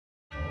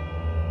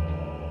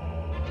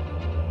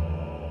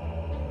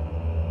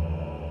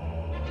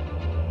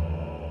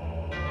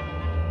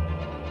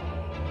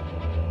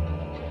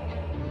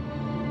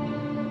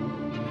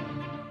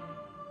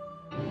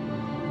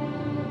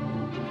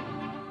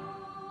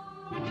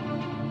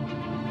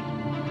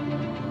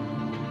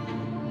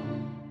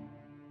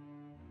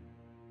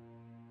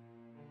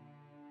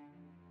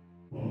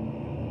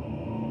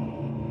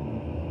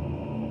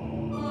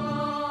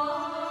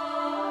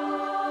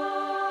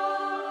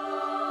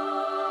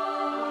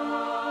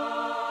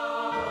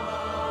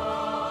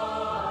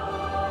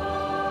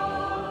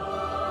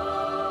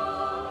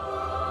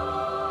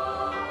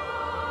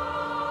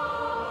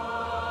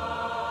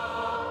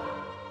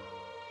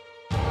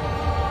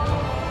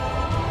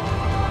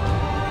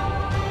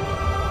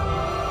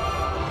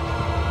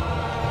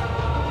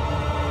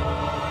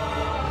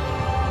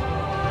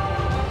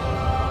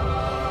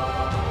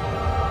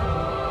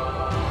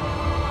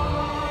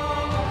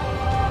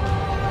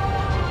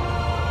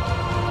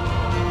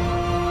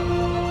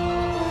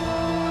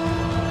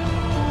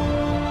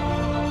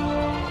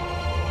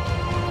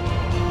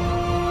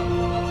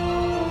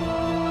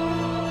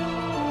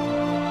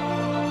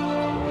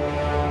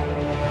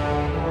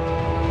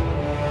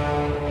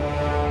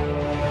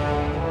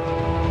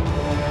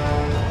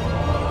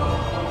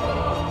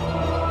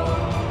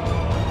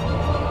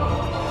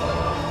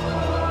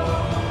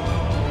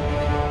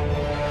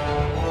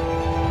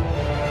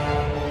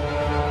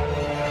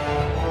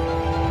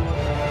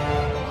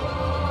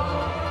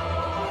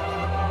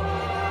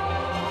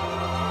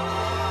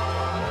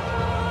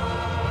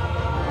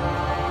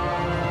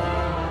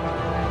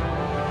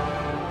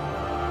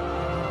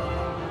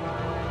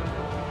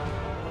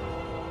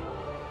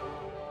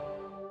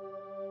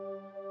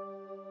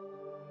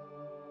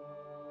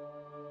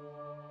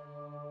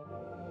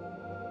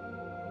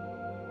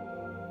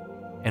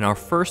In our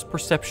first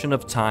perception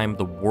of time,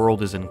 the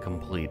world is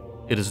incomplete.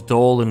 It is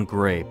dull and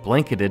gray,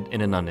 blanketed in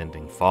an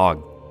unending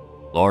fog.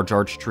 Large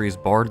arch trees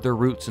barred their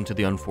roots into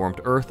the unformed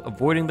earth,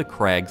 avoiding the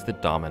crags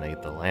that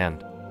dominate the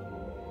land.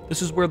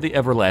 This is where the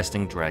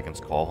everlasting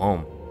dragons call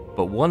home.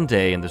 But one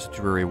day in this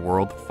dreary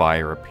world,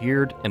 fire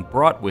appeared and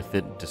brought with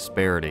it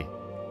disparity.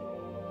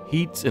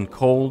 Heat and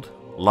cold,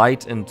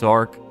 light and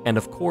dark, and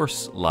of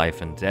course,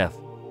 life and death.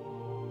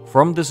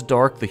 From this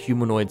dark, the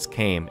humanoids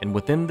came, and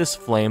within this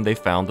flame they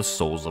found the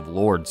souls of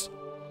lords.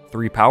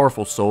 3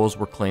 powerful souls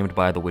were claimed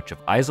by the Witch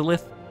of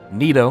Izalith,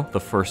 Nito, the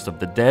first of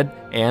the dead,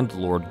 and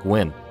Lord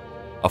Gwyn.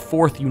 A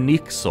 4th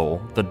unique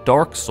soul, the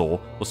Dark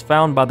Soul, was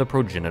found by the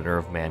progenitor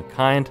of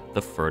mankind,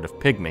 the furtive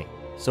pygmy,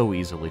 so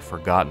easily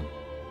forgotten.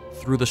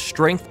 Through the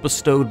strength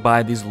bestowed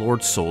by these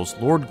Lord Souls,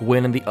 Lord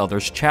Gwyn and the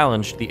others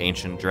challenged the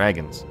ancient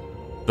dragons.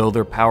 Though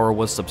their power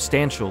was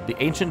substantial,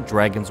 the ancient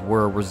dragons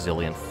were a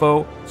resilient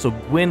foe, so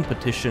Gwyn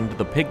petitioned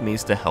the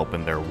pygmies to help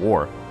in their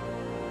war.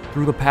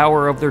 Through the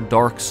power of their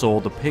Dark Soul,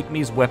 the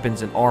pygmies'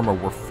 weapons and armor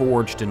were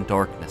forged in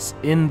darkness,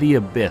 in the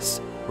abyss,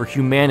 where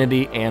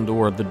humanity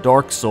and/or the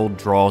Dark Soul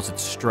draws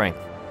its strength.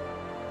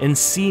 In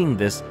seeing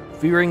this,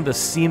 fearing the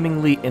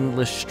seemingly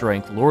endless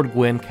strength, Lord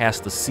Gwyn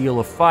cast a seal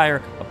of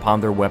fire upon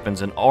their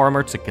weapons and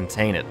armor to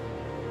contain it.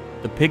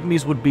 The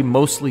pygmies would be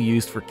mostly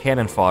used for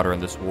cannon fodder in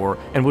this war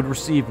and would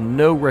receive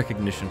no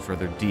recognition for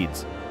their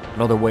deeds.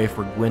 Another way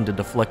for Gwyn to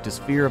deflect his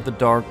fear of the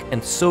dark,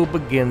 and so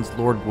begins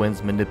Lord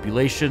Gwyn's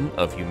manipulation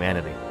of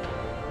humanity.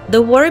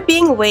 The war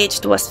being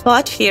waged was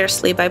fought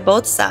fiercely by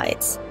both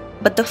sides,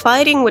 but the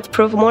fighting would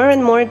prove more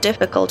and more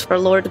difficult for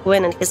Lord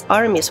Gwyn and his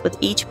armies with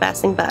each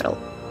passing battle.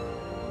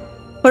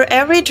 For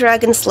every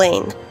dragon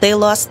slain, they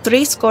lost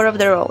 70 of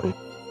their own.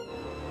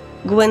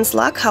 Gwyn's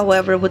luck,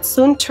 however, would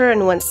soon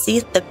turn when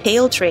Seath the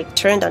Pale Drake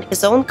turned on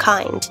his own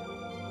kind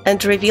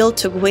and revealed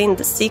to Gwyn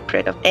the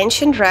secret of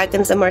ancient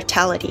dragons'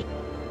 immortality,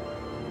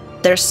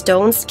 their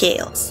stone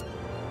scales,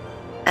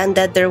 and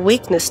that their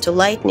weakness to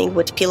lightning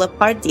would peel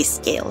apart these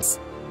scales.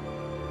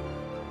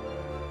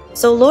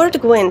 So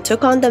Lord Gwyn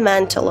took on the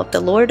mantle of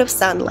the Lord of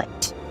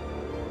Sunlight,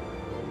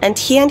 and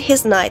he and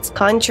his knights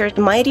conjured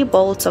mighty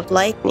bolts of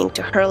lightning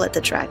to hurl at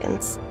the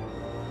dragons.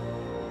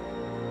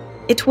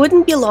 It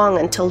wouldn't be long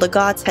until the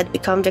gods had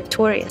become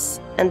victorious,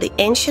 and the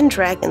ancient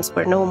dragons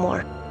were no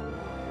more.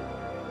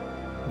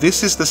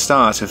 This is the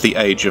start of the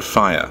Age of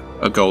Fire,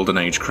 a golden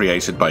age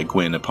created by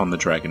Gwyn upon the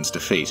dragon's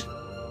defeat.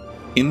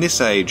 In this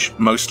age,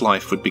 most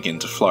life would begin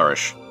to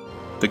flourish.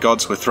 The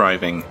gods were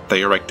thriving,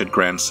 they erected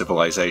grand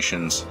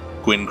civilizations,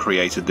 Gwyn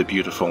created the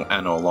beautiful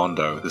Anor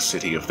Londo, the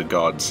city of the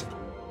gods,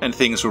 and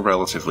things were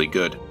relatively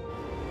good.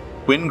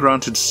 Gwyn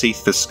granted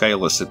Seath the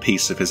Scaleless a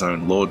piece of his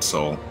own Lord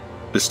Soul,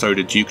 bestowed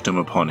a dukedom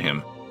upon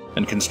him,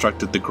 and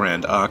constructed the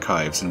grand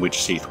archives in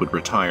which Seath would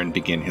retire and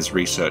begin his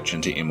research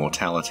into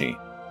immortality.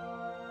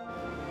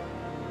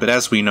 But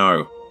as we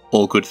know,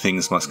 all good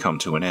things must come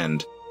to an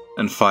end,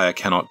 and fire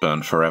cannot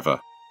burn forever.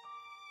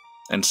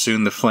 And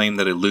soon the flame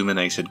that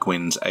illuminated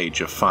Gwyn's Age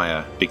of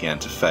Fire began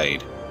to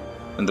fade,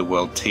 and the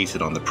world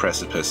teetered on the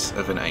precipice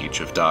of an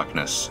age of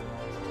darkness.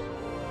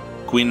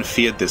 Gwyn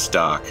feared this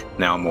dark,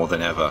 now more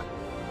than ever,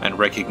 and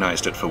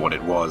recognized it for what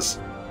it was.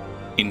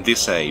 In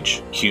this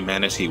age,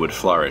 humanity would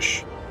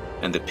flourish,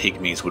 and the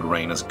pygmies would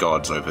reign as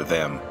gods over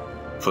them,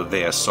 for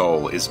their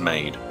soul is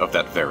made of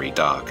that very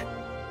dark.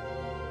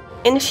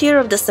 In fear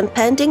of this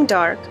impending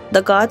dark,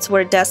 the gods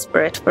were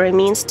desperate for a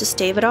means to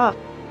stave it off.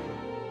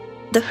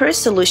 The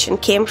first solution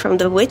came from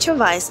the Witch of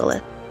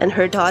Izalith and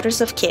her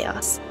Daughters of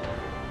Chaos.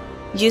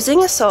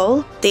 Using a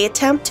soul, they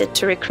attempted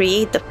to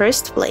recreate the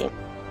first flame.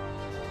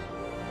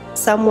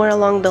 Somewhere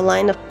along the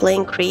line of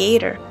playing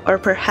creator, or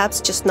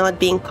perhaps just not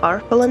being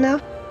powerful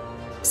enough,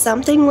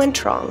 something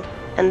went wrong,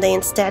 and they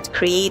instead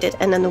created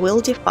an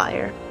unwieldy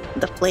fire,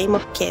 the Flame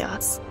of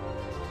Chaos.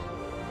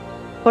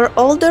 For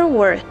all their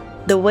worth,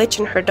 the witch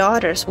and her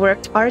daughters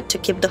worked hard to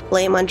keep the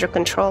flame under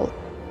control.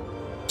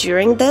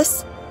 During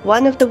this,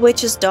 one of the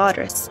witch's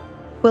daughters,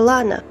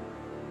 Quilana,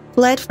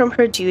 fled from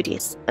her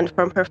duties and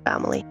from her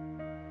family.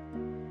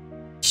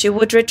 She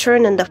would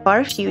return in the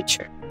far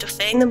future to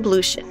feign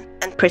ablution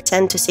and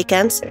pretend to seek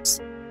answers,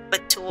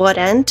 but to what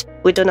end,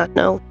 we do not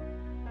know.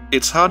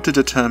 It's hard to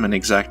determine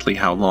exactly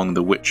how long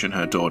the witch and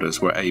her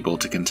daughters were able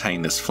to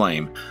contain this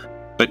flame,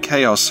 but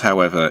chaos,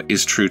 however,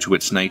 is true to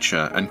its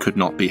nature and could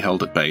not be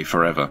held at bay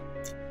forever.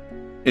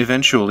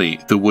 Eventually,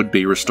 the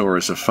would-be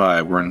restorers of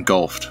fire were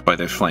engulfed by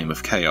their flame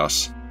of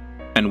chaos,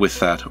 and with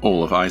that,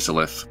 all of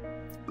Izalith.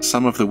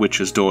 Some of the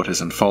witch's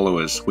daughters and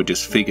followers were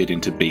disfigured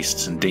into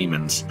beasts and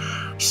demons,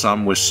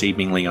 some were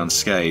seemingly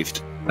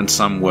unscathed, and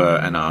some were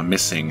and are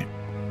missing,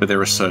 but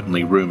there are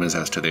certainly rumors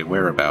as to their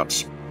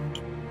whereabouts.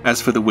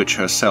 As for the witch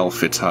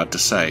herself, it's hard to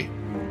say.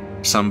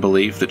 Some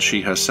believe that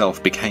she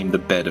herself became the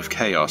bed of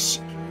chaos,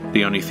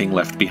 the only thing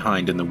left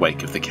behind in the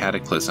wake of the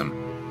cataclysm,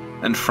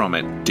 and from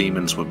it,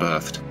 demons were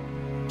birthed.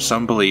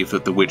 Some believe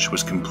that the witch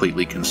was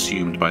completely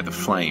consumed by the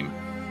flame,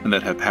 and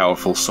that her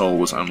powerful soul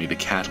was only the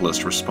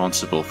catalyst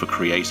responsible for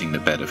creating the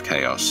bed of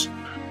chaos,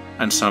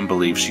 and some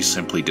believe she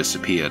simply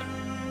disappeared.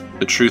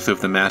 The truth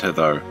of the matter,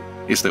 though,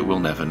 is that we'll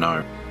never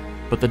know.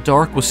 But the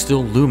dark was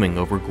still looming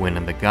over Gwyn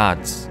and the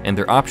gods, and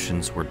their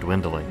options were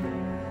dwindling.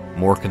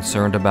 More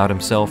concerned about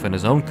himself and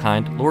his own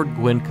kind, Lord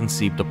Gwyn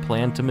conceived a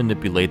plan to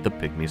manipulate the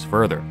pygmies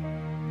further.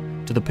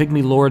 To the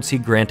pygmy lords he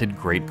granted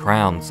great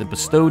crowns and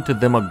bestowed to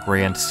them a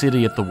grand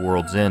city at the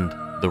world's end,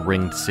 the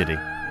Ringed City.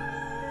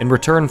 In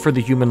return for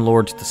the human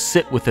lords to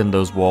sit within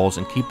those walls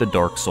and keep the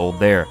Dark Soul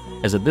there,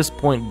 as at this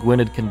point Gwyn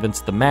had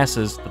convinced the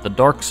masses that the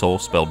Dark Soul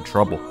spelled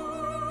trouble.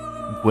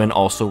 Gwyn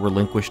also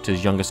relinquished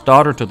his youngest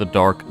daughter to the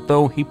Dark,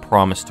 though he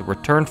promised to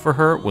return for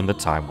her when the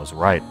time was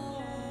right.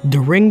 The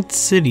Ringed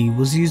City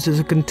was used as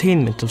a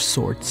containment of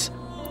sorts,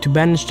 to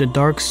banish the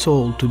Dark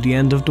Soul to the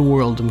end of the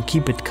world and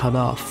keep it cut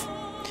off.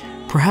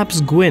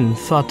 Perhaps Gwyn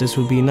thought this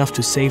would be enough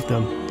to save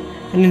them,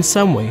 and in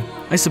some way,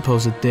 I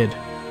suppose it did.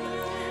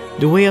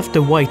 The Way of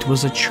the White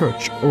was a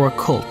church or a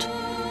cult,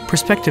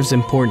 perspective's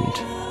important,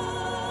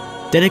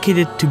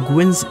 dedicated to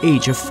Gwyn's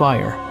Age of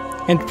Fire,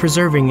 and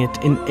preserving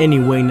it in any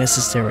way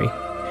necessary,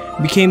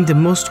 became the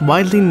most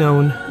widely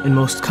known and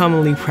most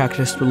commonly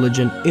practiced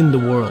religion in the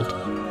world,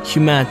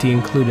 humanity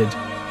included.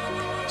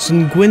 So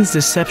in Gwyn's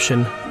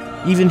deception,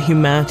 even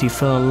humanity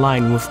fell in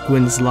line with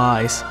Gwyn's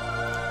lies.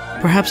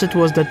 Perhaps it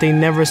was that they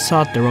never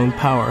sought their own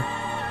power,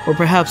 or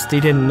perhaps they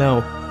didn't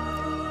know.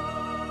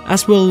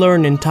 As we'll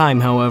learn in time,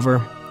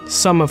 however,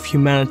 some of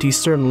humanity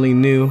certainly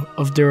knew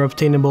of their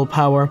obtainable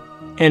power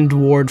and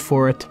warred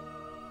for it.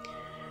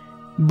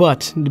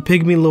 But the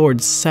pygmy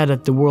lords sat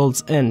at the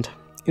world's end,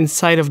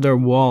 inside of their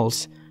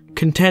walls,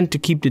 content to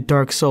keep the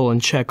Dark Soul in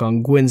check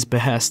on Gwyn's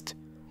behest.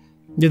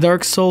 The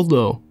Dark Soul,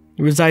 though,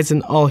 resides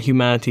in all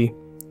humanity,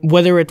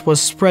 whether it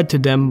was spread to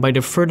them by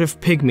the furtive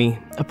pygmy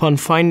upon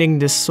finding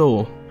this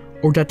soul,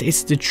 or that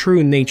it's the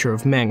true nature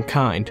of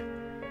mankind.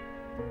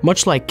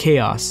 Much like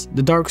chaos,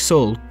 the Dark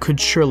Soul could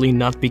surely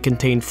not be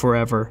contained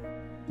forever.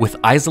 With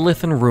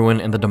Izalith in ruin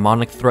and the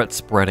demonic threat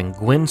spreading,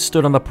 Gwyn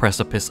stood on the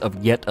precipice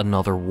of yet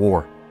another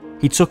war.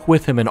 He took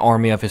with him an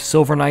army of his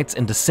Silver Knights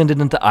and descended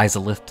into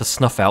Izalith to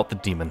snuff out the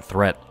demon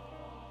threat.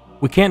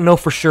 We can't know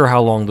for sure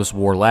how long this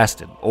war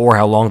lasted, or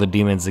how long the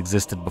demons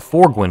existed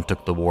before Gwyn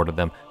took the war to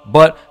them,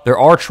 but there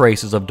are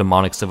traces of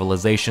demonic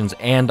civilizations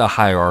and a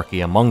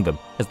hierarchy among them,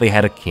 as they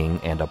had a king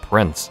and a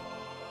prince.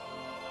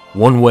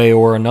 One way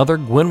or another,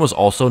 Gwyn was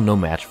also no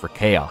match for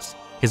Chaos.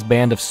 His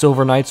band of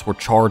Silver Knights were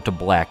charred to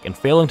black, and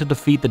failing to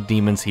defeat the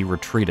demons he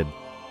retreated.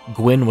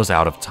 Gwyn was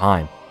out of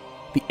time.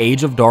 The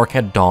Age of Dark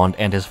had dawned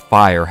and his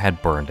fire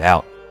had burned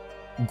out.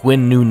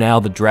 Gwyn knew now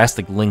the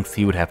drastic lengths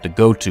he would have to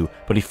go to,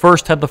 but he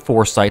first had the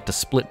foresight to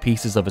split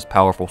pieces of his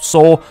powerful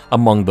soul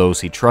among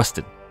those he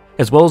trusted,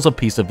 as well as a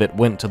piece of it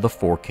went to the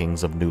four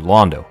kings of New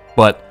Londo,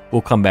 but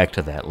we'll come back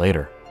to that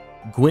later.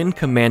 Gwyn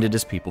commanded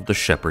his people to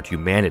shepherd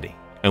humanity,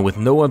 and with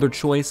no other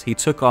choice, he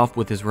took off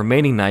with his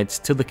remaining knights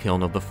to the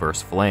kiln of the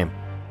First Flame.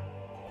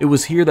 It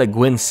was here that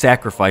Gwyn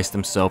sacrificed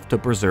himself to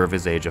preserve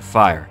his Age of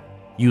Fire.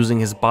 Using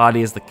his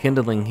body as the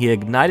kindling, he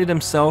ignited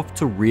himself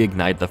to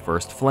reignite the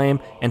First Flame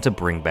and to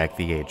bring back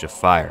the Age of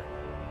Fire.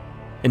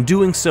 In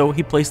doing so,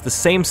 he placed the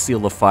same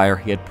seal of fire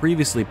he had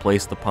previously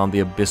placed upon the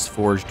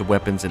abyss-forged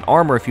weapons and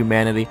armor of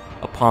humanity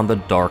upon the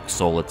Dark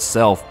Soul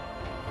itself,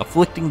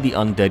 afflicting the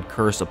undead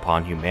curse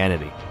upon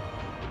humanity.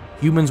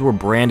 Humans were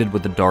branded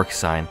with the Dark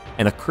Sign,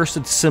 an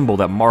accursed symbol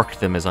that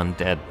marked them as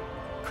undead.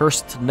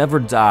 Cursed to never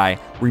die,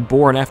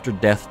 reborn after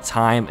death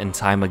time and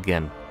time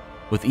again.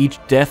 With each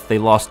death, they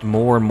lost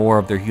more and more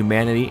of their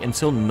humanity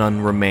until none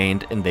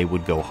remained and they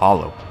would go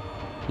hollow.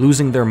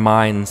 Losing their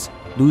minds,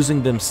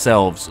 losing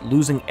themselves,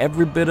 losing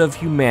every bit of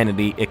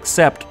humanity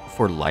except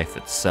for life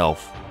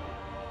itself.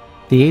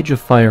 The Age of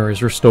Fire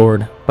is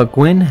restored, but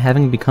Gwyn,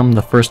 having become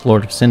the First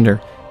Lord of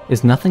Cinder,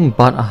 is nothing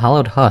but a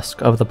hollowed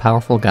husk of the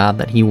powerful god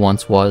that he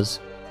once was.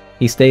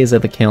 He stays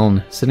at the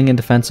kiln, sitting in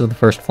defense of the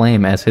First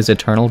Flame as his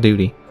eternal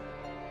duty.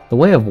 The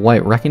Way of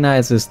White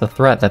recognizes the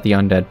threat that the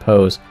undead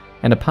pose,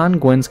 and upon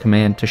Gwyn's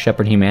command to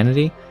shepherd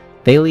humanity,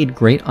 they lead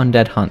great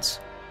undead hunts,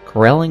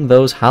 corralling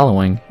those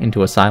hallowing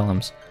into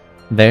asylums.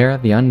 There,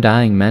 the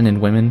undying men and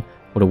women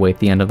would await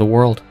the end of the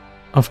world.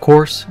 Of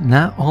course,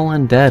 not all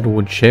undead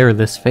would share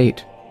this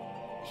fate.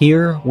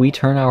 Here, we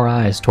turn our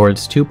eyes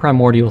towards two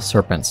primordial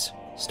serpents,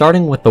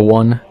 starting with the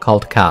one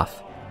called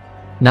Kaf.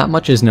 Not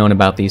much is known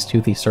about these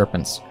toothy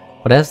serpents,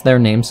 but as their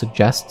name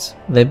suggests,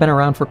 they've been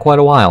around for quite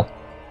a while.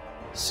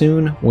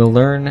 Soon, we'll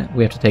learn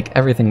we have to take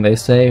everything they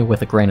say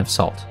with a grain of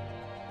salt.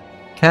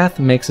 Kath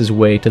makes his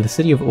way to the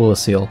city of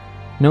Ulasil,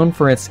 known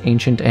for its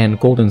ancient and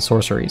golden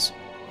sorceries.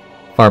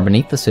 Far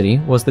beneath the city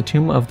was the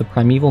tomb of the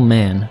primeval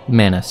man,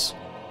 Manus.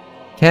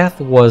 Kath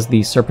was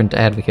the serpent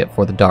advocate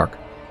for the dark.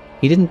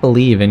 He didn't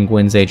believe in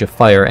Gwyn's Age of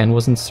Fire and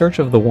was in search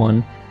of the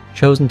one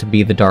chosen to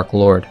be the Dark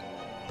Lord,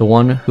 the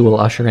one who will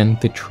usher in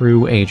the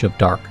true Age of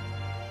Dark.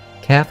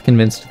 Kath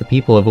convinced the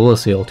people of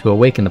Ulasil to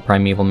awaken the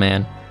primeval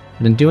man,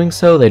 but in doing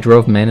so they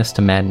drove Manus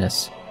to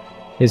madness.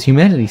 His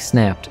humanity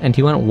snapped, and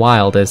he went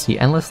wild as he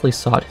endlessly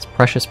sought his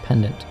precious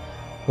pendant,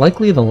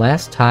 likely the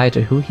last tie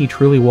to who he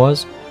truly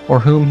was or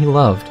whom he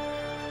loved.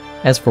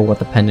 As for what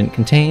the pendant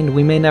contained,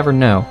 we may never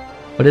know,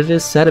 but it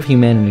is said of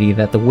humanity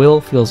that the will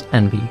feels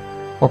envy,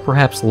 or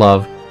perhaps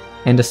love,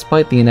 and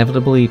despite the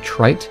inevitably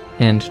trite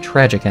and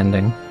tragic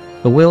ending,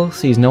 the will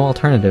sees no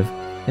alternative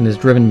and is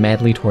driven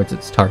madly towards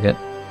its target.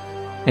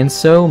 And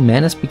so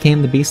Manus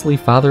became the beastly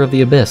father of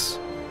the Abyss.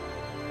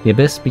 The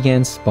Abyss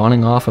began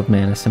spawning off of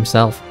Manus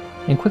himself,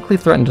 and quickly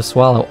threatened to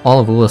swallow all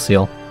of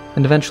Oolacile,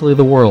 and eventually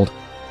the world.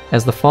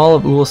 As the fall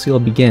of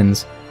Oolacile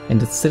begins,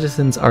 and its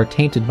citizens are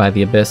tainted by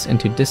the Abyss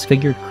into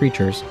disfigured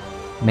creatures,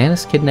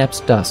 Manus kidnaps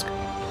Dusk,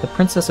 the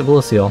princess of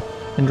Oolacile,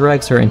 and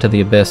drags her into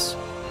the Abyss.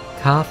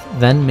 Koth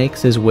then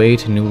makes his way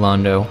to New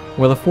Londo,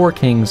 where the four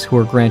kings who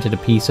were granted a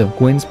piece of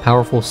Gwyn's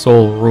powerful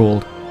soul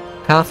ruled.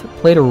 Koth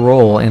played a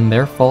role in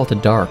their fall to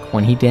dark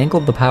when he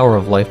dangled the power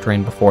of Life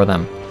Drain before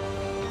them.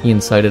 He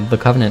incited the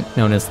Covenant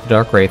known as the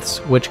Dark Wraiths,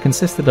 which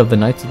consisted of the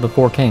Knights of the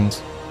Four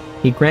Kings.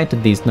 He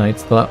granted these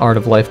knights the art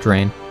of Life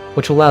Drain,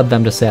 which allowed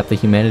them to sap the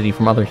humanity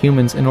from other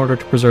humans in order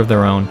to preserve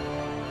their own.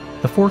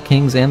 The Four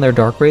Kings and their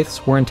Dark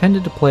Wraiths were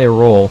intended to play a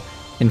role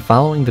in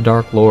following the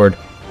Dark Lord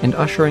and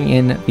ushering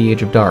in the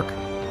Age of Dark,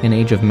 an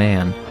age of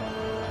man.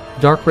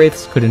 The Dark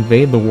Wraiths could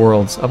invade the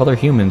worlds of other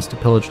humans to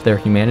pillage their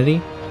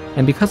humanity,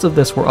 and because of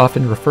this were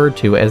often referred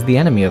to as the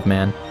enemy of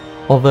man,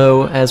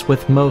 although, as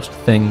with most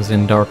things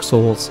in Dark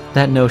Souls,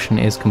 that notion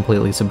is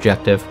completely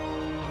subjective.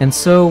 And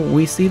so,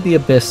 we see the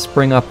Abyss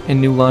spring up in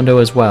New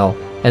Londo as well,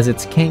 as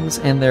its kings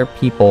and their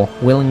people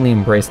willingly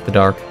embrace the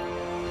dark.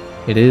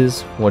 It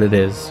is what it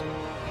is.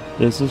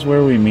 This is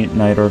where we meet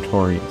Knight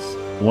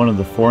Artorias, one of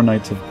the four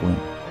Knights of Gwyn.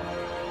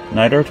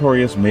 Knight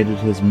Artorias made it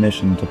his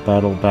mission to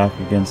battle back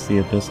against the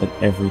Abyss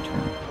at every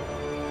turn,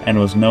 and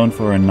was known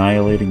for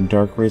annihilating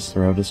Dark Wraiths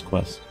throughout his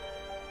quest.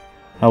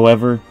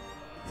 However,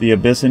 the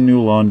Abyss in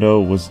New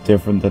Londo was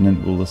different than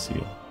in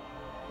Oolacile.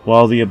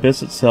 While the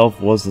Abyss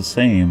itself was the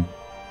same,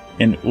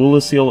 in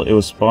Oolacile it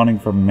was spawning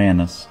from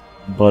Manus,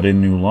 but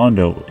in New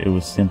Londo it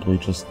was simply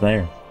just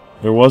there.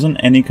 There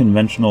wasn't any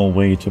conventional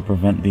way to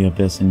prevent the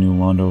Abyss in New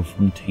Londo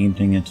from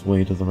tainting its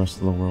way to the rest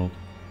of the world.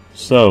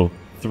 So,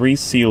 3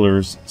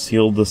 sealers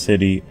sealed the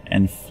city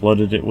and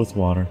flooded it with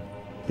water.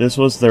 This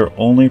was their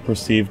only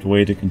perceived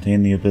way to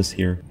contain the Abyss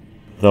here,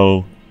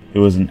 though it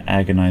was an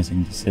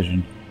agonizing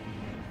decision.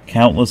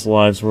 Countless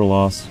lives were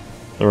lost,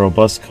 the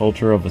robust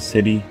culture of a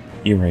city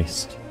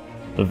erased.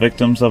 The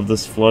victims of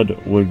this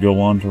flood would go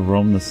on to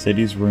roam the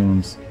city's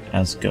ruins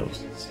as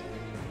ghosts.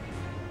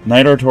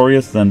 Knight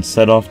Artorias then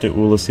set off to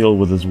Oolacile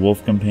with his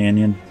wolf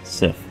companion,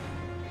 Sif.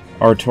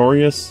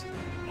 Artorias,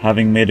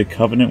 having made a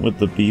covenant with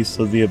the beasts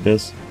of the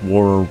Abyss,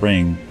 wore a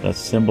ring that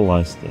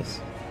symbolized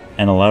this,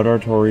 and allowed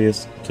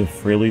Artorias to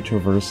freely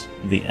traverse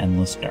the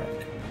endless dark.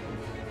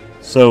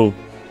 So,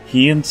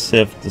 he and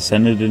Sif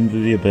descended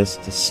into the Abyss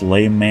to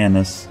slay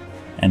Manus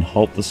and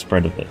halt the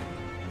spread of it.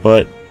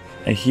 But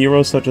a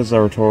hero such as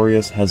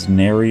Artorias has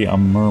nary a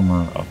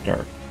murmur of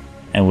dark,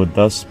 and would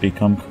thus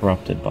become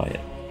corrupted by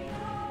it.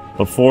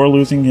 Before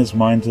losing his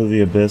mind to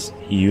the Abyss,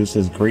 he used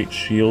his great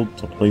shield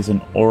to place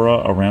an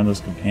aura around his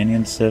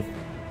companion Sif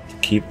to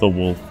keep the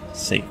wolf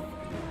safe.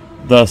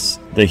 Thus,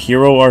 the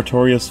hero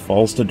Artorias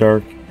falls to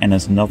dark and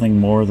is nothing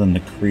more than the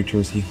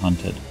creatures he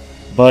hunted.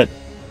 But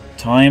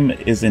time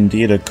is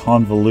indeed a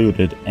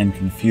convoluted and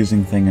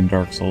confusing thing in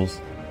Dark Souls,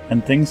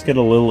 and things get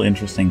a little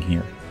interesting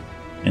here.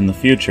 In the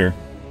future,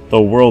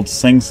 the world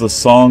sings the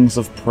songs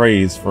of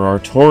praise for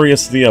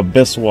Artorias the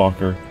Abyss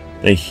Walker,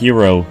 the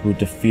hero who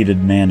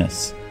defeated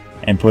Manus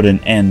and put an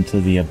end to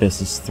the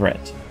Abyss's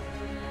threat.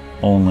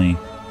 Only,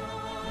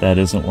 that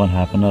isn't what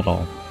happened at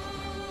all.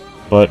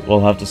 But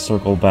we'll have to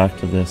circle back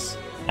to this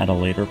at a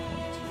later point.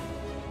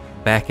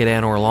 Back at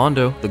Anor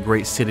Londo, the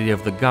great city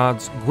of the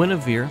gods,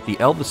 Guinevere, the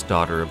eldest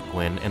daughter of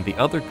Gwyn, and the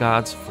other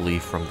gods flee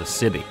from the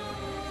city.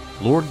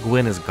 Lord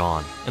Gwyn is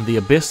gone, and the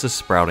Abyss is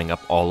sprouting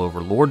up all over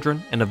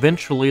Lordran, and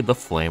eventually the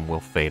flame will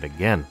fade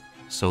again.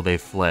 So they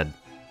fled.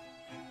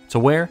 To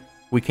where?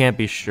 We can't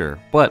be sure,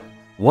 but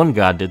one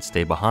god did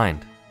stay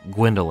behind.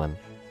 Gwyndolin,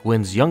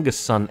 Gwyn's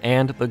youngest son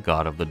and the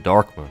god of the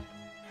Darkmoon.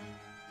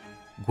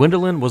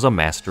 Gwyndolin was a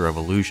master of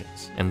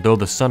illusions, and though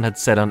the sun had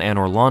set on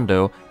Anor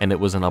Londo and it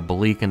was in a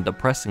bleak and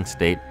depressing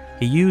state,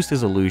 he used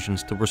his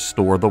illusions to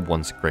restore the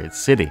once great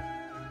city.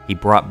 He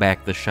brought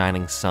back the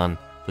shining sun,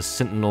 the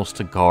sentinels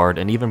to guard,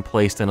 and even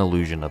placed an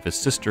illusion of his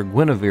sister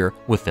Guinevere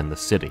within the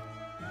city.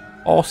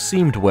 All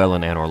seemed well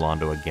in Anor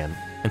Londo again,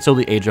 and so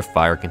the Age of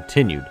Fire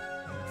continued.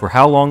 For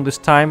how long this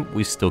time,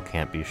 we still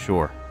can't be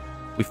sure.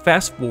 We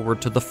fast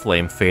forward to the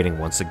flame fading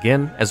once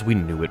again, as we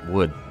knew it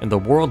would, and the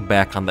world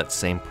back on that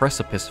same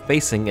precipice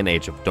facing an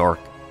Age of Dark.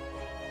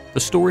 The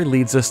story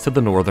leads us to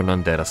the Northern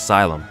Undead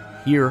Asylum.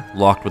 Here,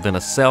 locked within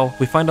a cell,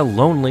 we find a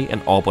lonely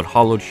and all but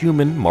hollowed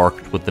human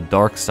marked with the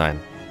dark sign,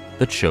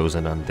 the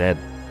Chosen Undead.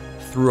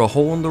 Through a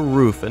hole in the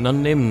roof, an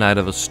unnamed Knight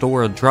of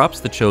Astora drops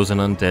the Chosen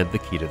Undead the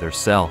key to their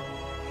cell.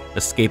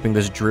 Escaping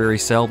this dreary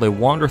cell, they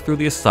wander through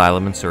the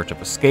asylum in search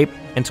of escape,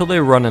 until they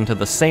run into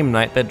the same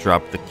knight that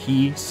dropped the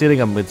key,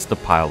 sitting amidst a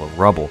pile of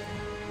rubble.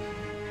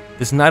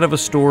 This Knight of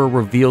Astora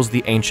reveals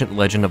the ancient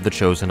legend of the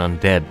Chosen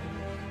Undead.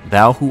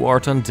 Thou who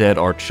art undead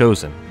art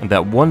chosen, and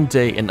that one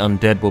day an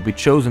undead will be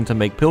chosen to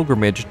make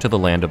pilgrimage to the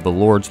land of the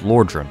Lords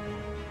Lordran.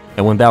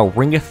 and when thou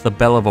ringeth the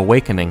bell of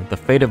awakening, the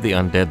fate of the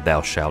undead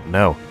thou shalt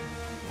know.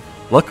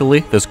 Luckily,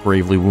 this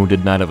gravely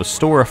wounded knight of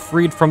Astora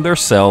freed from their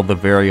cell the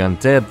very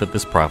undead that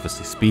this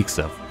prophecy speaks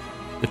of.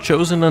 The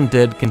chosen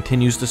undead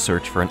continues to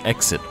search for an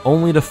exit,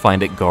 only to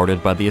find it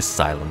guarded by the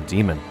Asylum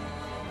demon.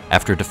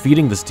 After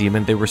defeating this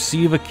demon, they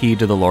receive a key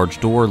to the large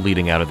door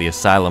leading out of the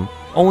Asylum,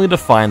 only to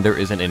find there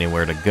isn't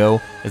anywhere to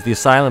go, as the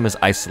Asylum is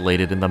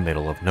isolated in the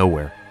middle of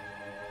nowhere.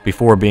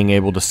 Before being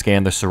able to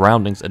scan their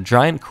surroundings, a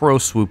giant crow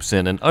swoops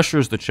in and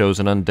ushers the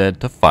chosen undead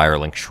to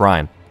Firelink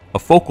Shrine, a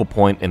focal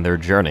point in their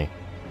journey.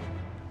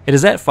 It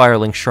is at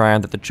Firelink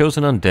Shrine that the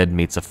chosen undead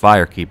meets a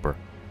firekeeper,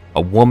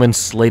 a woman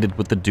slated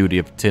with the duty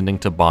of tending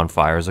to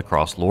bonfires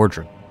across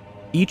Lordran.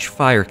 Each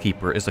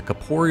firekeeper is a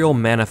corporeal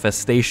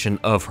manifestation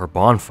of her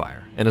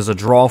bonfire, and is a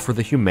draw for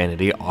the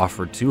humanity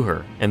offered to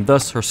her, and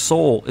thus her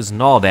soul is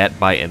gnawed at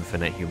by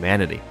infinite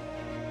humanity.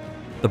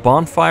 The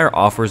bonfire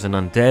offers an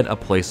undead a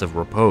place of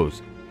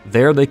repose.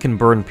 There they can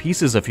burn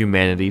pieces of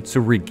humanity to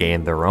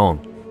regain their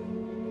own.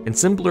 In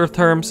simpler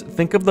terms,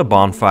 think of the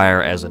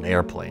bonfire as an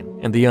airplane,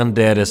 and the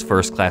undead as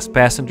first-class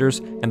passengers,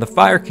 and the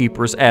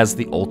firekeepers as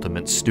the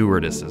ultimate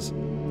stewardesses.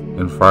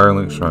 In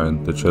Firelink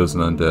Shrine, the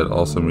chosen undead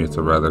also meets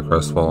a rather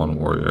crestfallen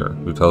warrior,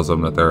 who tells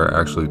them that there are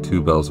actually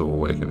 2 bells of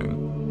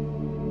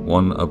awakening.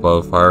 One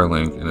above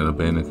Firelink in an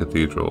abandoned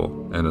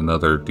cathedral, and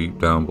another deep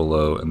down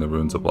below in the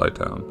ruins of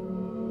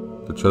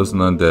Blighttown. The chosen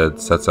undead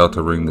sets out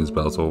to ring these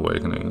bells of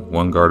awakening,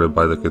 one guarded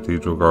by the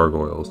cathedral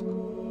gargoyles,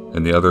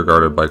 and the other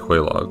guarded by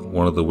Quelaag,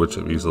 one of the Witch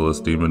of Isolith's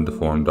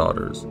demon-deformed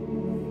daughters.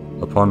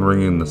 Upon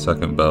ringing the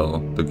second bell,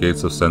 the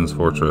gates of Sen's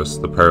fortress,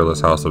 the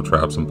perilous house of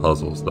traps and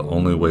puzzles, the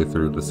only way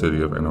through the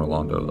city of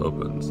Anorlando,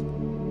 opens.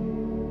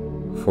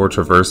 Before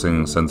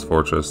traversing Sen's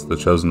fortress, the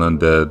chosen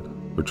undead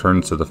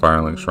returns to the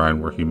Firelink Shrine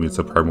where he meets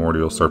a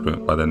primordial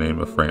serpent by the name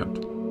of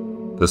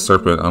Frampt. This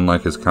serpent,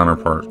 unlike his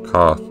counterpart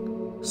Koth,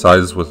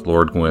 sides with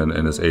Lord Gwyn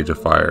in his Age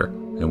of Fire,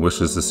 and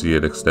wishes to see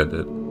it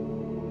extended.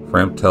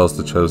 Frampt tells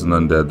the chosen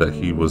undead that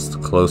he was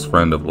the close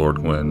friend of Lord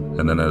Gwyn,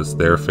 and that it is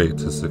their fate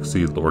to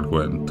succeed Lord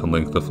Gwyn, to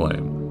link the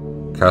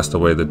flame, cast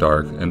away the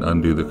dark, and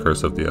undo the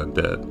curse of the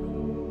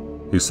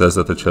undead. He says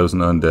that the chosen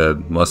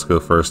undead must go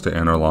first to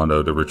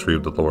Anorlando to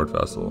retrieve the Lord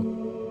Vessel.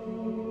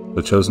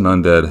 The chosen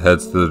undead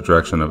heads to the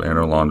direction of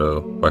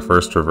Anorlando by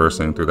first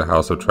traversing through the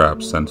House of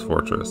Traps, Sen's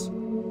fortress.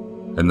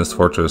 In this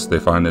fortress, they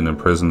find an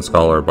imprisoned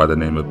scholar by the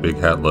name of Big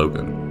Hat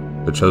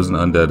Logan. The chosen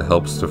undead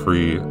helps to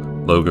free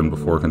Logan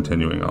before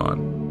continuing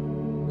on.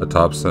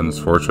 Atop Sen's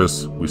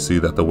fortress, we see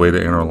that the way to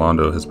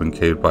Anorlando has been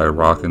caved by a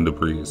rock and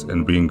debris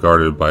and being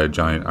guarded by a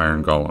giant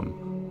iron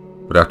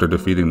golem. But after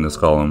defeating this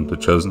golem, the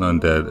chosen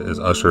undead is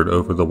ushered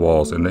over the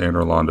walls into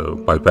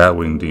Anorlando by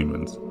Batwing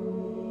demons.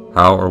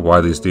 How or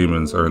why these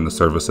demons are in the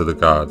service of the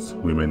gods,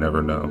 we may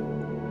never know.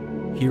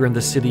 Here in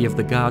the City of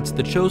the Gods,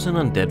 the chosen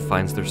undead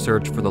finds their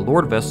search for the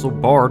Lord Vessel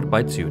barred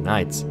by 2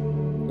 knights,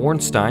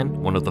 Ornstein,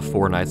 one of the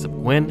 4 knights of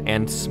Gwyn,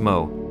 and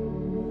Smo.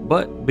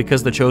 But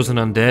because the chosen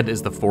undead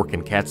is the fork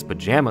in cat's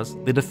pajamas,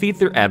 they defeat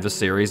their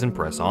adversaries and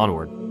press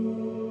onward.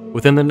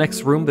 Within the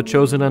next room, the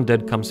chosen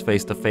undead comes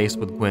face to face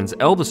with Gwyn's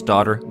eldest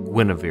daughter,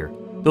 Guinevere,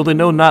 though they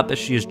know not that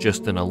she is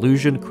just an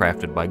illusion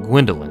crafted by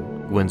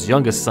Gwyndolin, Gwyn's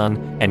youngest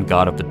son and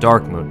god of the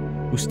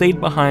Darkmoon, who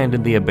stayed behind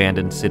in the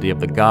abandoned City of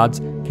the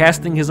Gods,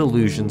 casting his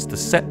illusions to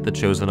set the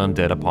chosen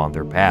undead upon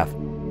their path.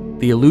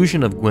 The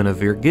illusion of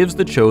Guinevere gives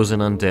the chosen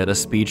undead a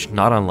speech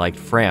not unlike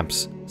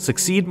Frampt's,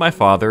 "Succeed my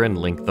father and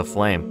link the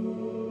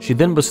flame." She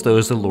then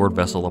bestows the Lord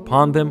Vessel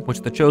upon them,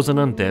 which the chosen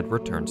undead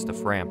returns to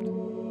Frampt.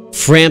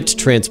 Frampt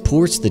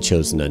transports the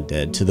chosen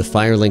undead to the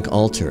Firelink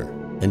altar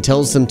and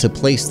tells them to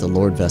place the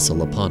Lord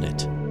Vessel upon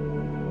it.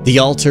 The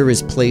altar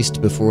is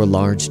placed before a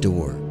large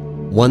door,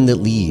 one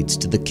that leads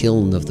to the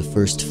kiln of the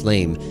first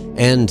flame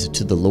and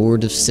to the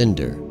Lord of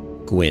Cinder,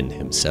 Gwyn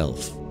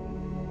himself.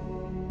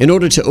 In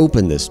order to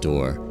open this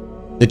door,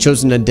 the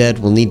chosen undead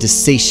will need to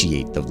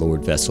satiate the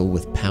Lord Vessel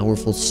with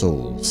powerful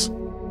souls.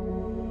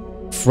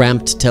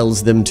 Frampt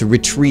tells them to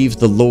retrieve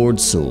the Lord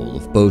Soul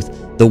of both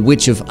the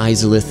Witch of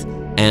Isolith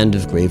and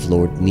of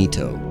Gravelord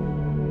Nito.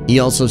 He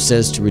also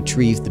says to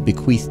retrieve the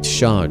bequeathed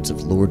shards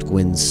of Lord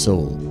Gwyn's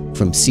soul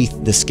from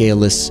Seath the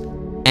Scaleless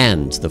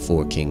and the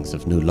 4 kings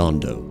of New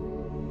Londo.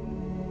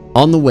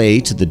 On the way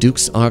to the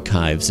Duke's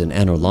archives in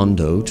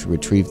Anorlando to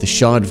retrieve the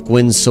shard of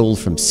Gwyn's soul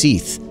from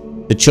Seath,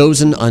 the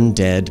chosen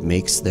undead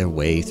makes their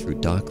way through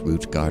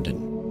Darkroot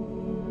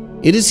Garden.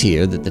 It is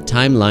here that the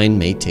timeline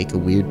may take a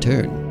weird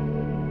turn.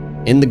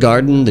 In the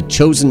garden, the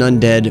chosen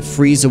undead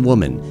frees a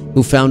woman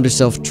who found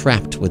herself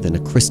trapped within a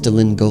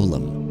crystalline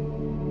golem.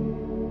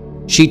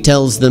 She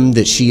tells them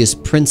that she is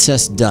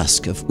Princess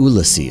Dusk of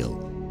Ulasil,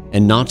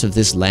 and not of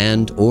this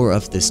land or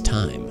of this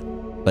time,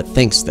 but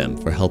thanks them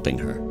for helping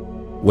her.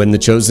 When the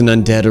chosen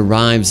undead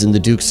arrives in the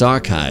Duke's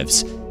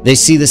archives, they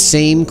see the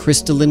same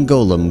crystalline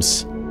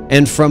golems,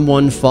 and from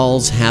one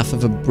falls half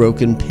of a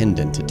broken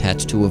pendant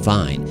attached to a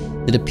vine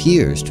that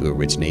appears to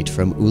originate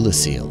from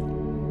Ulasil.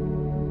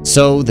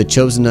 So the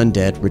chosen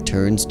undead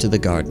returns to the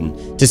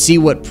garden to see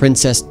what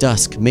Princess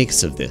Dusk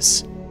makes of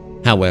this.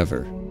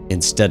 However,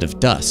 instead of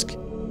Dusk,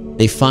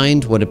 they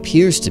find what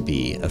appears to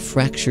be a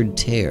fractured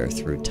tear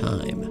through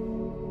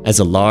time, as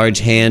a large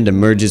hand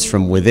emerges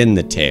from within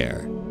the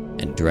tear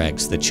and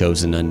drags the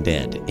chosen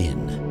undead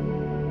in.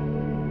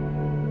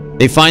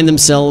 They find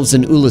themselves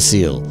in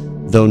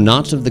Oolacile, though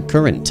not of the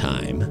current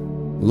time,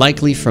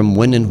 likely from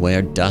when and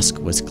where Dusk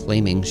was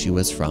claiming she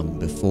was from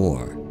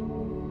before.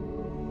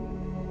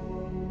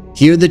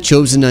 Here the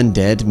chosen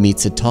undead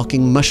meets a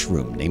talking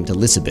mushroom named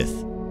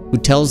Elizabeth, who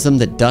tells them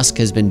that Dusk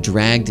has been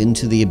dragged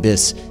into the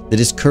abyss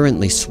that is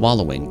currently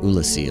swallowing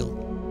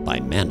Oolacile by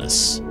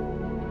Manus.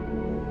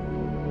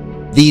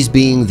 These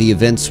being the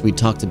events we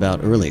talked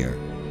about earlier,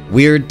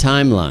 weird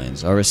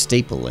timelines are a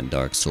staple in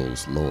Dark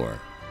Souls lore.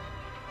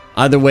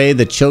 Either way,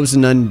 the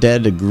chosen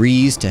undead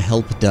agrees to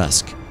help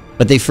Dusk,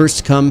 but they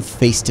first come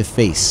face to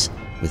face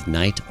with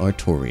Knight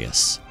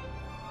Artorias.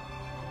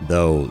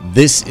 Though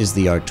this is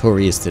the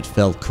Artorias that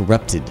fell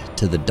corrupted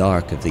to the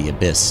dark of the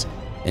abyss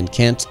and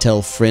can't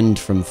tell friend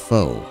from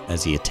foe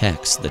as he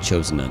attacks the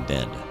chosen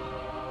undead.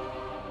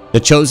 The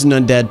chosen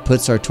undead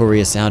puts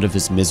Artorias out of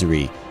his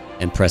misery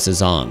and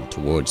presses on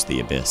towards the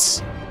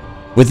abyss.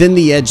 Within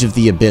the edge of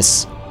the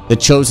abyss, the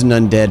chosen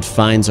undead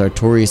finds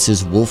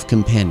Artorias' wolf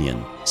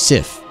companion,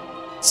 Sif,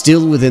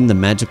 still within the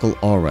magical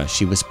aura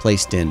she was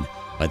placed in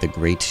by the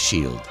Great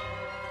Shield.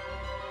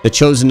 The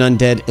chosen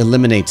undead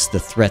eliminates the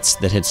threats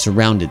that had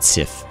surrounded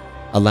Sif,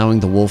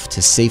 allowing the wolf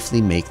to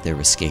safely make their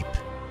escape.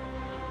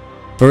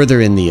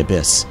 Further in the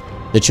abyss,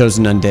 the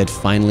chosen undead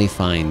finally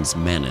finds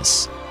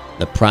Manus,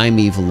 the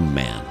primeval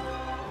man.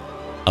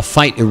 A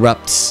fight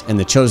erupts, and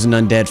the chosen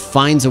undead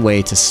finds a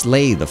way to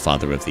slay the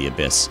Father of the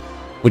Abyss,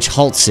 which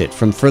halts it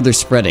from further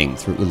spreading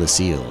through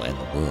Oolacile and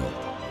the world.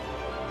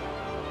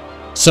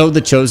 So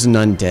the chosen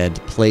undead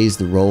plays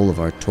the role of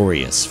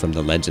Artorias from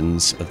the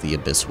legends of the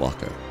Abyss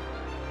Walker.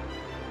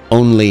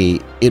 Only,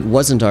 it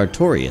wasn't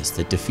Artorias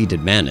that defeated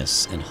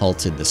Manus and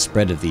halted the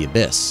spread of the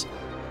Abyss,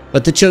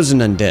 but the chosen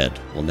undead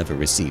will never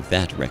receive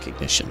that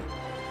recognition.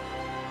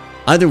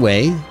 Either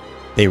way,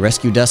 they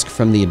rescue Dusk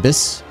from the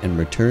Abyss and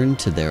return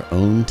to their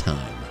own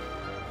time.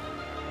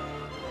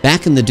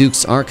 Back in the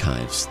Duke's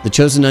archives, the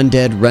chosen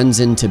undead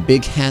runs into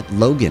Big Hat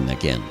Logan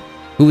again,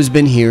 who has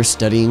been here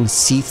studying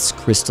Seath's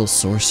crystal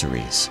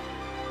sorceries.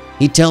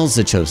 He tells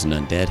the chosen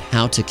undead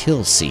how to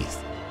kill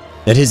Seath,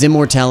 that his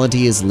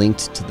immortality is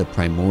linked to the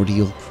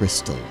primordial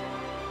crystal.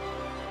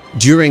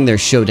 During their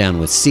showdown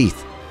with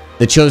Seath,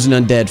 the chosen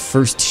undead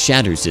first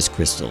shatters this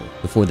crystal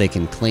before they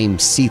can claim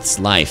Seath's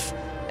life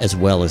as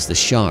well as the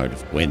shard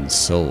of Gwyn's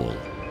soul.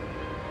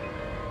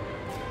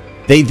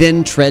 They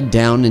then tread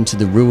down into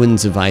the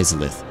ruins of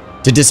Izalith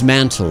to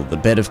dismantle the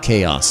Bed of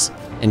Chaos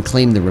and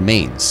claim the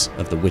remains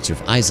of the Witch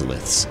of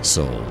Izalith's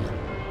soul.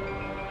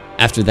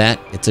 After that,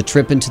 it's a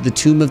trip into the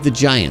Tomb of the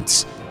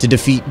Giants to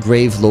defeat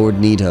Grave Lord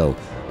Nito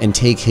and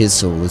take his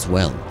soul as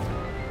well.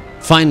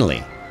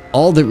 Finally,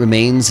 all that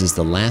remains is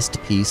the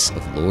last piece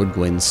of Lord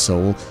Gwyn's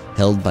soul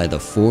held by the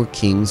 4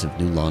 kings of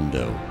New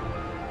Londo.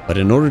 But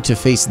in order to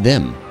face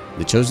them,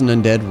 the chosen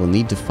undead will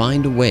need to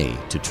find a way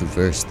to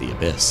traverse the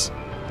abyss.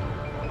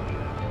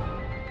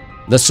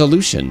 The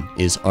solution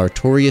is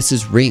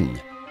Artorias' ring,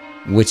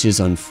 which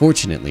is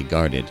unfortunately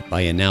guarded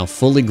by a now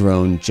fully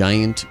grown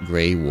giant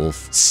grey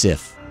wolf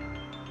Sif,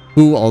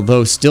 who,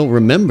 although still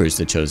remembers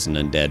the chosen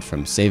undead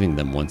from saving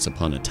them once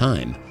upon a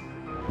time,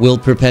 will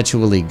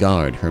perpetually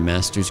guard her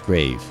master's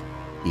grave,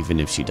 even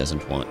if she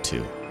doesn't want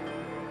to.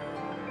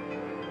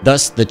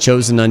 Thus, the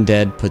chosen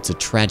undead puts a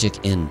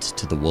tragic end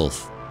to the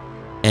wolf,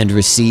 and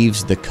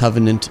receives the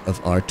Covenant of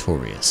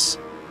Artorias.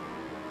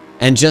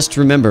 And just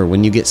remember,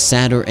 when you get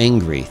sad or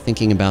angry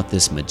thinking about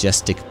this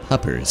majestic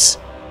puppers,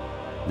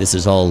 this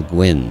is all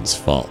Gwyn's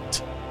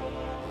fault.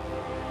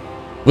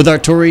 With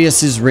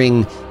Artorias'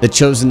 ring, the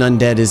chosen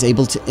undead is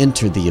able to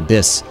enter the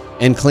abyss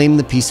and claim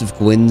the piece of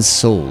Gwyn's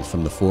soul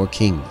from the 4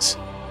 kings.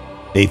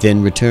 They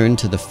then return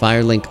to the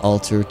Firelink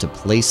altar to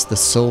place the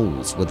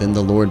souls within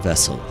the Lord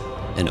Vessel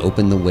and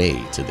open the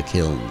way to the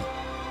kiln.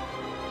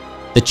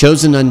 The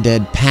chosen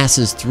undead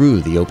passes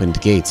through the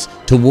opened gates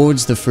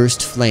towards the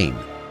first flame,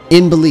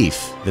 in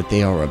belief that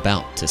they are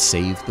about to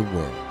save the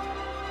world.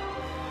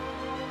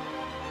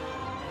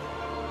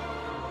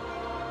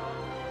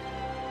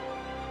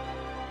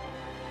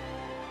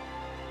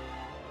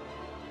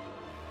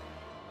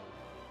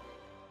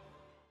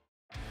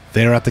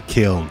 There at the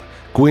kiln,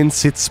 Gwyn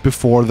sits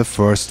before the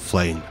first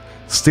flame,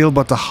 still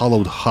but the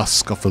hollowed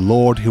husk of the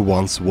lord he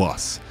once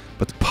was,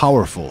 but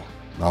powerful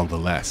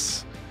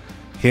nonetheless.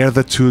 Here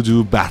the two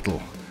do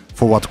battle.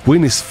 For what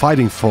Gwyn is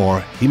fighting for,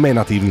 he may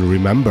not even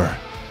remember,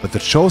 but the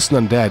chosen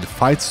undead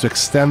fights to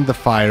extend the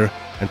fire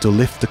and to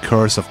lift the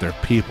curse of their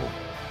people.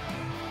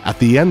 At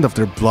the end of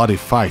their bloody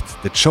fight,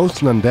 the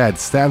chosen undead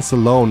stands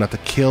alone at the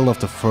kiln of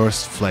the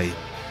first flame,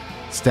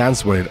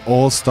 stands where it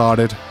all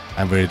started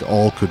and where it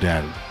all could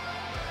end.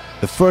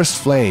 The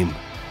first flame,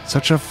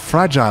 such a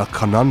fragile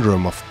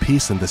conundrum of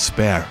peace and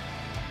despair.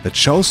 The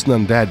chosen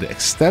undead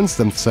extends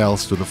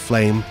themselves to the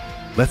flame,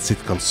 lets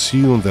it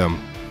consume them,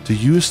 to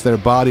use their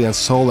body and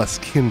soul as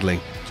kindling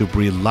to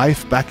breathe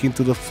life back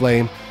into the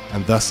flame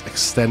and thus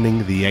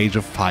extending the Age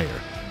of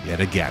Fire yet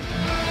again.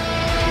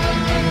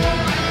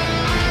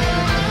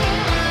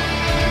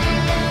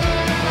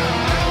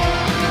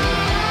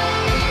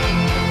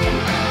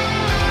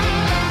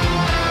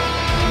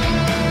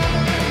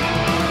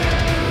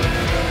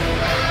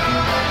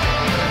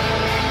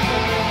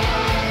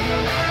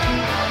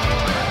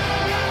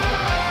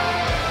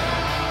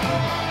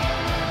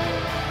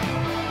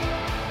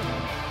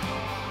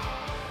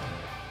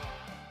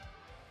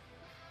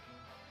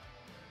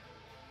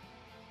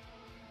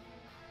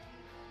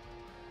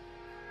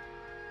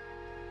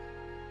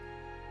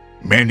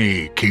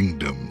 Many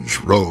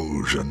kingdoms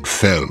rose and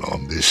fell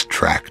on this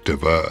tract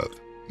of earth.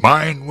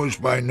 Mine was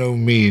by no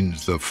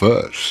means the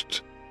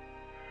first.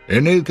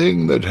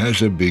 Anything that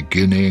has a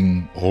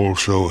beginning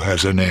also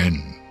has an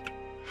end.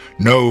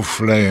 No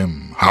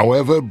flame,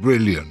 however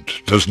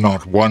brilliant, does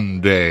not one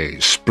day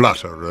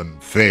splutter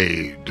and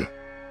fade.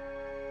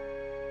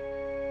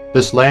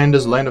 This land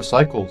is a land of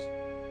cycles.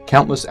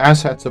 Countless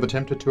asshats have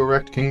attempted to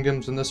erect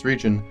kingdoms in this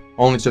region,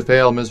 only to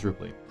fail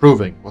miserably,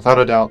 proving, without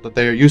a doubt, that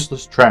they are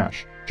useless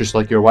trash, just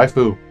like your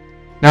waifu.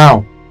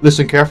 Now,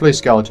 listen carefully,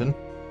 skeleton.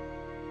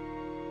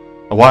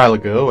 A while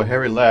ago, a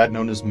hairy lad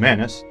known as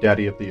Manus,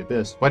 Daddy of the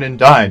Abyss, went and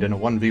died in a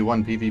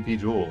 1v1 PvP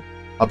duel.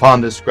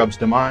 Upon this scrub's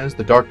demise,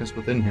 the darkness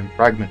within him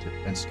fragmented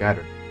and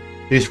scattered.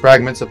 These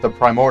fragments of the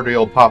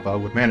primordial Papa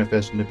would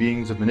manifest into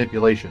beings of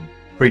manipulation,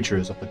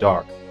 creatures of the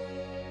dark.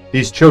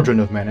 These children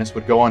of Manus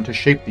would go on to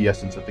shape the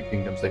essence of the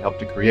kingdoms they helped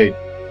to create,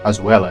 as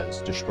well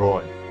as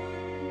destroy.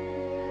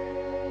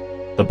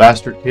 The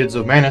bastard kids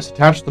of Manus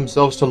attached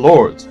themselves to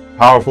lords,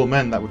 powerful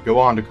men that would go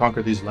on to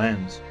conquer these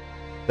lands.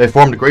 They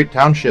formed great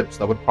townships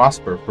that would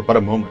prosper for but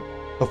a moment,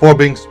 before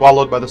being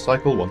swallowed by the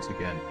cycle once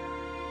again.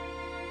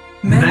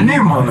 Many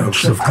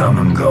monarchs have come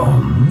and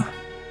gone.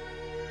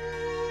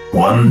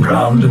 One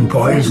drowned in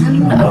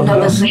poison,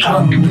 another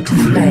succumbed to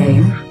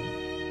flame.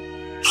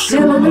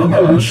 Still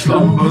another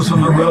slumbers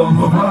in the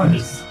realm of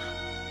ice.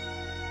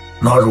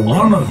 Not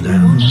one of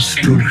them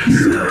stood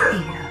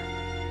here,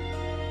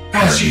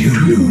 as you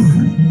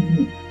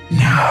do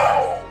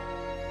now.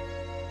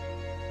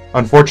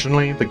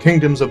 Unfortunately, the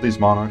kingdoms of these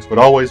monarchs would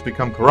always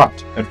become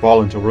corrupt and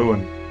fall into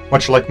ruin,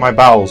 much like my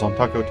bowels on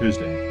Taco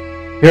Tuesday.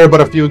 Here are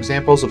but a few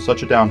examples of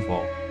such a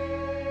downfall.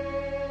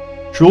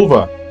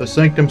 Shulva, the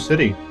Sanctum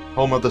City,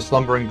 home of the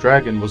slumbering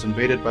dragon, was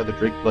invaded by the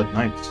Drakeblood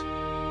Knights.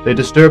 They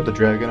disturbed the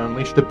dragon and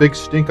unleashed a big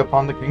stink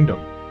upon the kingdom.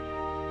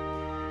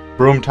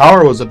 Broom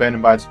Tower was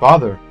abandoned by its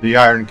father, the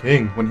Iron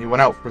King, when he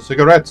went out for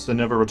cigarettes and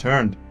never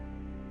returned.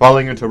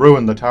 Falling into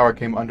ruin, the tower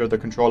came under the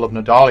control of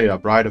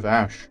Nadalia, Bride of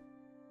Ash.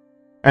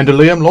 And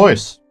Ilium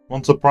Lois,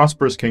 once a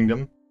prosperous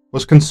kingdom,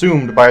 was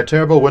consumed by a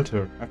terrible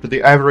winter after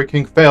the Ivory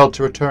King failed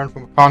to return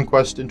from a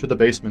conquest into the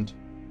basement.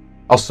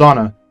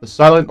 Alsana, the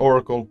Silent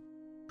Oracle,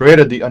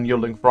 created the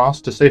unyielding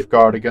frost to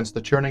safeguard against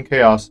the churning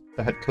chaos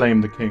that had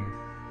claimed the king.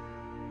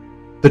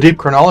 The deep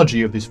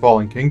chronology of these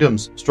fallen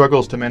kingdoms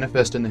struggles to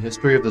manifest in the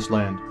history of this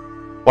land.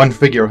 One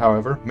figure,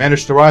 however,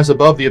 managed to rise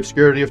above the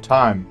obscurity of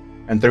time,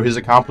 and through his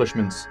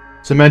accomplishments,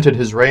 cemented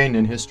his reign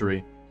in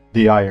history,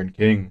 the Iron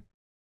King.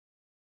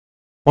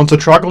 Once a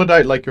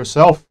troglodyte like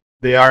yourself,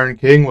 the Iron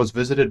King was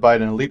visited by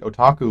an elite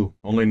otaku,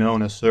 only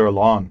known as Sir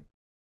Lon.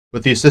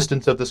 With the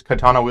assistance of this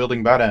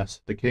katana-wielding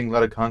badass, the king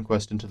led a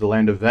conquest into the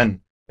land of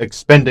Ven,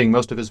 expending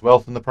most of his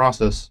wealth in the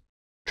process.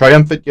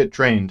 Triumphant yet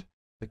drained,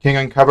 the king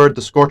uncovered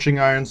the Scorching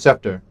Iron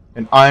Scepter,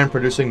 an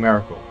iron-producing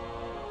miracle.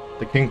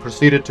 The king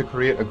proceeded to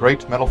create a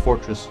great metal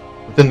fortress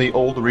within the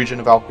old region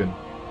of Alkin.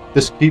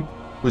 This keep,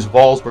 whose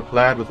walls were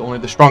clad with only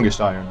the strongest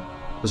iron,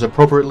 was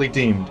appropriately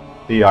deemed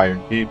the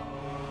Iron Keep.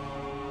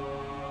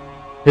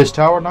 His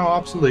tower now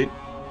obsolete,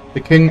 the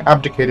king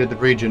abdicated the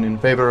region in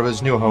favor of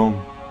his new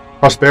home.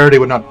 Prosperity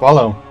would not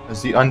follow,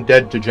 as the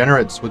undead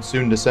degenerates would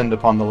soon descend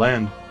upon the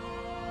land.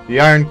 The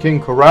Iron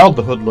King corralled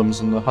the hoodlums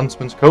in the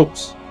huntsman's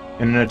copse,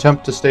 in an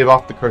attempt to stave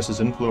off the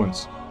curse's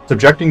influence,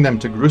 subjecting them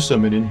to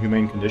gruesome and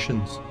inhumane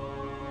conditions.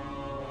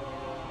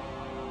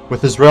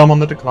 With his realm on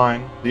the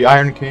decline, the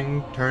Iron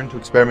King turned to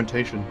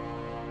experimentation.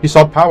 He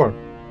sought power,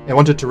 and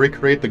wanted to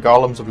recreate the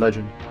golems of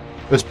legend.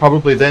 It was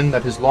probably then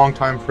that his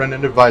longtime friend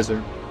and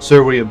advisor,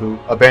 Sir Weeaboo,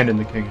 abandoned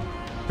the king,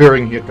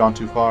 fearing he had gone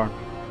too far.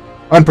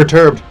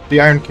 Unperturbed,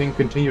 the Iron King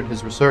continued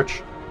his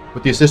research.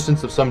 With the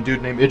assistance of some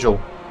dude named Igil,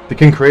 the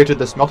king created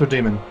the Smelter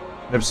Demon,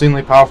 an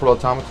obscenely powerful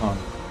automaton.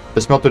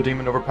 The Smelter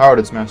Demon overpowered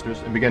its masters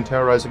and began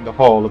terrorizing the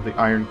hall of the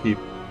Iron Keep.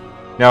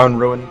 Now in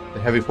ruin,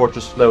 the heavy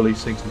fortress slowly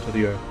sinks into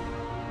the earth.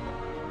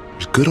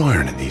 There's good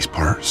iron in these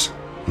parts.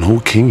 An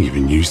old king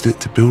even used it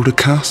to build a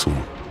castle.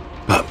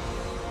 But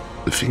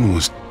the thing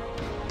was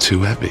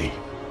too heavy.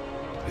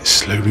 It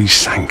slowly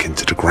sank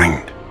into the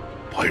ground.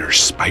 Fire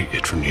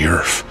spouted from the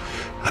earth,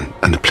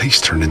 and the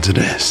place turned into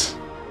this.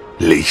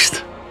 At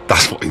least,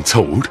 that's what I'm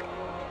told.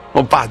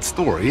 What a bad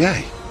story,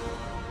 eh?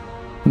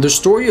 The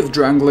story of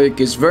Drangleic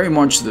is very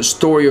much the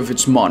story of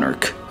its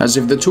monarch, as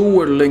if the two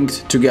were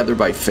linked together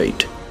by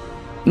fate.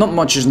 Not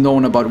much is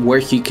known about where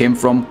he came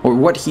from or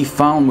what he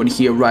found when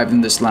he arrived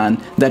in this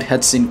land that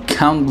had seen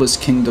countless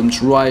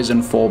kingdoms rise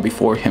and fall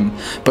before him,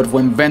 but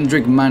when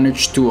Vendrick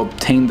managed to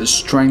obtain the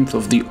strength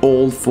of the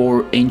old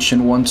four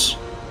ancient ones,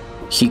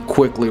 he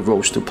quickly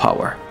rose to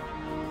power.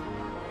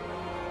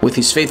 With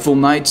his faithful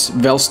knights,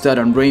 Velstad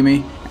and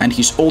Raimi, and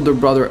his older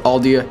brother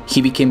Aldia,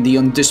 he became the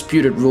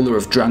undisputed ruler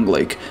of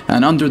Drangleic,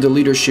 and under the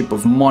leadership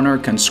of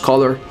monarch and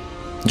scholar,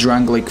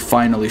 Drangleic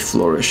finally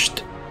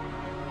flourished.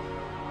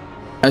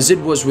 As it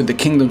was with the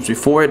kingdoms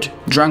before it,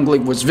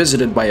 Drangleic was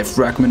visited by a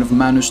fragment of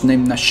Manus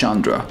named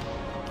Nashandra.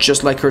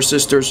 Just like her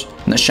sisters,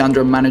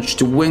 Nashandra managed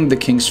to win the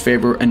king's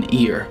favor and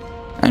ear,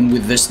 and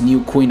with this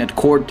new queen at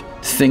court,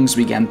 things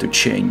began to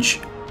change.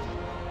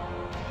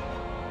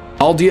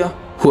 Aldia,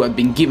 who had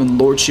been given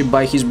lordship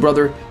by his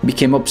brother,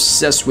 became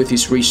obsessed with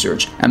his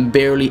research and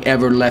barely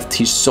ever left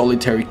his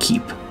solitary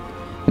keep.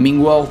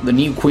 Meanwhile, the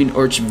new queen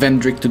urged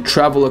Vendrick to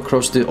travel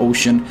across the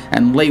ocean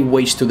and lay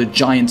waste to the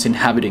giants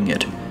inhabiting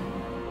it.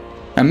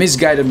 A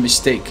misguided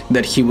mistake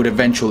that he would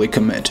eventually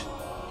commit.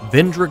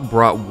 Vendrick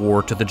brought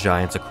war to the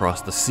giants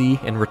across the sea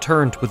and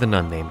returned with an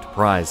unnamed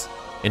prize.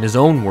 In his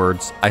own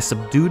words, I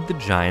subdued the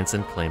giants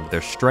and claimed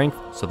their strength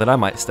so that I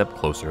might step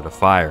closer to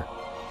fire.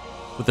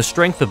 With the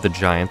strength of the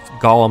giants,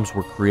 golems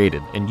were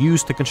created and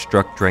used to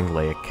construct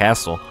Drangleic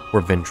Castle,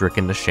 where Vendrick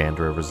and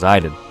Nashandra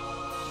resided.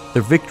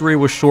 Their victory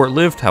was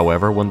short-lived,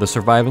 however, when the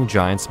surviving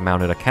giants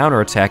mounted a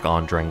counterattack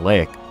on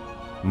Drangleic.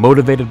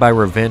 Motivated by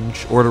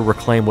revenge or to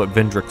reclaim what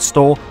Vendrick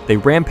stole, they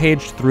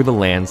rampaged through the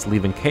lands,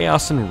 leaving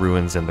chaos and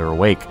ruins in their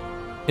wake.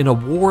 In a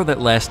war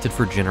that lasted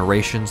for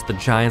generations, the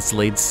giants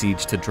laid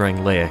siege to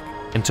Drangleic,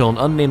 until an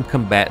unnamed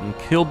combatant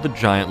killed the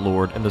giant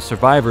lord and the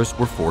survivors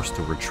were forced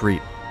to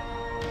retreat.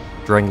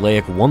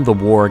 Drangleic won the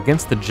war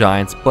against the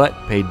giants, but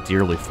paid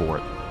dearly for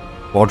it.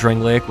 While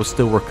Drangleic was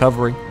still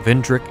recovering,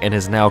 Vendrick and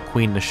his now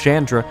queen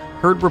Nashandra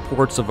heard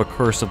reports of a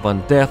curse of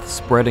undeath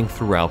spreading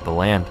throughout the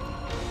land.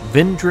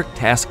 Vendrick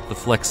tasked the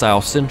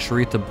Flexile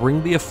Sentry to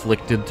bring the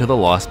afflicted to the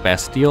Lost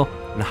Bastille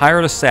and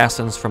hired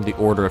assassins from the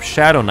Order of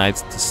Shadow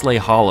Knights to slay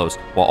Hollows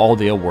while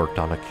Aldia worked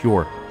on a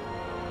cure.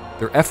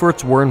 Their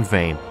efforts were in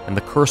vain, and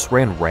the curse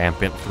ran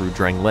rampant through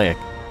Drangleic.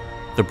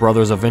 The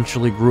brothers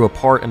eventually grew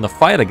apart in the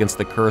fight against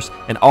the curse,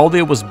 and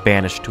Aldia was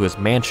banished to his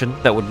mansion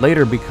that would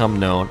later become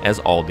known as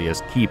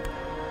Aldia's Keep.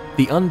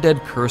 The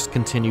undead curse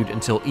continued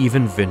until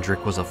even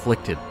Vendrick was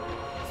afflicted.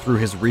 Through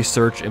his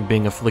research and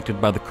being afflicted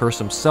by the curse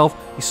himself,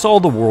 he saw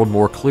the world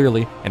more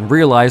clearly and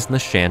realized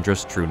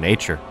Nashandra's true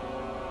nature.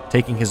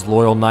 Taking his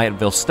loyal knight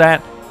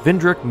Vilstat,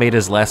 Vendrick made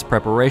his last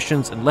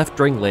preparations and left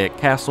Drangleic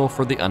Castle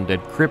for the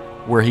undead crypt,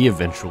 where he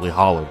eventually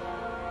hollowed.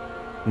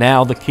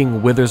 Now the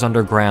king withers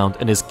underground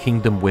and his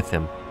kingdom with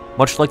him.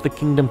 Much like the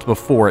kingdoms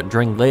before it,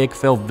 Drangleic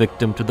fell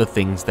victim to the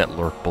things that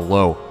lurk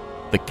below.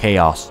 The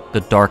chaos,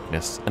 the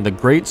darkness, and the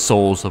great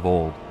souls of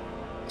old.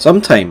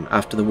 Sometime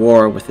after the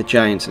war with the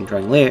giants in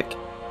Drangleic,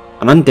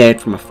 an undead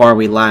from a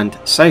faraway land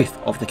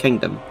south of the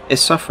kingdom is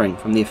suffering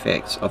from the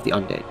effects of the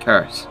undead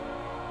curse.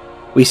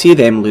 We see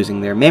them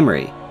losing their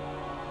memory,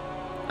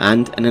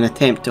 and in an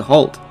attempt to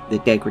halt the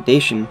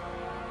degradation,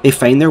 they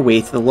find their way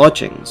to the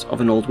lodgings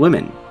of an old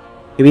woman,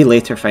 who we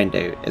later find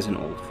out is an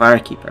old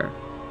firekeeper.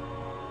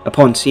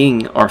 Upon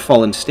seeing our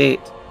fallen state,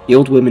 the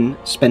old woman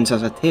spins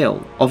us a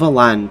tale of a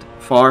land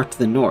far to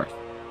the north,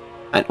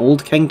 an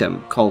old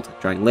kingdom called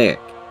Drangleic.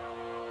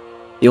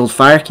 The old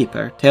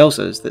firekeeper tells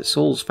us that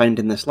souls found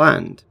in this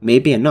land may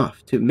be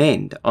enough to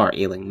mend our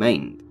ailing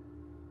mind.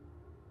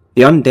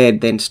 The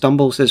undead then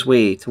stumbles his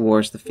way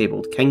towards the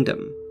fabled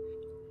kingdom,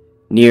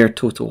 near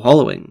total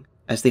hollowing,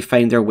 as they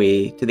find their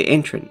way to the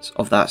entrance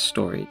of that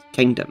storied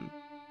kingdom.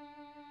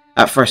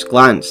 At first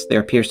glance,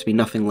 there appears to be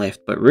nothing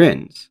left but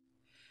ruins.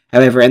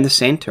 However, in the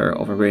centre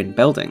of a ruined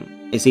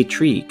building is a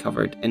tree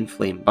covered in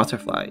flame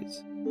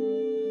butterflies.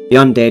 The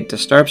undead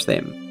disturbs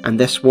them, and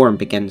this swarm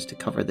begins to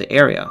cover the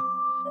area,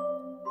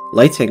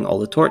 lighting all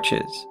the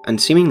torches and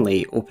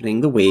seemingly opening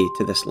the way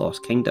to this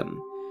lost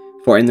kingdom,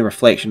 for in the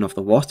reflection of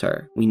the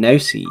water we now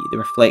see the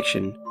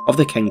reflection of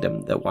the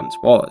kingdom that once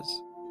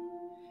was.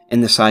 In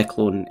the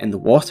cyclone in the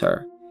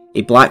water,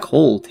 a black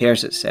hole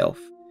tears itself,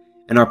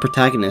 and our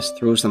protagonists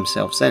throws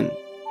themselves in.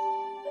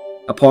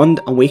 Upon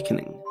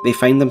awakening, they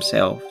find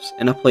themselves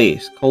in a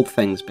place called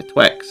Things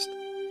Betwixt.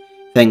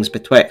 Things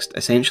Betwixt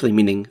essentially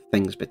meaning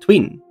things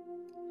between.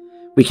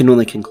 We can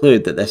only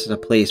conclude that this is a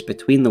place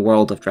between the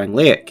world of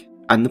Drangleic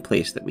and the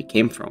place that we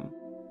came from.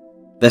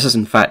 This is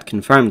in fact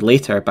confirmed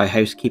later by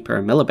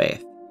housekeeper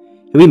Milibeth,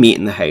 who we meet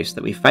in the house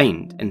that we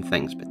find in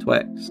Things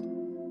Betwixt.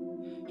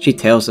 She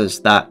tells us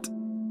that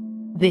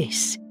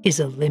this is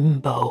a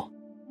limbo,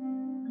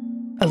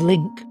 a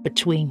link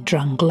between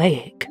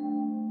Drangleic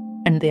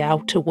and the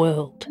outer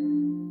world.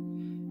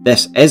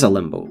 This is a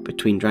limbo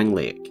between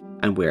Drangleic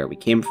and where we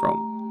came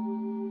from.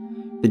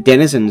 The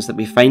denizens that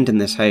we find in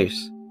this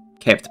house,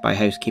 kept by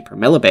housekeeper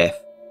Milibeth,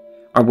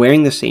 are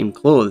wearing the same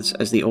clothes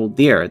as the old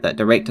deer that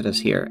directed us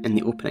here in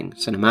the opening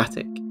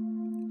cinematic,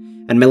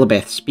 and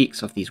Milibeth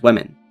speaks of these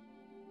women.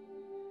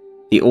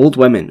 The old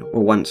women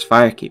were once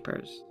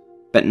firekeepers,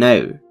 but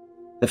now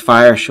the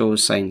fire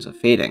shows signs of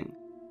fading,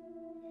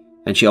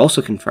 and she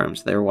also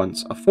confirms there was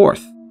once a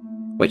fourth,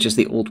 which is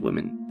the old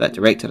woman that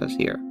directed us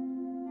here.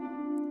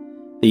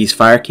 These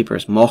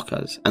firekeepers mock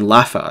us and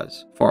laugh at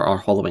us for our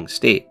hollowing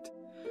state,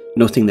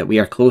 noting that we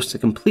are close to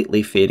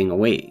completely fading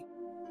away,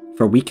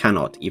 for we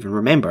cannot even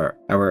remember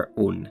our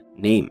own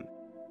name.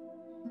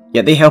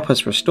 Yet they help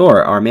us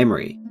restore our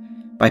memory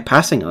by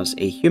passing us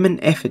a human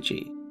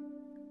effigy.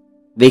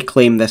 They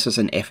claim this is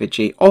an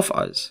effigy of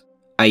us,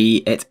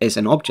 i.e. it is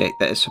an object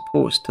that is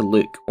supposed to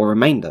look or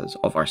remind us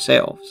of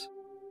ourselves.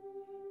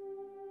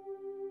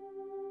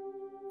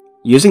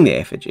 Using the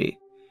effigy,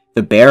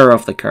 the bearer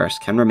of the curse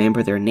can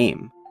remember their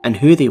name and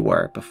who they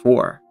were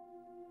before.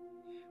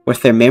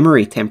 With their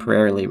memory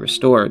temporarily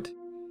restored,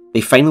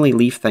 they finally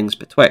leave Things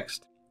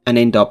Betwixt and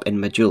end up in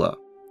Majula,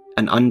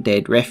 an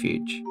undead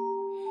refuge.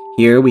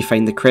 Here we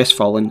find the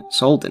crestfallen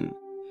Salden,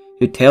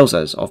 who tells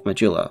us of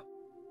Majula.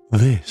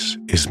 This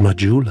is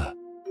Majula.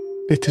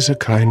 It is a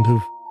kind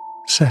of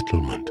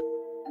settlement,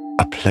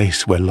 a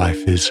place where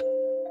life is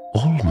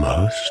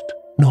almost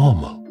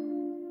normal.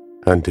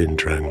 And in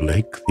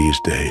Drangleic these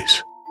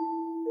days,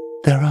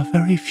 there are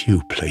very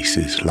few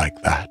places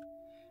like that.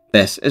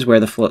 This is where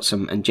the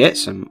Flotsam and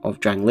Jetsam of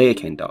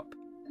Drangleic end up.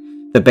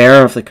 The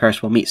bearer of the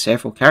curse will meet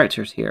several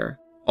characters here,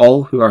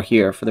 all who are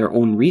here for their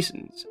own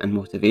reasons and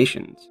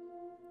motivations.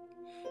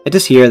 It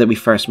is here that we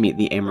first meet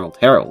the Emerald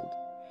Herald,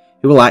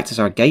 who will act as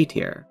our guide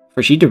here,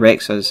 for she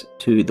directs us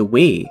to the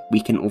way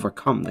we can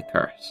overcome the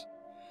curse,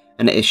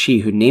 and it is she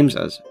who names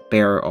us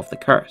Bearer of the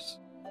Curse,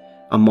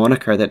 a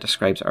moniker that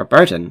describes our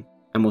burden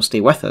and will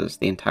stay with us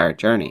the entire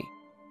journey.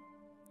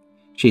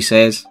 She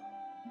says,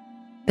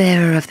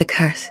 Bearer of the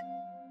Curse,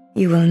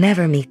 you will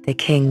never meet the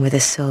king with a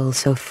soul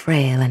so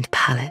frail and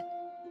pallid.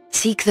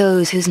 Seek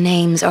those whose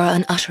names are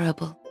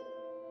unutterable,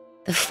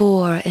 the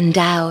four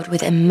endowed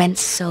with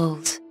immense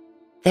souls.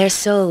 Their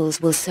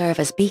souls will serve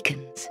as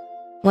beacons.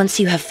 Once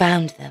you have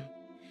found them,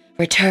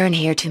 return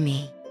here to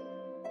me,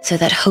 so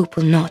that hope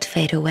will not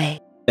fade away.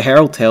 The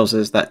Herald tells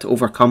us that to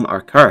overcome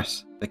our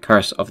curse, the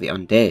curse of the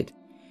undead,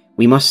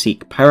 we must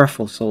seek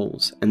powerful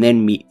souls and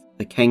then meet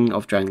the king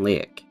of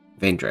Drangleic,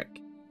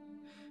 Vendrick.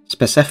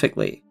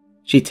 Specifically,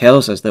 she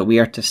tells us that we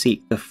are to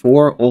seek the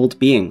four old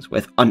beings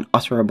with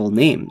unutterable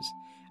names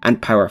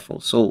and powerful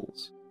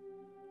souls.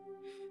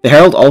 The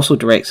Herald also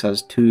directs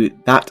us to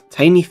that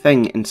tiny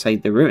thing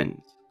inside the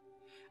ruins,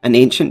 an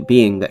ancient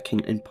being that can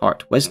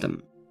impart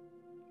wisdom.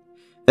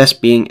 This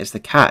being is the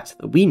cat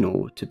that we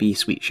know to be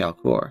Sweet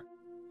Shalcor,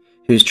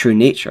 whose true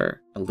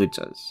nature eludes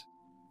us.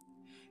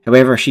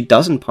 However, she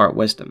does impart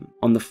wisdom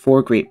on the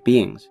four great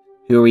beings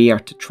who we are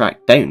to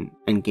track down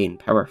and gain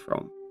power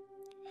from.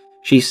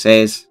 She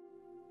says,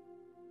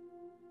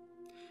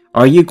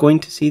 Are you going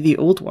to see the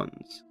old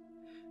ones?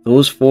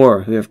 Those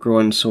four who have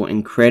grown so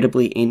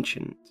incredibly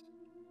ancient.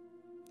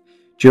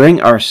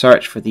 During our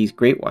search for these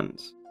great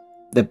ones,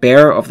 the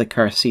bearer of the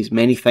curse sees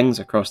many things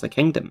across the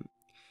kingdom,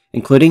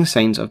 including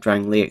signs of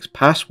Drangleic's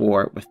past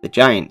war with the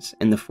giants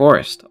in the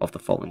Forest of the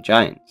Fallen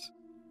Giants.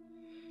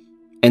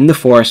 In the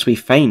forest we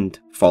find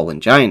fallen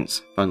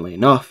giants, funnily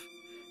enough,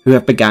 who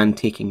have begun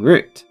taking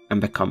root and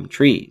become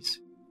trees,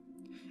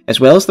 as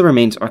well as the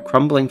remains of a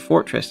crumbling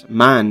fortress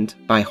manned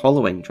by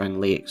hollowing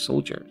Drangleic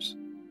soldiers.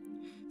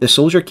 The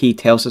soldier key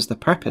tells us the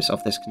purpose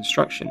of this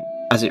construction,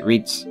 as it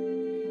reads,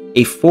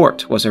 A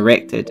fort was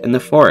erected in the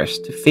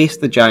forest to face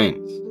the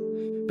giants,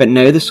 but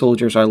now the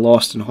soldiers are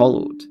lost and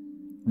hollowed.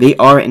 They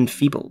are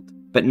enfeebled,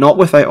 but not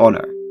without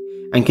honour,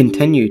 and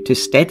continue to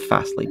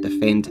steadfastly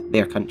defend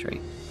their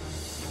country.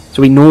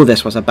 So we know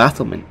this was a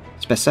battlement,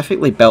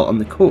 specifically built on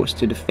the coast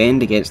to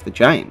defend against the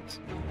giants,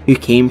 who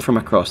came from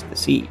across the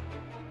sea.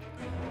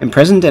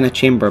 Imprisoned in a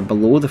chamber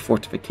below the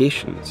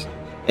fortifications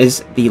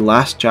is the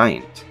last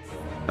giant,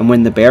 and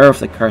when the bearer of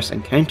the curse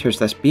encounters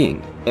this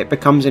being, it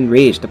becomes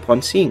enraged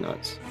upon seeing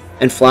us,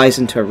 and flies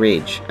into a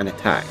rage and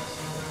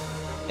attacks.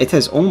 It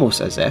is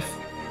almost as if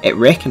it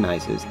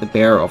recognises the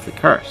bearer of the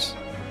curse,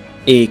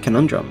 a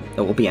conundrum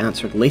that will be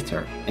answered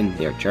later in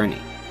their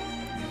journey.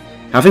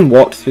 Having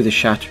walked through the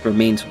shattered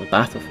remains of a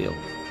battlefield,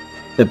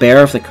 the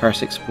bearer of the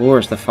curse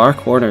explores the far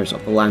corners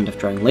of the land of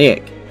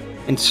Drangleic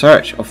in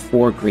search of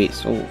four great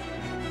souls.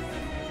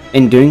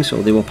 In doing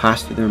so, they will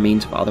pass through the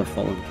remains of other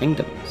fallen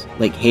kingdoms,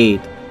 like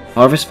Haid,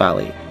 Harvest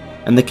Valley,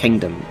 and the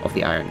kingdom of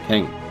the Iron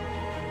King.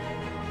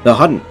 The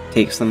hunt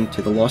takes them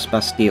to the Lost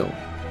Bastille,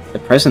 the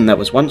prison that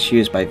was once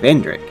used by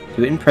Vendrick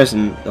to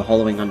imprison the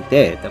hollowing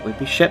undead that would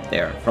be shipped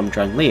there from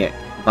Drangleic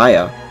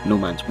via No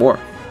Man's Wharf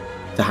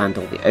to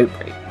handle the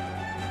outbreak.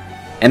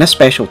 In a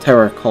special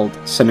tower called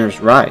Sinner's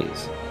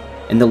Rise,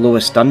 in the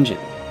lowest dungeon,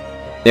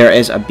 there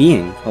is a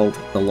being called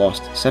the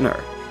Lost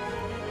Sinner.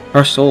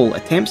 Her soul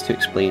attempts to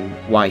explain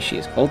why she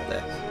is called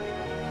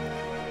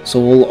this.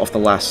 Soul of the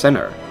Last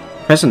Sinner,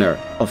 prisoner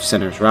of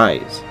Sinner's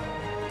Rise,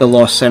 the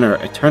Lost Sinner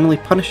eternally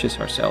punishes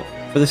herself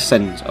for the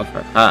sins of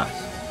her past.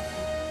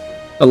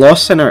 The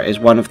Lost Sinner is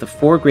one of the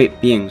four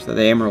great beings that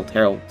the Emerald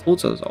Herald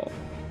told us of,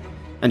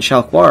 and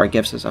Shalquar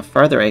gives us a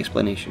further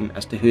explanation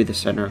as to who the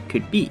Sinner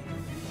could be.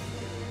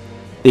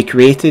 They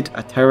created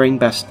a towering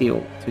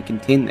Bastille to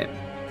contain them,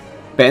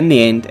 but in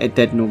the end it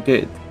did no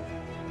good.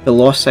 The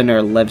Lost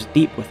Sinner lives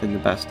deep within the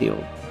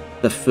Bastille,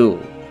 the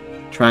Fool,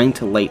 trying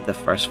to light the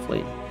first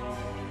flame.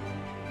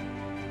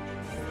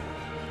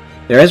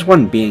 There is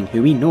one being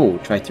who we know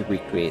tried to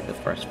recreate the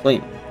first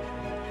flame,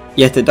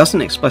 yet it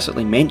doesn't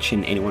explicitly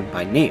mention anyone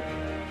by name.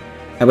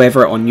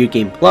 However, on New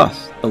Game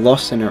Plus, the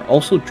Lost Sinner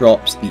also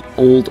drops the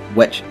Old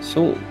Witch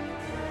Soul,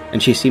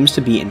 and she seems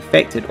to be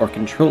infected or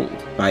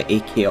controlled by a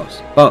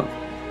Chaos bug.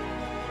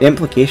 The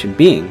implication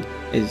being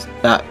is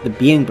that the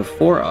being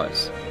before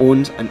us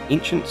owns an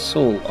ancient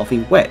soul of a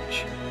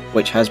witch,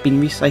 which has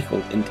been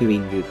recycled into a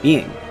new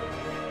being,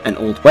 an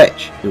old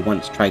witch who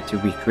once tried to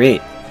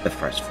recreate the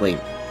first flame.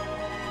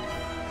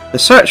 The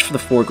search for the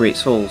four great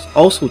souls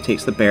also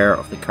takes the bearer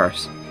of the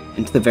curse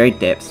into the very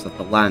depths of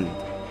the land.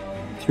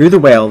 Through the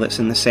well that's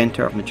in the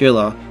centre of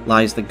Majula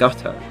lies the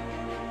gutter,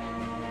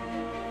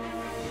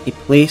 a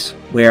place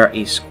where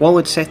a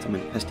squalid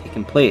settlement has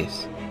taken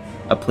place,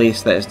 a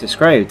place that is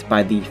described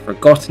by the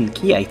forgotten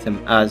key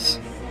item as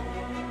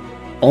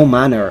all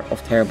manner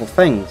of terrible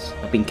things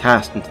have been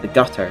cast into the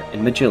gutter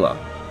in Majula,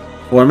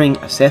 forming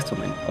a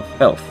settlement of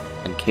filth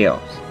and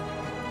chaos.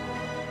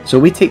 So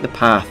we take the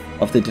path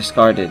of the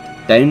discarded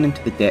down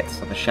into the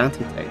depths of a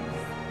shantytown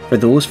for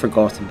those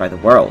forgotten by the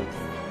world,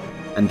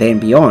 and then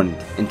beyond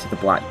into the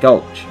Black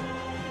Gulch,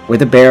 where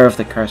the bearer of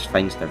the curse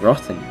finds the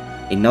Rotten,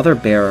 another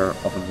bearer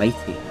of a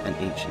mighty and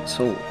ancient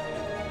soul.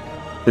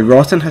 The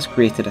Rotten has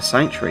created a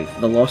sanctuary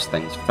for the lost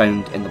things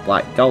found in the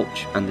Black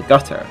Gulch and the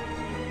gutter,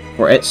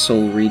 for its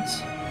soul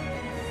reads,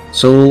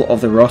 "Soul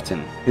of the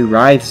Rotten, who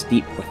writhes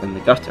deep within the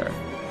gutter.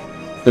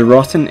 The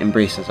Rotten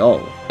embraces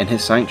all in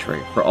his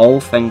sanctuary for all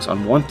things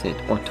unwanted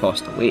or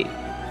tossed away.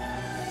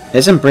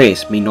 His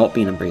embrace may not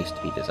be an embrace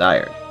to be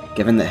desired,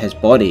 given that his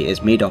body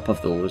is made up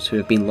of those who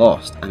have been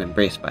lost and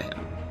embraced by him,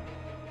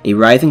 a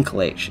writhing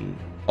collection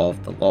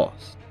of the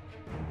lost.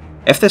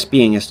 If this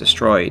being is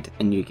destroyed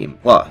in New Game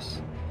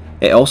Plus,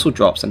 it also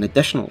drops an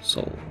additional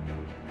soul,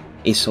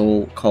 a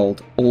soul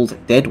called Old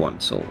Dead One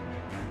Soul.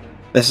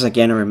 This is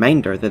again a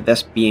reminder that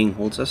this being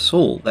holds a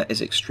soul that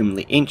is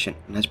extremely ancient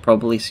and has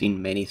probably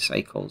seen many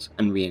cycles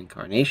and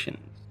reincarnations.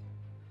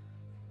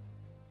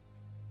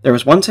 There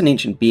was once an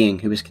ancient being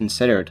who was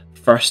considered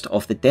first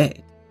of the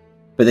dead,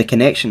 but the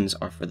connections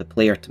are for the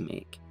player to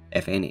make,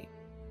 if any.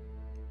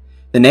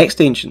 The next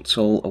ancient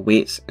soul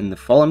awaits in the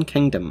fallen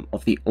kingdom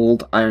of the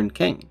Old Iron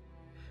King,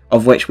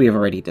 of which we have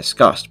already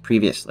discussed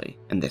previously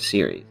in this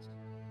series.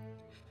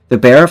 The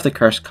bearer of the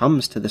curse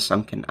comes to the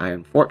sunken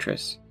iron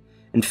fortress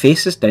and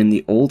faces down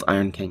the Old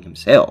Iron King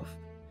himself,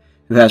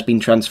 who has been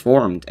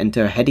transformed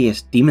into a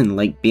hideous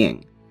demon-like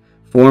being,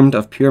 formed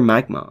of pure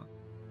magma.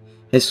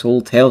 His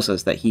soul tells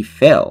us that he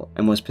fell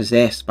and was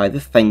possessed by the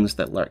things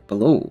that lurk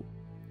below.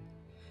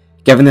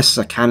 Given this is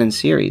a canon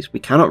series, we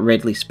cannot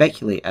readily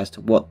speculate as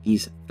to what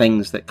these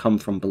things that come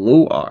from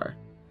below are,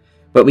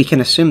 but we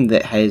can assume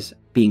that his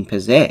being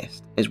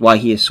possessed is why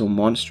he is so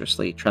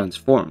monstrously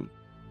transformed.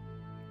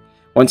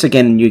 Once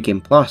again in New Game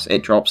Plus,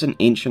 it drops an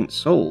ancient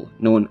soul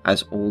known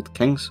as Old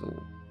King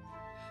Soul.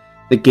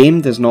 The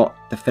game does not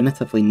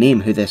definitively name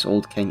who this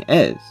Old King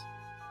is,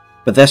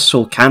 but this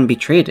soul can be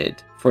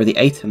traded for the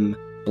item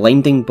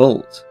Blinding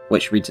Bolt,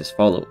 which reads as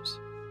follows.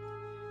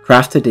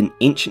 Crafted in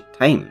ancient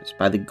times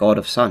by the God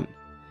of Sun,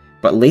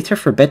 but later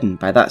forbidden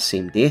by that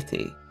same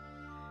deity.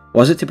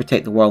 Was it to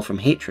protect the world from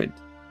hatred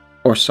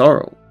or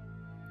sorrow?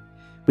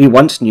 We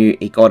once knew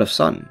a God of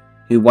Sun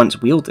who once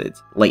wielded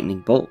lightning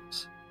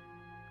bolts,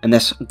 and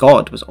this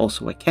god was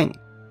also a king.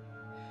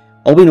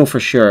 All we know for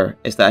sure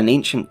is that an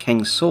ancient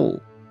king's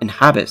soul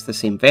inhabits the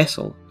same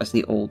vessel as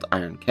the Old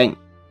Iron King.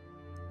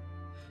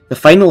 The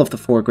final of the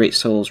four great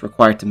souls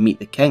required to meet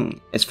the king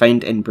is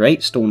found in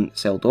Brightstone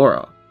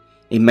Seldora,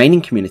 a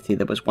mining community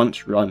that was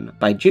once run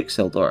by Duke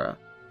Seldora,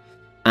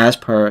 as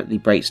per the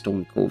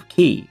Brightstone Cove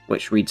Key,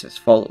 which reads as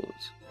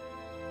follows.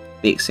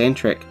 The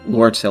eccentric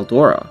Lord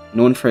Seldora,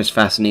 known for his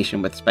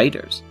fascination with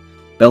spiders,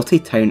 built a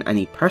town and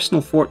a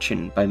personal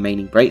fortune by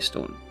mining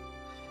Brightstone.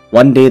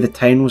 One day the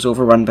town was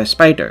overrun by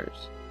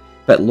spiders,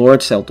 but Lord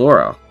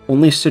Seldora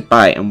only stood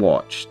by and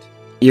watched,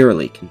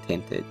 eerily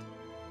contented.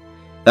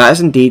 That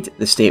is indeed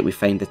the state we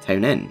find the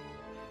town in,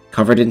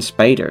 covered in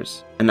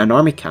spiders, and an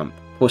army camp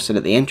posted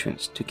at the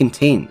entrance to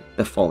contain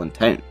the fallen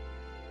town.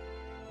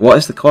 What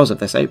is the cause of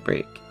this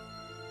outbreak?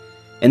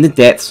 In the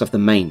depths of the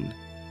mine,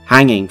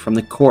 hanging from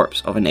the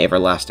corpse of an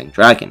everlasting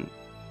dragon,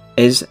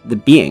 is the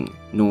being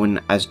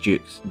known as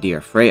Duke's Dear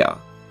Freya,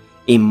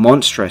 a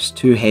monstrous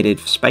two-headed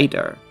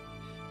spider,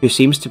 who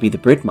seems to be the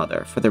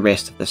broodmother for the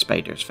rest of the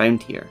spiders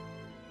found here.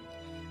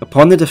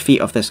 Upon the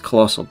defeat of this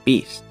colossal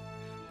beast,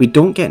 we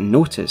don't get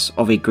notice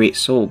of a great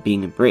soul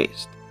being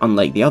embraced,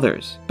 unlike the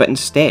others, but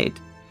instead,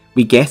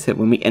 we get it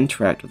when we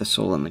interact with a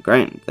soul on the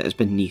ground that is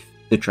beneath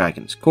the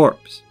dragon's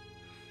corpse.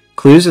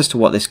 Clues as to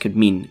what this could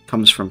mean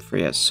comes from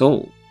Freya's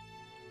soul,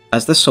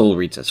 as the soul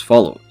reads as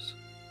follows.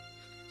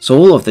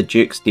 Soul of the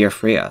Duke's Dear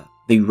Freya,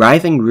 the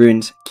Writhing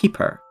Rune's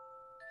Keeper.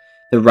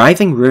 The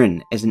Writhing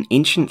Rune is an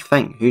ancient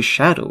thing whose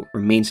shadow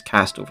remains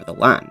cast over the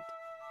land.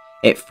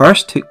 It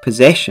first took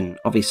possession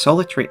of a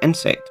solitary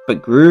insect,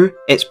 but grew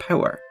its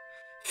power,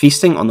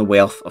 feasting on the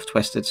wealth of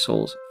twisted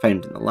souls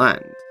found in the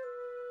land.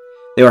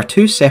 There are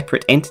two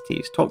separate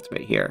entities talked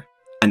about here,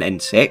 an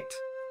insect,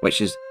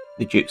 which is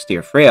the Duke's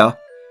Dear Freya,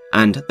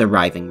 and the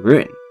Writhing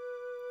Rune.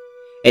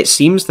 It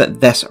seems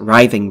that this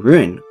Writhing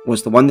Rune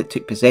was the one that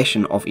took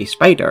possession of a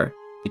spider,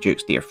 the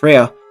Duke's Dear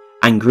Freya,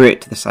 and grew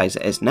it to the size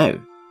it is now.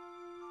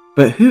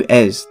 But who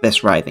is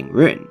this Writhing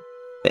Rune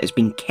that is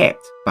being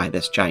kept by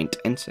this giant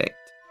insect?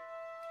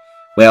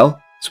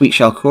 Well, Sweet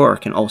Shalcor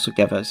can also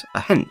give us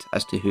a hint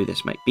as to who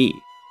this might be.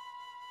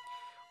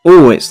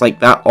 Oh, it's like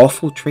that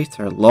awful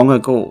traitor long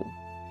ago.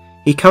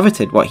 He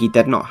coveted what he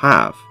did not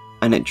have,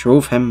 and it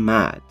drove him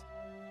mad.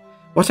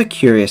 What a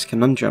curious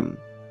conundrum.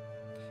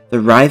 The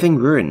Writhing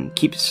Rune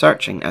keeps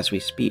searching as we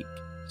speak,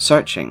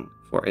 searching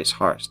for its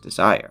heart's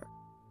desire.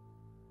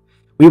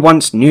 We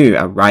once knew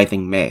a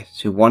writhing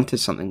mess who wanted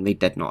something they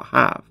did not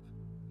have.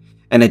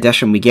 In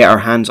addition, we get our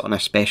hands on a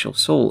special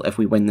soul if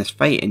we win this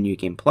fight in New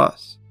Game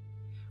Plus.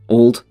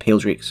 Old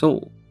Paledrake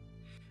Soul.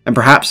 And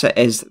perhaps it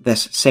is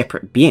this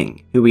separate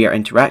being who we are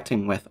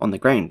interacting with on the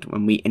ground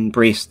when we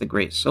embrace the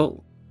Great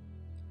Soul.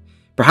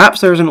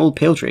 Perhaps there is an old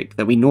Paledrake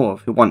that we know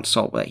of who once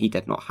sought what he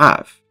did not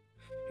have,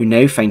 who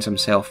now finds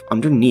himself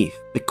underneath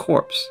the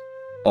corpse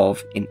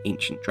of an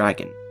ancient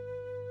dragon.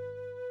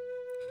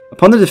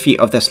 Upon the defeat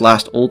of this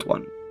last old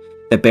one,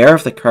 the bearer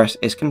of the curse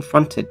is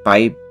confronted by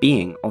a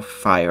being of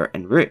fire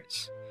and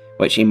roots,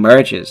 which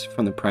emerges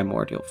from the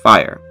primordial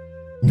fire.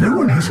 No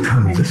one has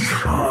come this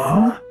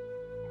far,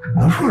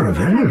 not for a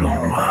very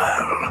long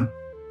while.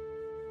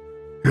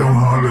 Young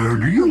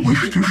Horaud, do you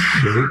wish to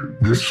shed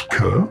this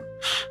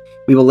curse?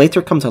 We will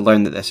later come to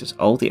learn that this is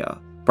Aldea,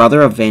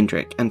 brother of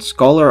Vendrick and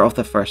scholar of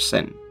the First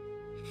Sin.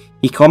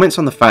 He comments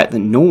on the fact that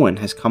no one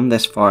has come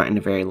this far in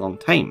a very long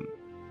time,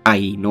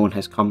 i.e. no one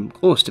has come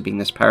close to being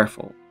this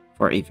powerful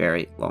for a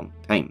very long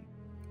time.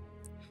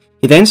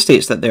 He then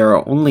states that there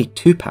are only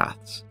two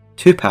paths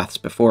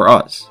before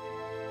us: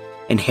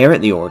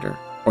 inherit the order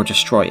or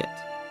destroy it.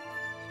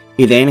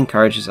 He then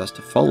encourages us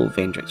to follow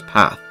Vendrick's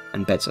path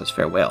and bids us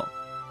farewell.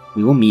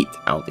 We will meet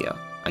Aldea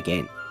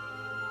again.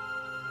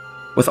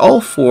 With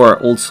all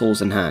 4 old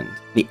souls in hand,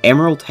 the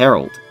Emerald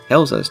Herald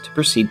tells us to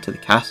proceed to the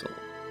castle.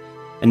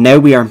 And now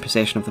we are in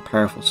possession of the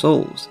powerful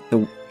souls.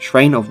 The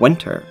Shrine of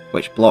Winter,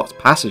 which blocks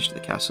passage to the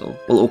castle,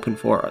 will open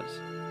for us.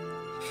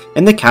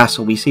 In the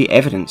castle we see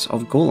evidence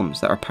of golems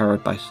that are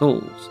powered by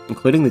souls,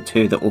 including the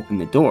 2 that open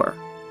the door.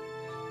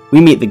 We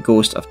meet the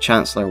ghost of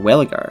Chancellor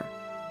Welligar,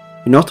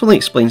 who not only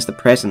explains the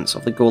presence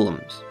of the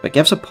golems, but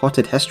gives a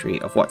potted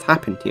history of what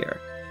happened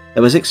here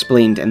that was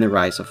explained in the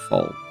Rise and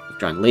Fall of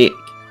Drangleic.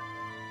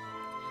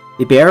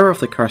 The bearer of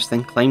the curse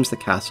then climbs the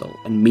castle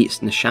and meets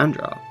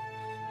Nishandra,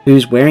 who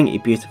is wearing a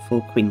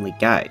beautiful queenly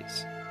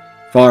guise,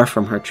 far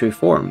from her true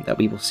form that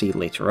we will see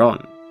later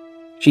on.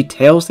 She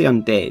tells the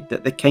undead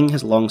that the king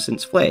has long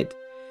since fled,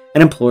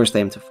 and implores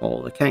them to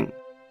follow the king.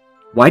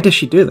 Why does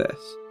she do this?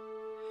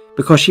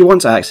 Because she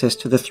wants access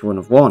to the Throne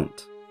of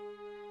Mont,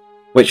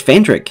 which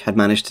Vendrick had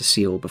managed to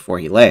seal before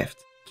he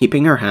left,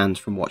 keeping her hands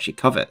from what she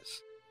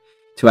covets.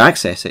 To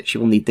access it, she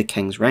will need the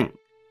king's ring,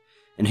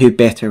 and who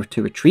better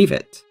to retrieve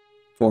it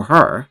for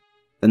her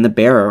than the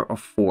bearer of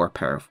 4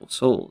 powerful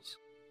souls?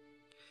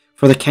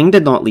 For the king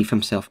did not leave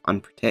himself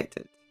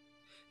unprotected.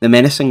 The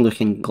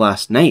menacing-looking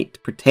glass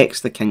knight protects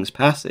the king's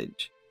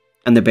passage,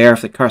 and the bearer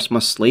of the curse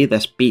must slay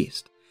this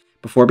beast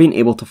before being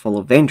able to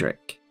follow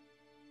Vendrick.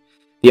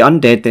 The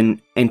undead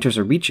then enters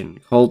a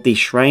region called the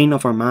Shrine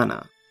of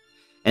Armana.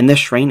 In this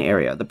shrine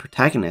area, the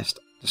protagonist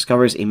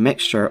discovers a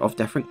mixture of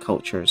different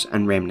cultures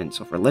and remnants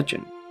of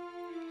religion.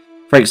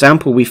 For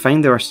example, we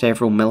find there are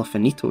several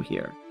Melifinito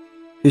here,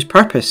 whose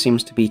purpose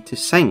seems to be to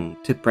sing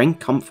to bring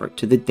comfort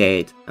to the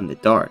dead and the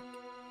dark.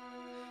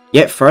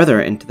 Yet further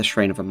into the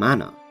Shrine of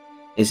Amana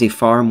is a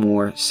far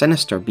more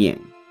sinister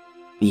being,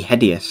 the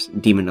hideous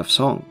Demon of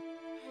Song,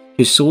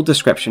 whose soul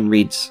description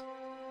reads,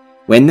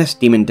 "When this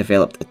demon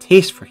developed a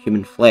taste for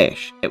human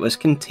flesh, it was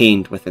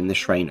contained within the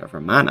Shrine of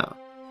Amana,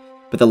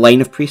 but the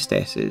line of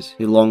priestesses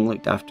who long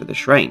looked after the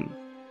shrine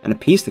and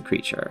appeased the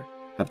creature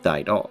have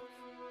died off."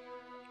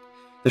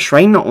 The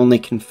shrine not only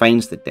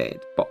confines the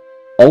dead, but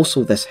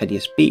also this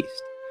hideous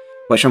beast,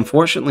 which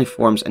unfortunately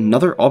forms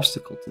another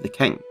obstacle to the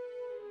king.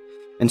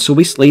 And so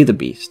we slay the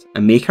beast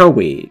and make our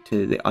way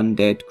to the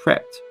undead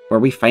crypt, where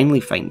we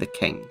finally find the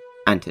king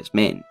and his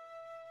men.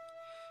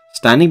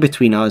 Standing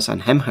between us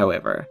and him,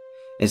 however,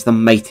 is the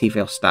mighty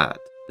Velstad,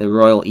 the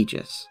royal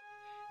Aegis,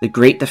 the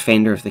great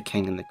defender of the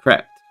king in the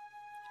crypt.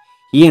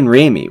 He and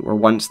Raimi were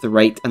once the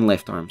right and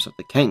left arms of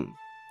the king,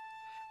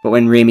 but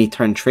when Raimi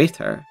turned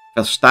traitor,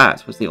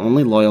 Velstad was the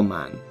only loyal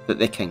man that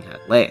the king had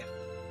left.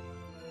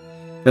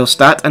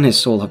 Velstad and his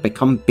soul have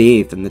become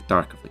bathed in the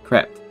dark of the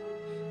crypt,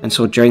 and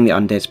so during the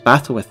undead's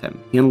battle with him,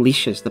 he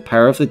unleashes the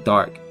power of the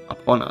dark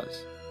upon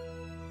us.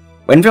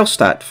 When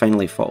Velstad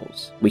finally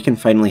falls, we can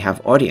finally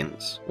have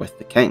audience with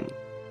the king.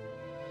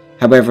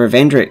 However,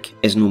 Vendrick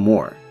is no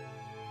more.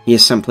 He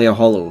is simply a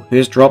hollow who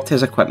has dropped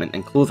his equipment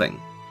and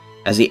clothing,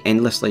 as he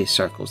endlessly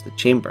circles the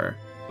chamber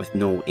with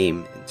no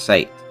aim in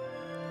sight.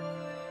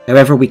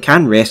 However, we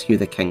can rescue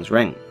the king's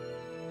ring,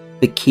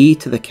 the key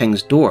to the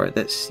king's door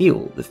that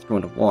seal the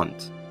Throne of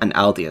Mont and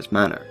Aldea's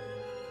manor.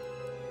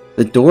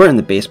 The door in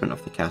the basement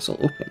of the castle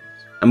opens,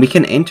 and we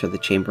can enter the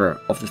chamber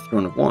of the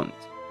Throne of Mont,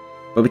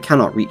 but we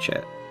cannot reach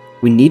it.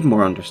 We need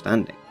more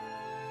understanding.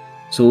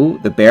 So,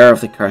 the bearer of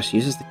the curse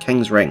uses the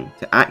king's ring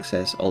to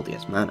access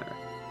Aldea's manor.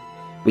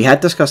 We had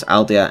discussed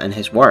Aldea and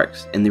his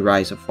works in the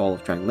Rise and Fall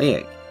of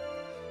Drangleic,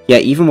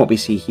 yet even what we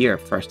see here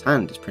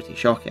firsthand is pretty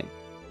shocking.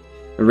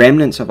 The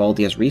remnants of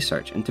Aldea's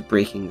research into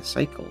breaking the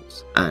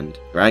cycles and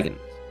dragons.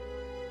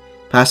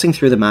 Passing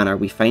through the manor,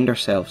 we find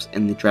ourselves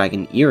in the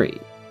Dragon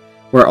Eyrie,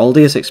 where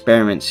Aldea's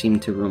experiments seem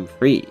to roam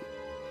free,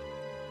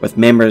 with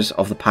members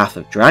of the Path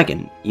of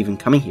Dragon even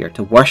coming here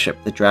to worship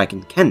the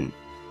dragon kin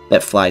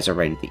that flies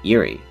around the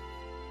Eyrie.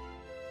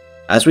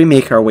 As we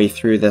make our way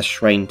through this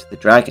shrine to the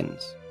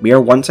dragons, we are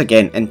once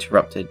again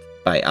interrupted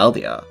by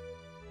Aldea.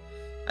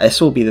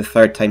 This will be the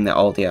third time that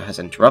Aldea has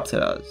interrupted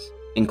us,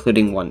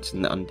 including once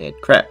in the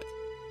Undead Crypt.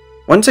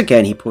 Once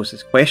again he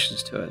poses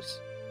questions to us.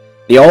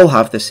 They all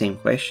have the same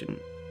question.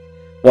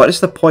 What is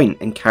the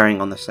point in carrying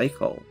on the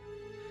cycle?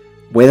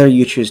 Whether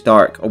you choose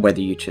dark or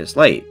whether you choose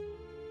light?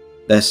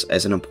 This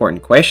is an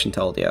important question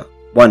to Aldea,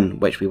 one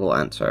which we will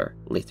answer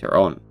later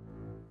on.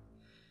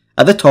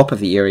 At the top of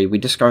the area we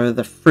discover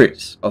the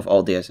fruits of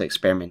Aldea's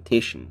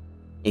experimentation,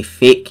 a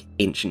fake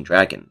ancient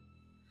dragon.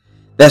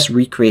 This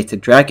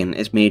recreated dragon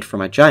is made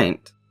from a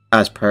giant,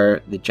 as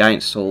per the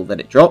giant soul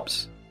that it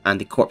drops, and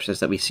the corpses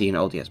that we see in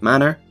Aldea's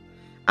manor,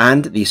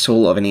 and the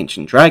soul of an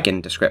ancient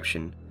dragon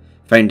description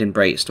found in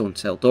Brightstone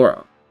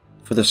Seldora.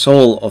 For the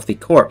soul of the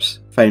corpse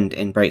found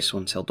in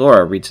Brightstone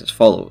Seldora reads as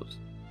follows: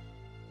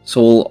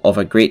 Soul of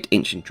a great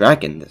ancient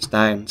dragon that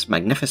stands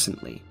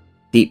magnificently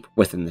deep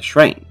within the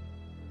shrine.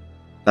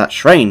 That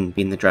shrine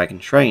being the dragon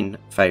shrine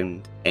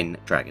found in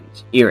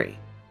Dragon's Eyrie.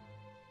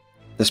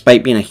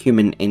 Despite being a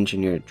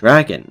human-engineered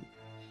dragon,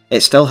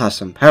 it still has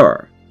some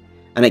power,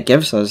 and it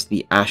gives us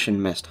the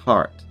Ashen Mist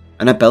Heart,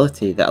 an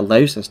ability that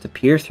allows us to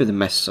peer through the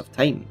mists of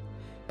time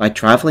by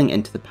travelling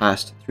into the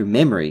past through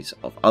memories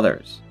of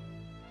others.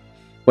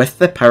 With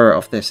the power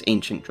of this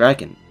ancient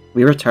dragon,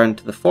 we return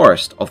to the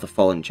Forest of the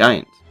Fallen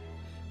Giant,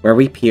 where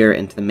we peer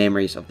into the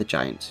memories of the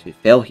giants who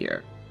fell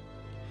here.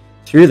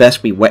 Through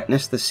this we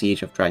witness the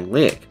siege of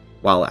Drangleic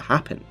while it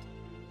happened,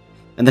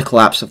 and the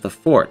collapse of the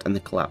fort and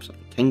the collapse of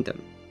the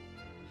kingdom.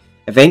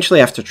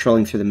 Eventually, after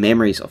trolling through the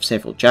memories of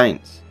several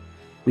giants,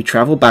 we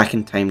travel back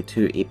in time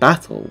to a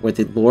battle where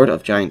the Lord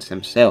of Giants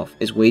himself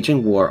is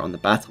waging war on the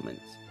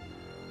battlements.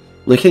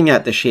 Looking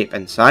at the shape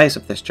and size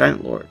of this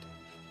giant lord,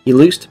 he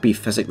looks to be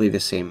physically the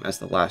same as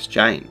the last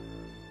giant.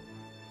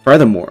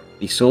 Furthermore,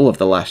 the soul of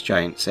the last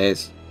giant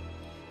says,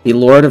 the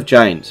Lord of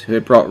Giants who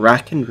had brought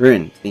wrack and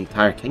ruin to the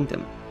entire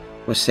kingdom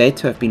was said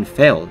to have been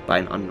felled by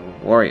an unknown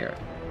warrior.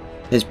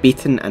 His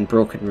beaten and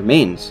broken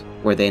remains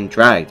were then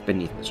dragged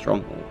beneath the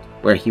stronghold,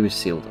 where he was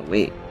sealed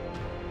away.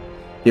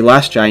 The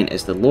last giant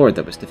is the lord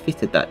that was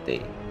defeated that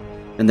day,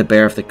 and the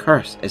bearer of the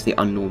curse is the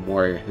unknown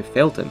warrior who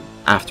felled him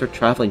after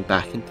travelling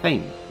back in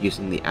time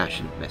using the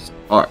Ashen Mist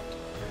Heart.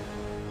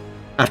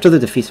 After the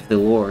defeat of the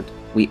lord,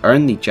 we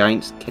earn the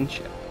giant's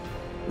kinship.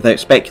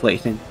 Without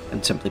speculating,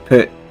 and simply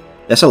put,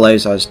 this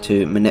allows us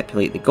to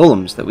manipulate the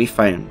golems that we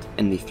found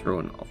in the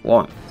Throne of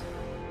Wands.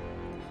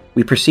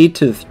 We proceed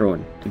to the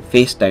throne and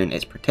face down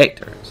its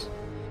protectors,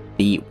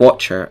 the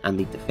Watcher and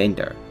the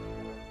Defender.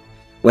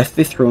 With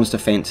the throne's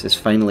defences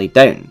finally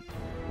down,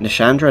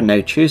 Nishandra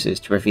now chooses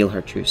to reveal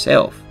her true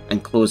self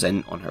and close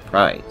in on her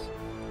prize.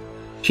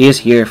 She is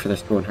here for the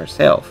throne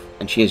herself,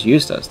 and she has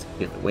used us to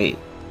clear the way.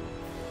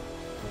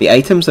 The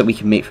items that we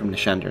can make from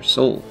Nishandra's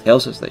soul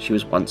tells us that she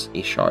was once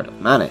a Shard of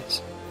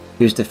Manus,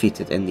 who was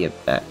defeated in the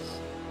Abyss.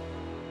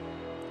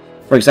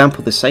 For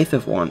example, the Scythe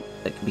of Want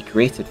that can be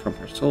created from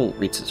her soul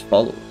reads as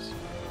follows: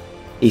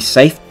 a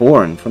scythe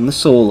born from the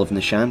soul of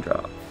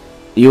Nishandra.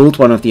 The old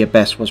one of the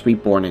Abyss was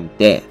reborn in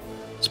death,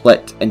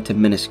 split into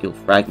minuscule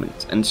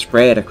fragments and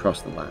spread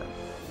across the land.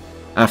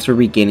 After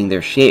regaining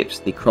their shapes,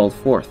 they crawled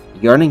forth,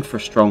 yearning for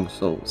strong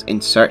souls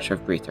in search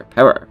of greater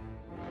power.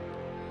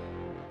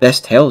 This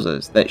tells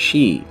us that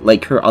she,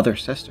 like her other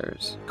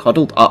sisters,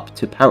 cuddled up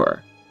to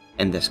power,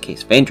 in this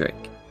case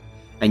Vendrick,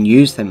 and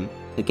used him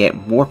to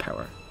get more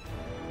power.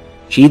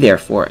 She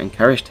therefore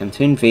encouraged him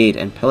to invade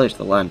and pillage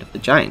the land of the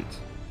giants,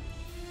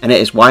 and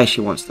it is why she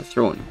wants the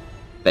throne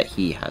that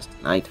he has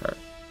denied her.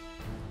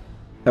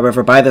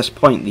 However, by this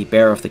point the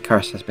bearer of the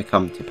curse has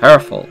become too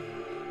powerful,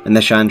 and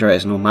Nishandra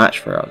is no match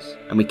for us,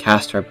 and we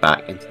cast her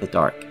back into the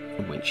dark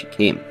from whence she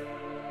came.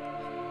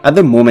 At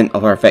the moment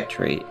of our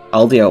victory,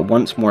 Aldea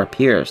once more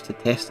appears to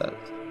test us.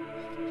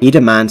 He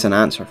demands an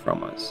answer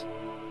from us.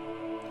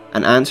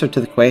 An answer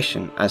to the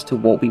question as to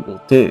what we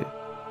will do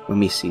when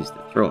we seize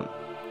the throne.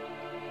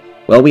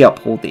 Will we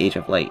uphold the Age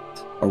of Light,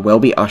 or will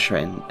we usher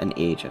in an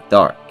Age of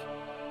Dark?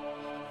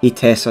 He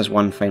tests us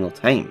one final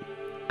time,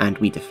 and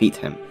we defeat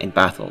him in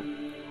battle.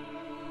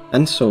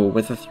 And so,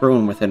 with the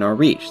throne within our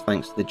reach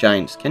thanks to the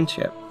giant's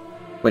kinship,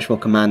 which will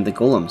command the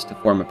golems to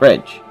form a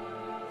bridge,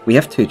 we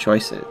have two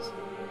choices.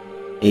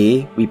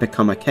 A. We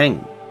become a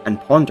king,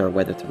 and ponder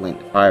whether to light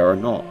the fire or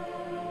not.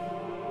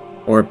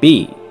 Or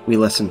B. We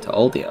listen to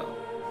Aldea.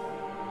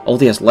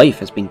 Aldea's life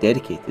has been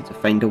dedicated to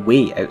find a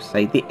way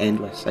outside the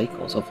endless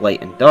cycles of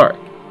light and dark,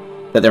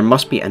 that there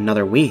must be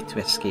another way to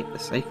escape the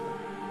cycle.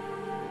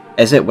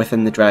 Is it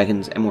within the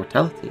dragon's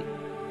immortality?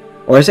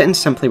 Or is it in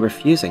simply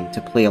refusing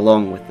to play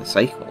along with the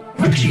cycle?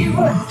 What do you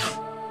want?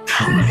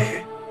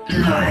 Truly?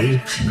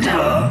 Light,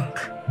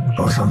 dark,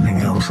 or something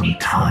else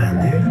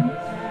entirely?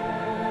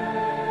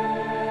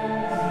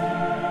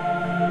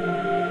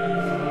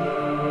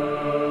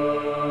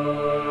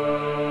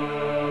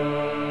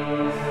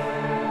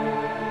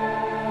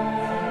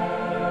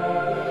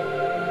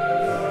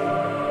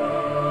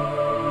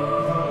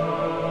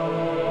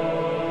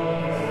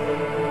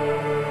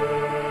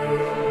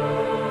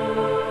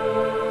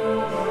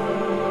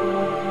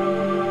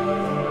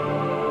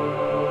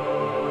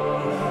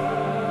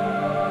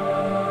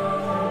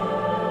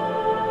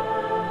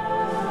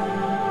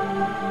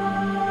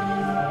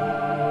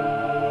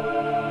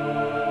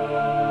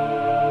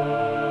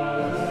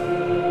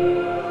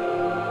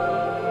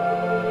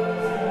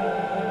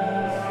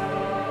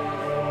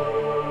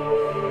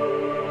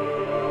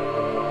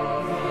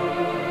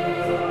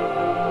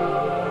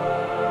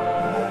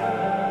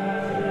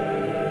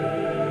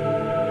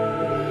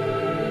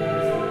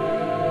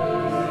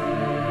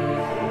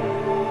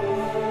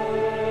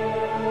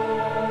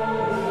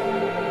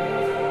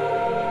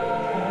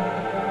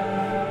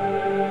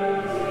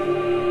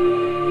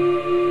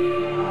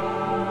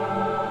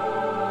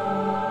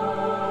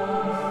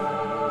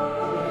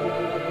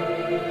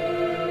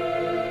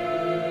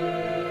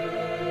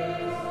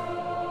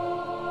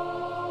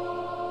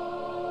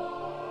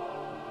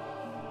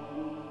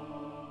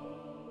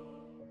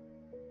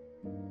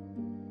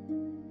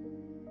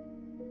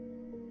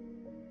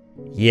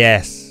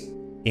 Yes,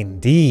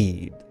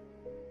 indeed.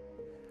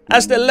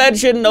 As the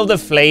legend of the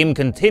flame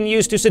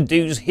continues to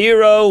seduce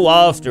hero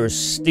after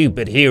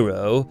stupid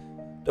hero,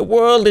 the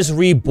world is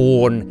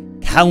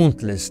reborn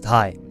countless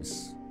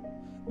times.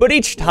 But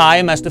each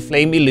time as the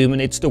flame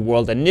illuminates the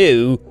world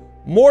anew,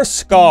 more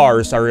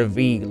scars are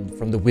revealed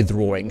from the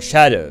withdrawing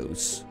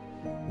shadows.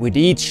 With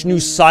each new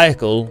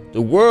cycle,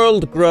 the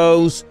world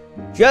grows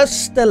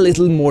just a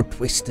little more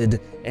twisted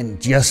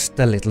and just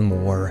a little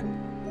more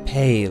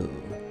pale.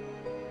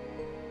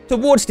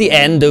 Towards the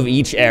end of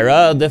each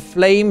era, the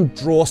flame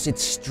draws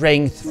its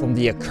strength from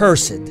the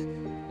accursed,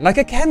 like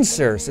a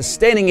cancer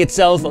sustaining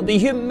itself on the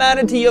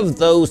humanity of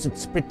those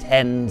it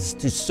pretends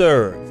to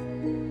serve.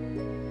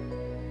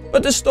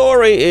 But the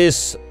story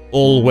is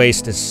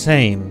always the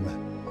same.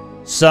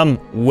 Some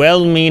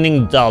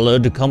well-meaning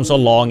dullard comes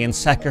along and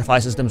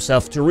sacrifices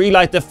themselves to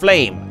relight the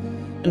flame,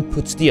 and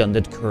puts the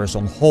undead curse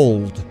on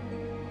hold.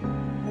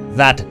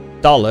 That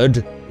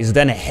dullard is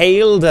then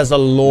hailed as a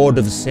Lord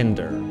of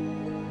Cinder,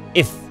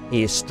 if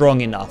he is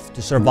strong enough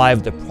to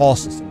survive the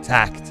process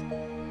intact.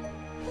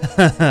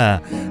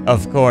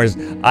 Of course,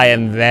 I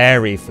am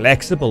very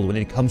flexible when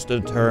it comes to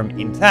the term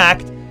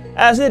intact,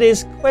 as it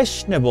is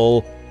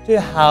questionable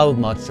to how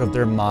much of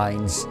their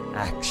minds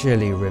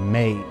actually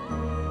remain.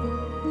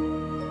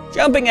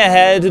 Jumping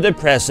ahead to the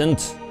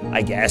present,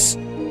 I guess,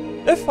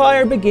 the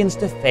fire begins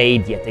to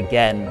fade yet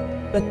again,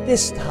 but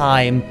this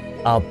time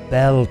a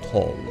bell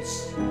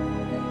tolls.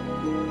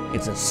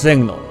 It's a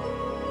signal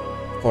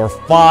for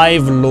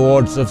 5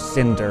 Lords of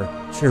Cinder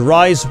to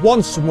rise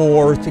once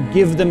more to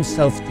give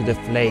themselves to the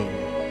flame.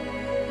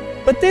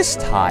 But this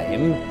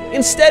time,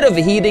 instead of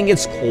heeding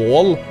its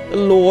call, the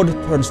Lord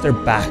turns their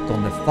back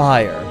on the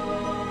fire.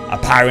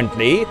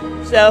 Apparently,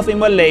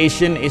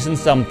 self-immolation isn't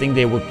something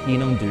they were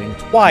keen on doing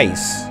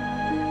twice.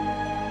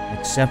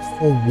 Except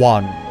for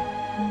one.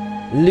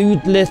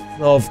 Ludlith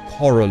of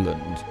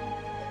Coralund.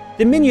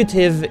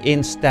 Diminutive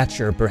in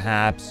stature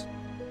perhaps,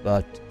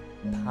 but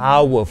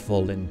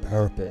powerful in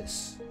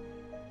purpose.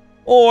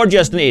 Or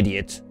just an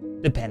idiot,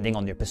 depending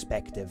on your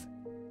perspective.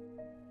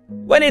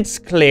 When it's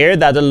clear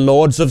that the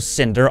Lords of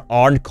Cinder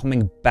aren't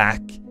coming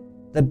back,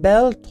 the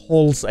bell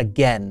tolls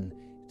again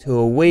to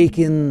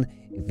awaken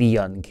the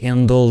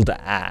Unkindled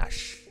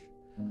Ash.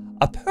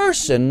 A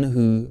person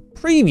who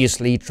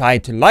previously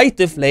tried to light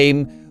the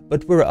flame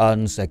but were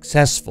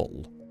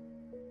unsuccessful.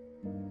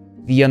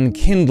 The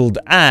Unkindled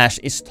Ash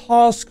is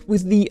tasked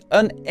with the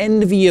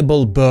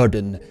unenviable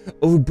burden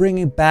of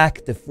bringing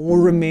back the 4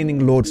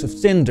 remaining Lords of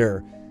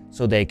Cinder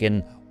so they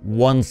can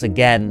once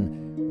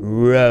again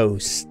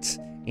roast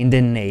in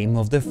the name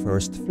of the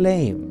first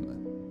flame.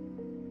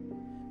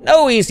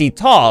 No easy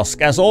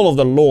task, as all of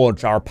the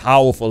Lords are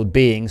powerful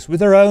beings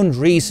with their own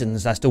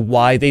reasons as to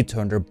why they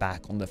turned their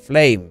back on the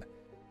flame.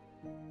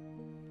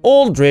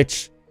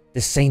 Aldrich,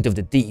 the Saint of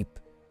the Deep,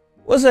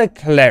 was a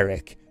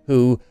cleric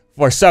who,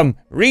 for some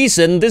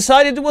reason,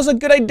 decided it was a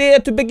good idea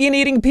to begin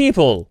eating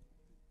people.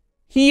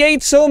 He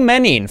ate so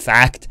many, in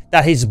fact,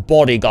 that his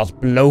body got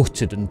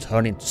bloated and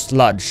turned into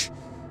sludge.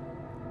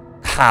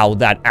 How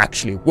that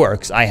actually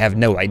works, I have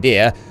no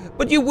idea,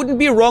 but you wouldn't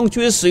be wrong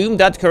to assume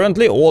that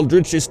currently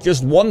Aldrich is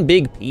just one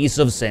big piece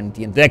of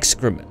sentient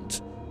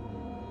excrement.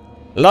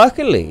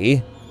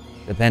 Luckily,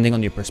 depending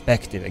on your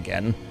perspective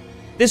again,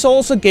 this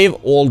also gave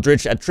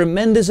Aldrich a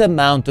tremendous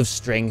amount of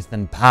strength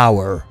and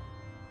power.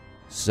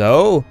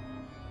 So,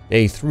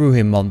 they threw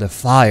him on the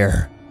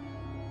fire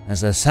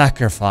as a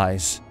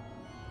sacrifice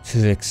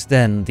to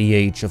extend the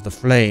age of the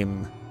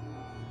flame.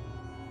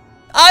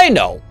 I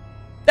know,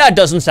 that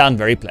doesn't sound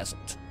very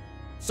pleasant.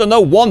 So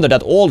no wonder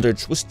that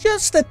Aldrich was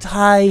just a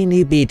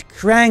tiny bit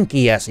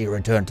cranky as he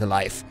returned to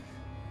life.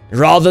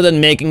 Rather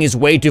than making his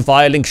way to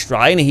Firelink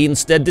Shrine, he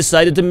instead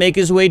decided to make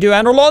his way to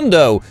Anor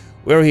Londo,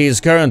 where he is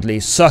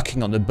currently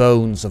sucking on the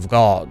bones of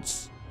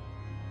gods.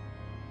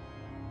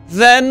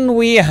 Then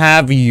we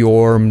have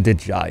Yorm the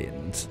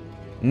Giant,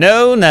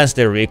 known as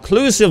the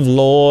reclusive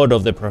lord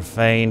of the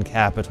profane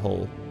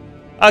capital.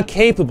 A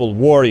capable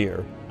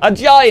warrior, a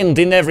giant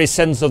in every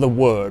sense of the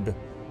word,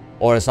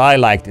 or as I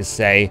like to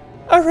say,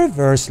 a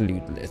reverse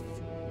Ludlith.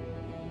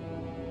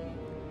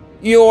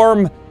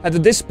 Yorm had the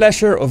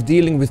displeasure of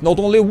dealing with not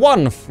only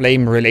one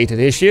flame-related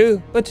issue,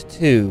 but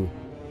 2.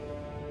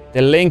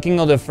 The linking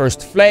of the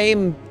first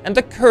flame and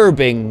the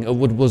curbing of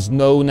what was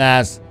known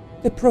as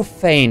the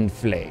profane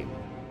flame.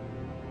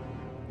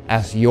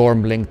 As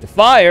Yorm linked the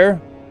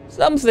fire,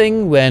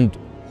 something went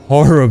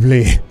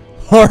horribly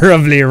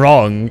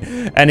wrong,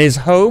 and his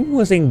home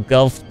was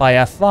engulfed by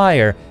a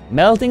fire,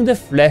 melting the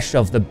flesh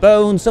of the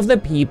bones of the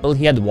people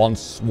he had once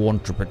sworn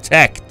to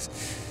protect.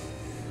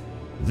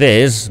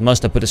 This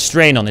must have put a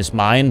strain on his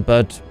mind,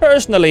 but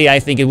personally I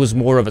think it was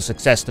more of a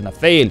success than a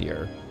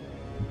failure.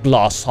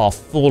 Glass half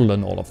full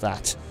and all of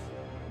that.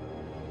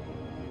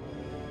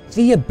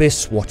 The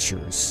Abyss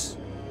Watchers.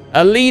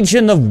 A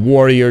legion of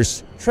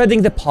warriors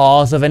treading the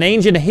path of an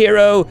ancient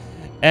hero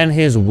and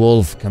his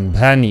wolf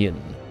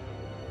companion.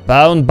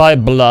 Bound by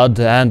blood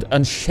and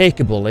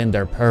unshakable in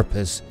their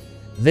purpose,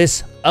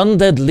 this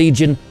undead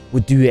legion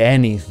would do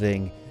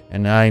anything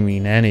and I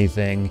mean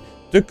anything,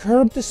 to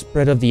curb the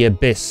spread of the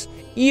abyss,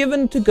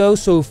 even to go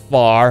so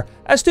far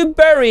as to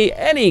bury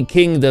any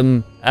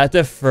kingdom at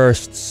the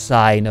first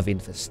sign of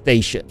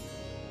infestation.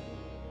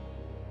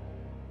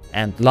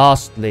 And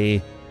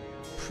lastly,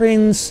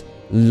 Prince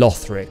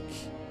Lothric.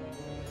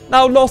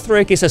 Now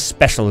Lothric is a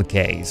special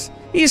case.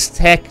 He's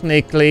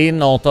technically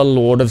not a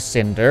Lord of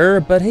Cinder,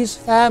 but his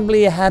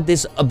family had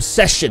this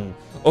obsession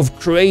of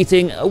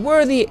creating a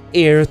worthy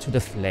heir to the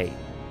flame.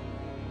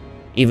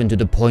 Even to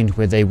the point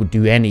where they would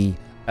do any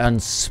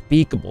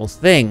unspeakable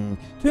thing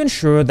to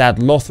ensure that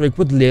Lothric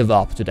would live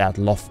up to that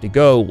lofty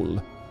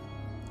goal.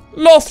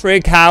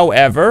 Lothric,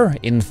 however,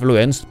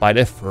 influenced by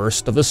the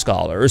first of the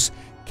scholars,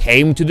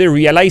 came to the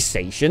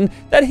realization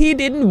that he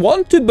didn't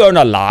want to burn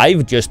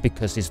alive just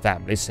because his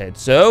family said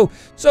so,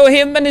 so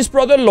him and his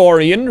brother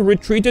Lorien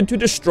retreated to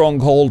the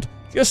stronghold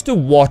just to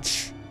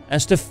watch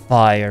as the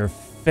fire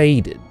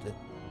faded.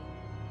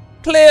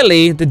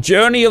 Clearly, the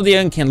journey of the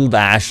Unkindled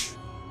Ash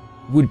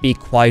would be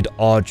quite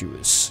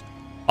arduous.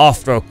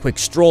 After a quick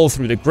stroll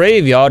through the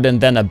graveyard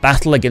and then a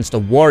battle against a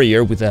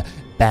warrior with a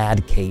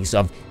bad case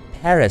of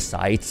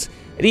parasites,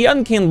 the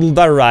Unkindled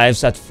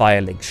arrives at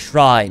Firelink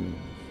Shrine.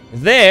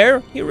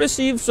 There, he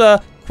receives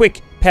a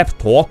quick pep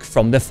talk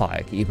from the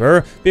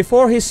Firekeeper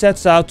before he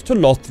sets out to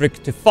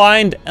Lothric to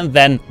find and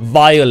then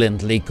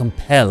violently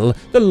compel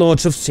the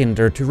Lords of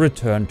Cinder to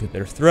return to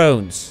their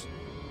thrones.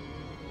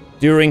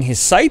 During his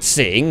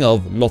sightseeing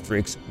of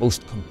Lothric's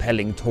most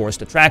compelling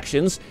tourist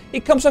attractions, he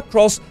comes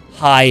across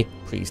High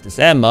Priestess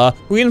Emma,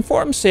 who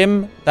informs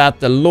him that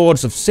the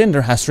Lords of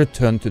Cinder has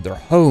returned to their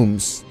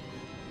homes.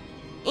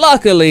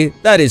 Luckily,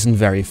 that isn't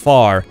very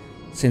far,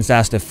 since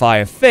as the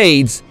fire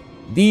fades,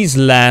 these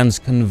lands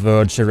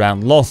converge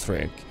around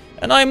Lothric,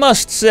 and I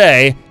must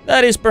say,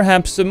 that is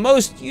perhaps the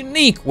most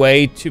unique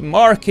way to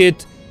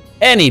market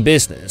any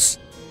business.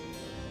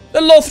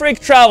 The Lothric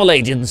Travel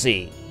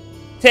Agency,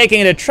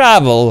 taking the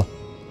travel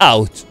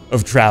out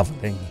of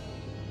traveling.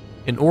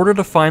 In order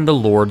to find the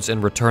lords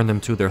and return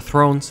them to their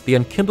thrones, the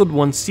Unkindled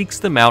One seeks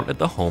them out at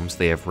the homes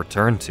they have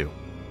returned to.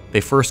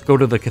 They first go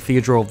to the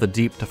Cathedral of the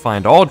Deep to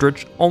find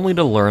Aldrich, only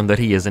to learn that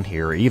he isn't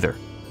here either.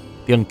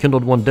 The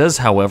Unkindled One does,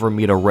 however,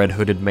 meet a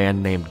red-hooded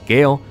man named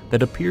Gale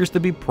that appears to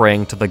be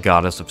praying to the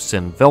goddess of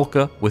sin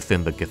Velka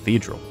within the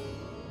cathedral.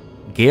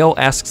 Gale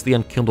asks the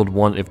Unkindled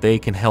One if they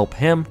can help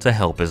him to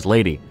help his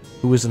lady,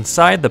 who is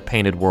inside the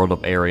painted world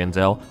of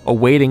Ariandel,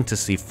 awaiting to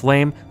see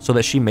Flame so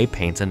that she may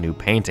paint a new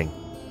painting.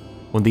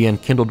 When the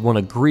Unkindled One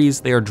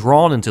agrees, they are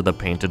drawn into the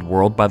painted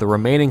world by the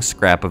remaining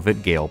scrap of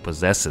it Gale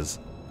possesses.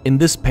 In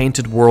this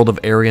painted world of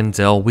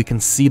Ariandel, we can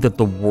see that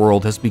the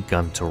world has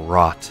begun to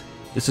rot.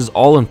 This is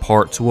all in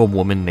part to a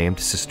woman named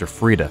Sister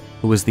Frida,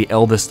 who is the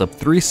eldest of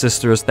 3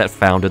 sisters that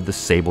founded the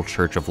Sable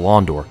Church of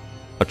Londor,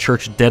 a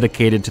church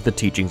dedicated to the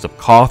teachings of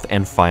Koth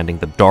and finding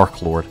the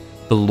Dark Lord,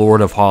 the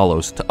Lord of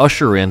Hollows, to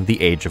usher in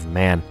the Age of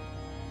Man.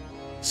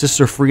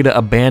 Sister Frida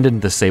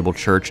abandoned the Sable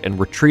Church and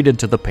retreated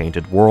to the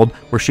Painted World,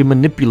 where she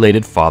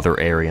manipulated Father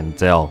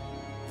Ariandel.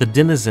 The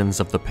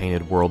denizens of the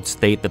Painted World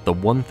state that the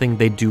one thing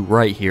they do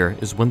right here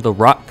is when the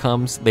rot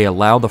comes, they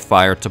allow the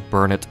fire to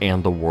burn it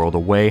and the world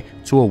away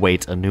to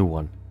await a new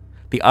one.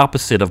 The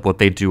opposite of what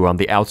they do on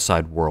the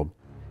outside world,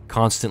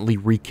 constantly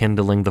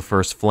rekindling the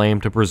first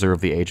flame to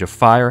preserve the Age of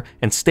Fire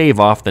and stave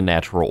off the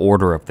natural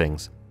order of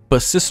things.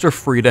 But Sister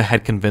Frida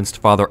had convinced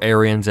Father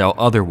Ariandel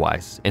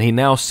otherwise, and he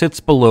now sits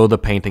below the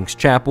painting's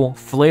chapel,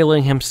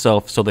 flailing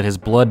himself so that his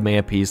blood may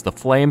appease the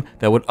flame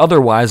that would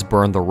otherwise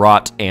burn the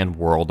rot and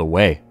world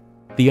away.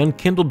 The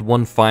Unkindled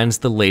One finds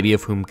the lady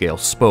of whom Gale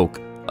spoke,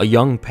 a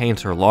young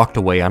painter locked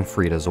away on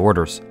Frida's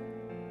orders.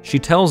 She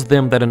tells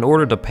them that in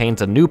order to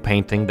paint a new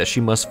painting that she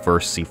must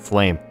first see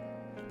Flame.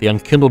 The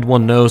Unkindled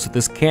One knows that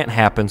this can't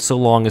happen so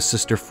long as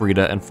Sister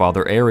Frida and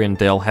Father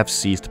Ariandel have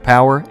seized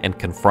power and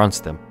confronts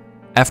them.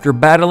 After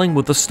battling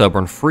with the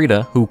stubborn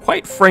Frida, who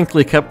quite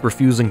frankly kept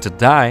refusing to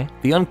die,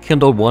 the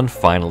Unkindled One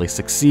finally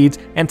succeeds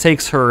and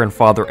takes her and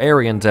Father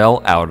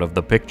Ariandel out of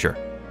the picture.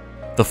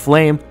 The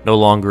flame, no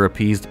longer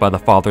appeased by the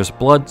father's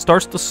blood,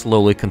 starts to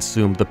slowly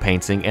consume the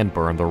painting and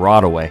burn the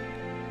rot away.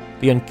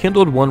 The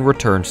Unkindled One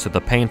returns to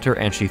the painter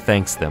and she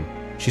thanks them.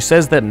 She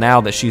says that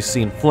now that she's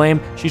seen Flame,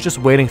 she's just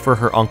waiting for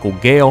her Uncle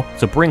Gale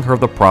to bring her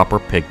the proper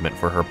pigment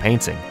for her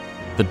painting,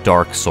 the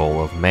Dark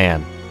Soul of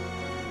Man.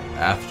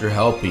 After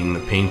helping the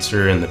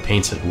painter in the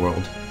painted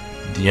world,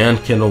 the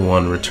Unkindled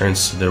One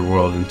returns to their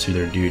world and to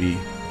their duty,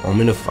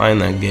 only to find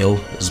that Gale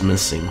is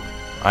missing.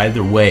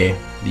 Either way,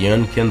 the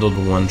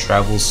Unkindled One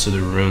travels to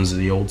the ruins of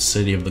the old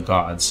city of the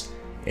gods,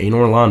 Ain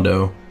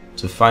Orlando,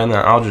 to find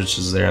that Aldrich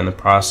is there in the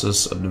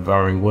process of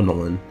devouring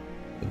Gwendolyn,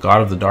 the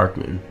god of the Dark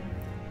Moon.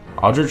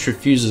 Aldrich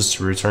refuses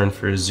to return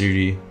for his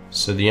duty,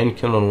 so the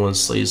Unkindled One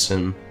slays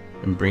him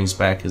and brings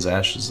back his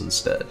ashes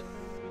instead.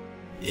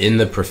 In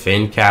the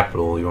profaned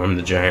capital, Yorm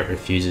the Giant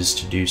refuses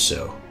to do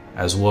so,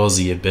 as well as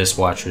the Abyss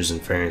Watchers in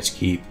Farron's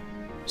Keep,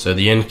 so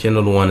the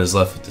Unkindled One is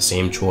left with the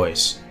same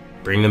choice: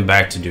 bring them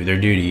back to do their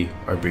duty,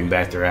 or bring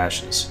back their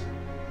ashes.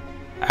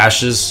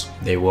 Ashes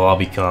they will all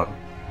become.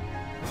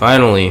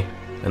 Finally,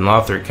 In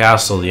Lothric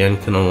Castle, the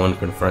Unkindled One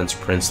confronts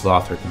Prince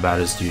Lothric about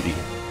his duty,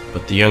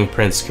 but the young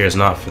prince cares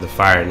not for the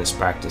fire in his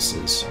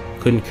practices,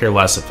 couldn't care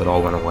less if it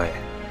all went away.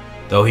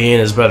 Though he and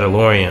his brother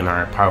Lorien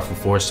are a powerful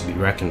force to be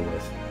reckoned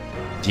with,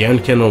 the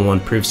Unkindled One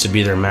proves to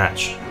be their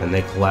match, and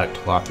they collect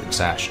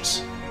Lothric's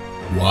ashes.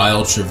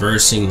 While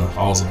traversing the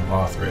halls of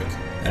Lothric,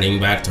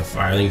 heading back to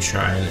Firelink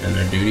Shrine and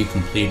their duty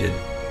completed,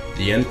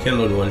 the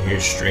Unkindled One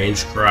hears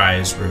strange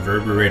cries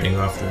reverberating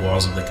off the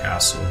walls of the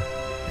castle,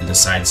 and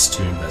decides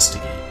to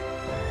investigate.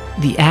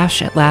 The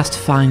ash at last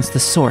finds the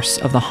source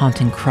of the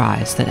haunting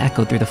cries that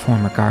echoed through the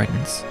former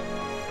gardens.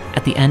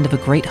 At the end of a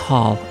great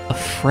hall, a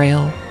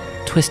frail,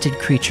 twisted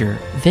creature,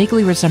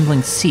 vaguely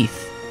resembling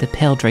Seath, the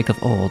pale drake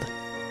of old,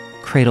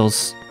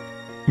 cradles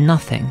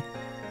nothing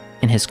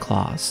in his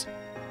claws.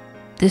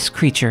 This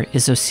creature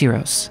is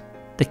Osiros,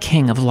 the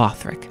king of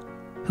Lothric,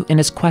 who in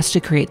his quest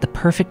to create the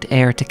perfect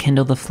air to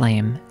kindle the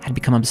flame had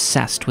become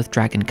obsessed with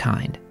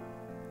dragonkind.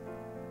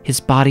 His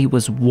body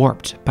was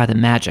warped by the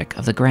magic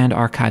of the Grand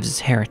Archives'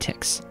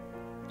 heretics,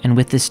 and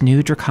with this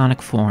new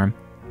draconic form,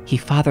 he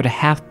fathered a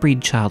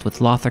half-breed child with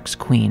Lothric's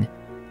queen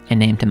and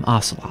named him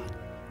Ocelot.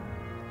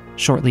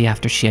 Shortly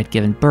after she had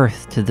given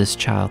birth to this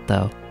child,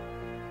 though,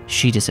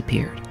 she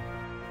disappeared.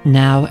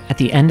 Now, at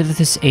the end of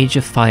this age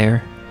of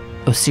fire,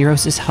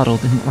 Osiros is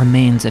huddled in what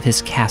remains of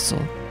his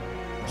castle.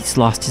 He's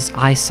lost his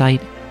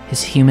eyesight,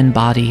 his human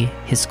body,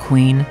 his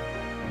queen,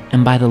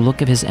 and by the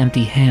look of his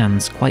empty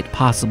hands, quite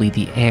possibly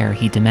the air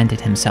he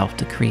demented himself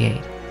to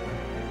create.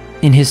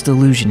 In his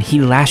delusion, he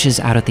lashes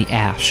out at the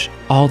ash,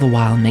 all the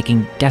while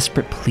making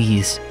desperate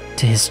pleas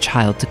to his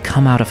child to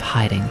come out of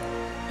hiding,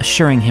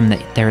 assuring him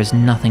that there is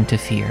nothing to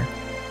fear,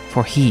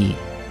 for he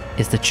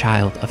is the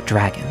child of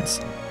dragons.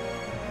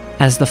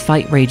 As the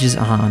fight rages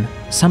on,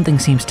 something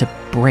seems to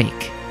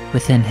break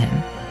within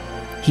him.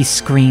 He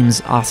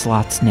screams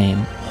Ocelot's name,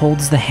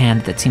 holds the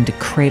hand that seemed to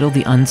cradle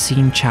the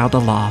unseen child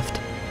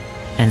aloft,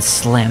 and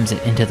slams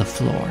it into the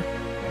floor.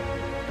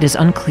 It is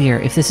unclear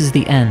if this is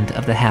the end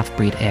of the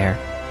half-breed heir,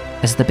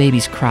 as the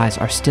baby's cries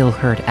are still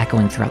heard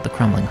echoing throughout the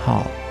crumbling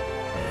hall,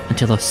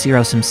 until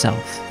Osiros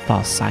himself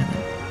falls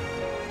silent.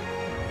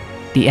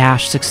 The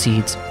ash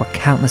succeeds where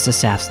countless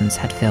assassins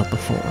had failed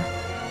before.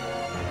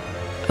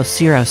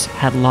 Osiros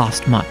had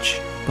lost much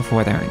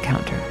before their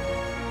encounter,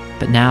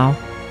 but now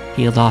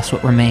he had lost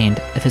what remained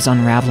of his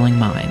unraveling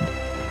mind,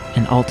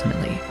 and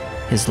ultimately,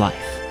 his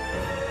life.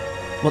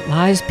 What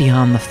lies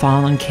beyond the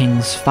fallen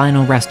king's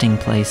final resting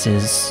place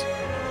is,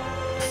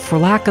 for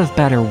lack of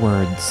better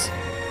words,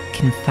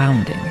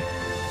 confounding.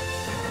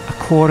 A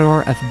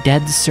corridor of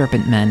dead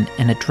serpent men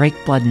and a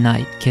Drakeblood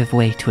knight give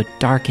way to a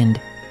darkened,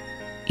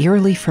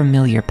 eerily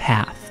familiar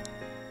path.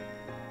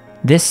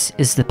 This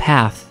is the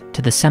path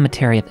to the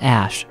Cemetery of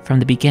Ash from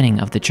the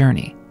beginning of the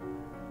journey,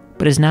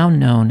 but is now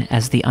known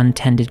as the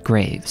Untended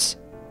Graves.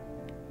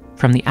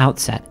 From the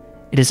outset,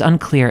 it is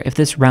unclear if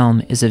this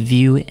realm is a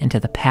view into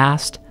the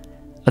past,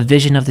 a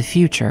vision of the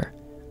future,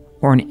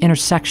 or an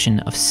intersection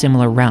of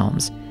similar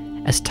realms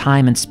as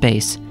time and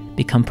space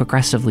become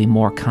progressively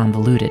more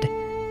convoluted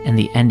in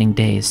the ending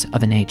days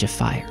of an Age of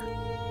Fire.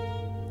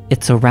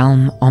 It's a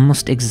realm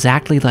almost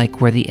exactly like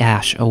where the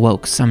Ash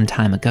awoke some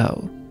time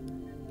ago,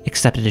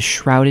 except it is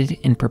shrouded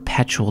in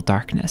perpetual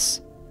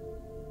darkness.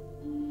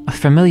 A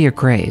familiar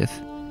grave,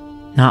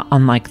 not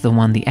unlike the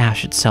one the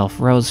Ash itself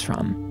rose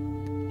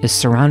from, is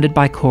surrounded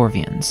by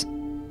Corvians,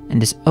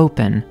 and is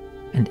open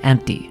and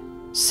empty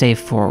save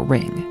for a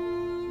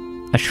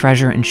ring, a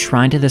treasure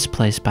enshrined to this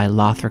place by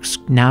Lothric's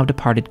now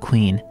departed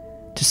queen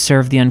to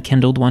serve the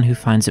Unkindled One who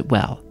finds it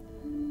well,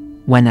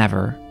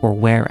 whenever or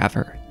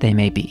wherever they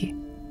may be.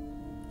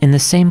 In the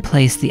same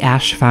place the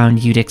Ash found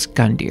Udix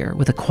Gundyr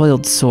with a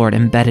coiled sword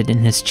embedded in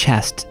his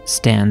chest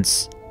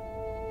stands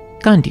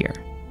Gundyr.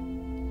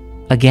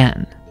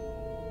 Again.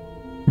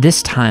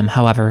 This time,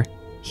 however,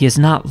 he is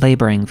not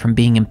laboring from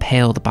being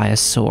impaled by a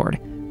sword,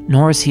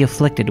 nor is he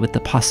afflicted with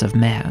the pus of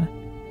man.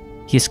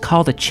 He is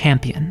called a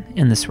champion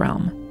in this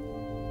realm.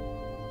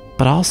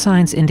 But all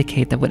signs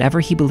indicate that whatever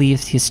he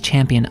believes he is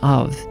champion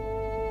of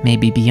may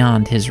be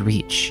beyond his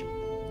reach.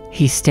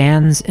 He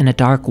stands in a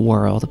dark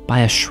world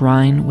by a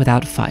shrine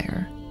without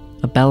fire,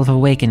 a bell of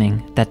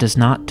awakening that does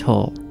not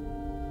toll,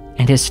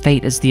 and his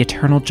fate as the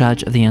eternal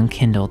judge of the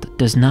Unkindled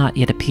does not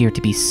yet appear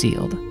to be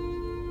sealed.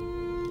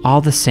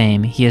 All the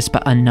same, he is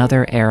but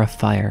another heir of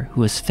fire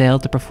who has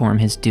failed to perform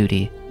his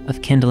duty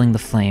of kindling the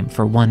flame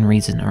for one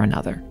reason or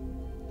another.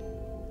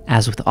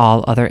 As with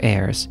all other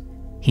heirs,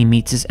 he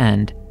meets his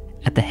end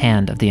at the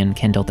hand of the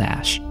Unkindled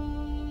Ash.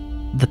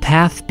 The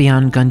path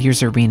beyond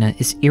Gundyr's arena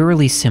is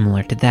eerily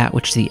similar to that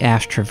which the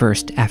Ash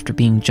traversed after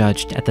being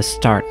judged at the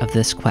start of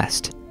this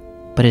quest,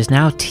 but is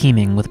now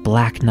teeming with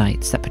black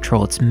knights that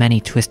patrol its many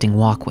twisting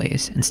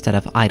walkways instead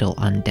of idle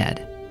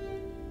undead.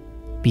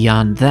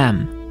 Beyond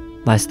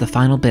them lies the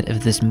final bit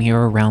of this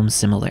mirror realm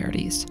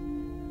similarities,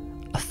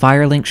 a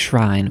Firelink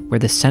shrine where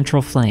the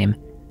central flame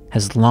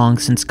has long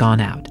since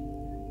gone out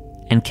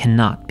and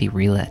cannot be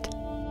relit.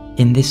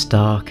 In this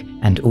dark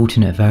and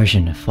alternate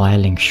version of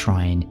Firelink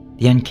Shrine,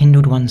 the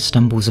Unkindled One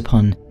stumbles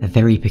upon a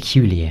very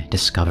peculiar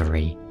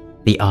discovery.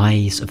 the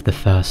eyes of the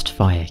first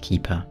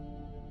Firekeeper.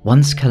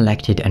 Once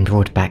collected and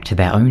brought back to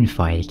their own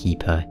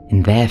Firekeeper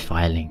in their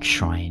Firelink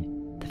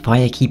shrine, the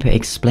Firekeeper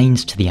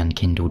explains to the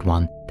Unkindled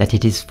One that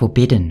it is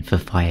forbidden for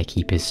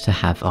Firekeepers to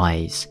have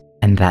eyes,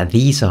 and that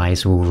these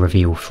eyes will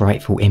reveal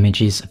frightful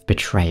images of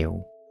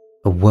betrayal,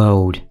 a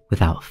world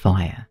without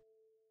fire.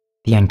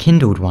 The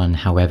Unkindled One,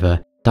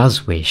 however,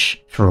 does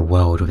wish for a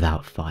world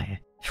without fire,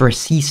 for a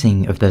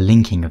ceasing of the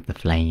linking of the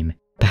flame,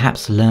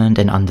 perhaps learned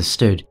and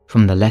understood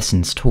from the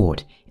lessons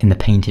taught in the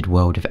painted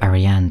world of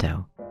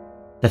Ariandel.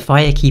 The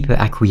Firekeeper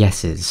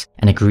acquiesces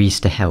and agrees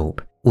to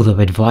help, although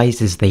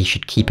advises they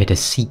should keep it a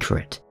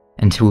secret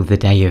until the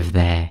day of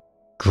their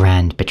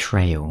grand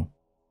betrayal.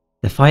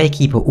 The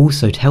Firekeeper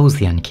also tells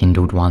the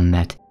Unkindled One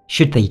that,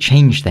 should they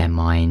change their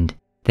mind,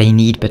 they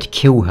need but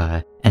kill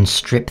her and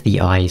strip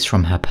the eyes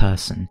from her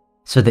person,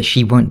 so that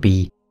she won't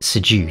be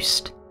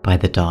seduced by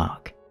the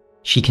dark.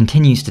 She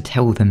continues to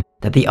tell them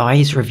that the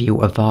eyes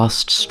reveal a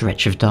vast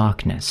stretch of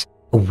darkness,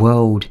 a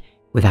world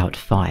without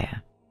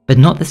fire. But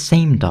not the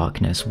same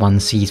darkness one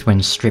sees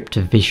when stripped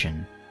of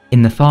vision.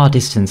 In the far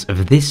distance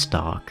of this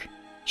dark,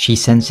 she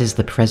senses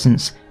the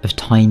presence of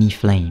tiny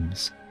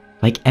flames,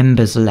 like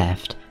embers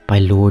left by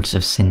Lords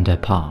of Cinder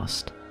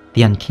past.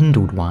 The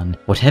Unkindled One,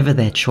 whatever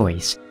their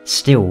choice,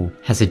 still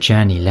has a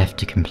journey left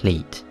to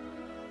complete.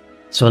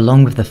 So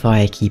along with the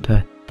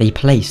Firekeeper, they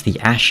place the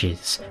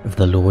ashes of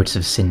the Lords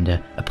of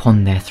Cinder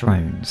upon their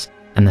thrones,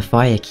 and the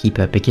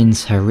Firekeeper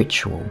begins her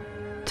ritual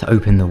to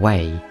open the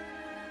way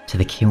to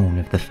the kiln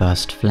of the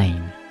first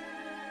flame.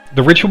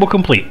 The ritual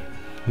complete,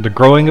 the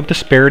growing of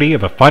disparity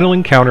of a final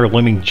encounter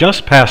looming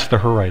just past the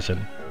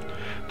horizon.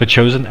 The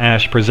chosen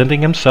Ash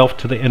presenting himself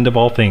to the end of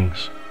all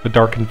things, the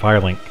darkened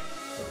Firelink.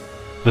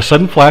 The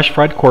sudden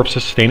flash-fried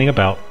corpses standing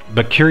about,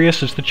 but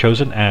curious is the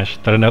chosen Ash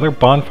that another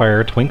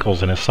bonfire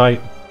twinkles in his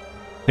sight,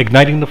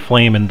 igniting the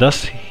flame, and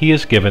thus he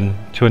is given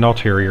to an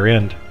ulterior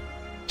end.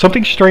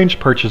 Something strange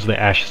perches the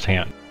Ash's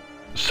hand.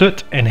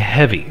 Soot and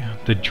heavy,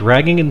 the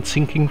dragging and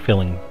sinking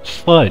feeling,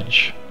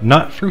 sludge,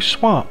 not through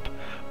swamp,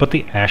 but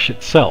the Ash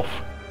itself.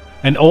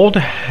 An old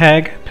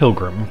hag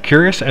pilgrim,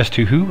 curious as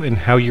to who and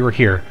how you are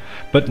here,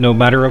 but no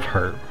matter of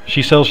her.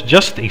 She sells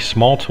just a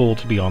small tool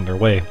to be on their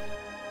way.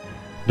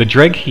 The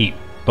Dreg Heap,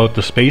 both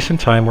the space and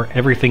time where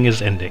everything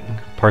is ending.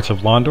 Parts of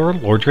Londor,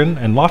 Lordran,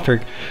 and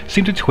Lothric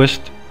seem to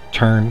twist,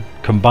 turn,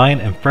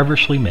 combine, and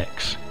feverishly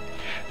mix.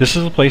 This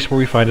is the place where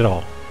we find it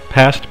all.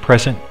 Past,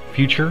 present,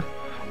 future,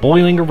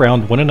 boiling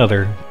around one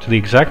another to the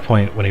exact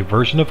point when a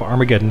version of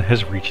Armageddon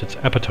has reached its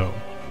epitome.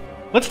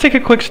 Let's take a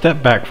quick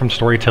step back from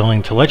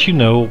storytelling to let you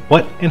know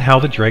what and how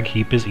the Dreg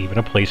Heap is even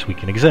a place we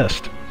can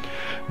exist.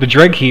 The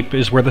Dreg Heap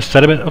is where the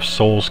sediment of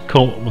souls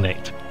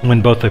culminate,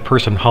 when both a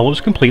person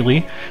hollows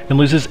completely and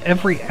loses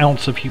every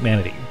ounce of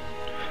humanity.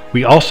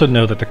 We also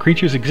know that the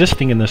creatures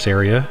existing in this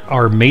area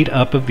are made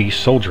up of these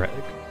soul dreg,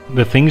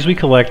 the things we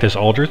collect as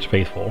Aldrich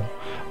Faithful.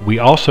 We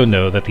also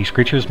know that these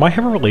creatures might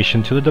have a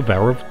relation to the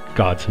Devourer of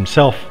Gods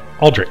himself,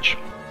 Aldrich.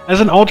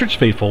 As an Aldrich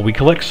Faithful, we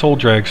collect soul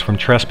dregs from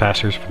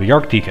trespassers for the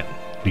Archdeacon.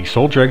 These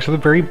soul dregs are the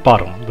very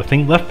bottom, the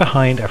thing left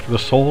behind after the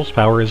soul's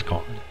power is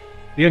gone.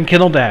 The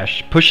Unkindled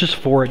Ash pushes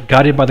forward,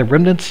 guided by the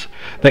remnants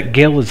that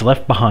Gale has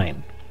left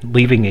behind,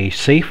 leaving a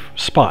safe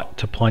spot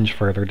to plunge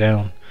further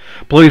down.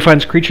 Below he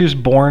finds creatures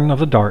born of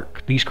the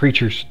dark. These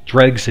creatures,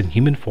 dregs in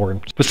human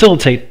form,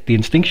 facilitate the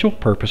instinctual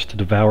purpose to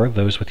devour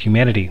those with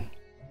humanity.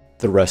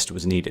 The rest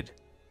was needed.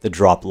 The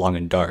drop long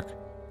and dark.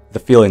 The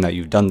feeling that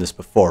you've done this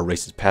before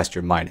races past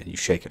your mind and you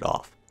shake it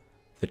off.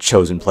 The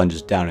chosen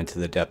plunges down into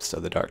the depths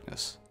of the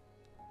darkness,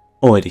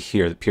 only to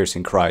hear the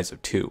piercing cries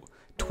of two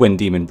twin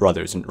demon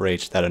brothers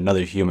enraged that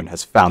another human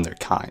has found their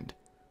kind.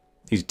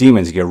 These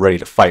demons get ready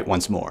to fight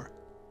once more.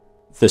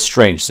 This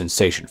strange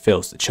sensation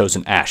fills the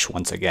chosen Ash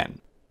once again.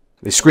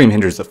 The scream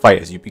hinders the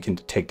fight as you begin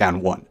to take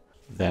down one.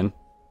 Then,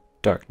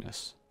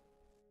 darkness.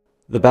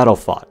 The battle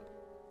fought,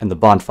 and the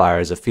bonfire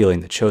is a feeling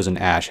the chosen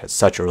Ash has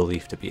such a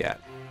relief to be at.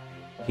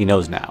 He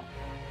knows now.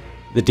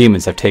 The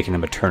demons have taken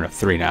him a turn of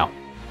 3 now,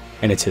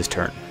 and it's his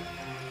turn.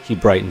 He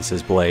brightens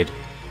his blade,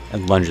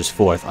 and lunges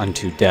forth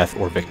unto death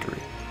or victory.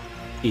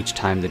 Each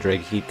time the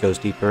Dreg Heap goes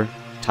deeper,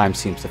 time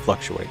seems to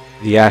fluctuate.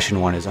 The Ashen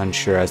One is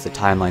unsure as the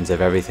timelines of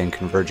everything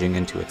converging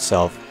into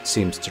itself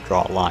seems to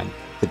draw a line.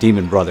 The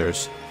demon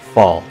brothers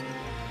fall,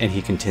 and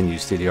he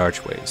continues through the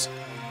archways,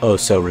 oh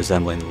so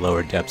resembling the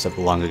lower depths of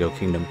the long-ago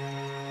kingdom.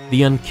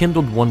 The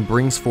Unkindled One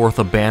brings forth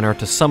a banner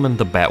to summon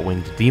the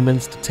bat-winged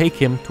demons to take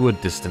him to a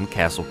distant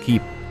castle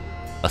keep.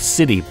 A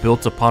city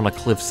built upon a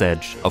cliff's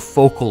edge, a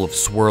focal of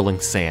swirling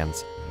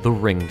sands, the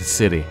Ringed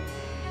City.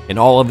 In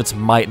all of its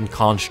might and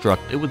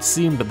construct, it would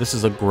seem that this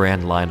is a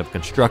grand line of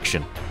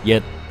construction,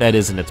 yet that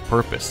isn't its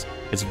purpose.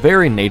 Its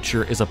very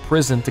nature is a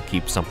prison to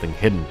keep something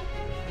hidden.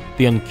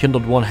 The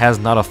Unkindled One has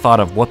not a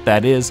thought of what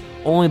that is,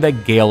 only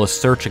that Gale is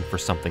searching for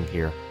something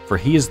here, for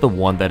he is the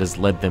one that has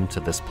led them to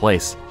this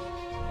place.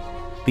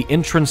 The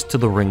entrance to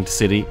the Ringed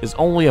City is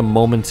only a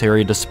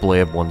momentary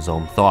display of one's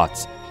own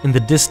thoughts. In the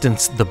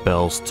distance, the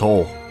bells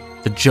toll.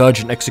 The judge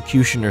and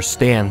executioner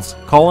stands,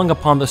 calling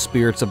upon the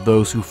spirits of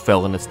those who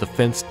fell in its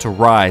defense to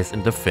rise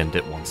and defend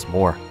it once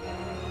more.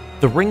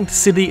 The Ringed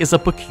City is a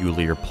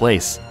peculiar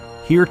place.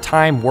 Here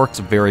time works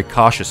very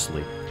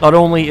cautiously. Not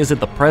only is it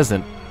the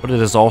present, but it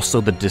is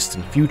also the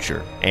distant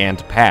future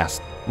and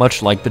past,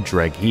 much like the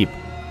Dreg Heap.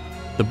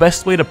 The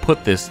best way to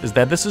put this is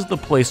that this is the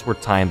place where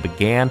time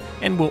began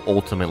and will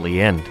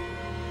ultimately end.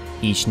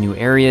 Each new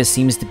area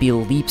seems to be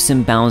leaps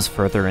and bounds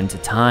further into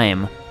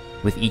time.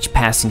 With each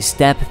passing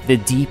step, the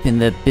deep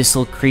and the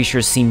abyssal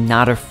creatures seem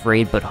not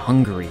afraid but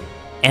hungry,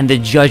 and the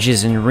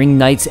judges and ring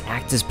knights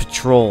act as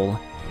patrol.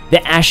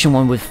 The Ashen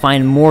One would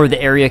find more of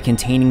the area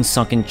containing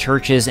sunken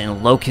churches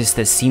and locusts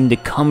that seemed to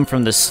come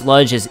from the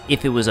sludge as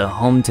if it was a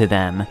home to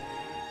them.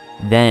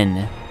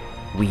 Then,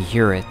 we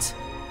hear it.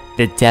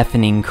 The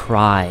deafening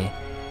cry.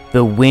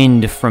 The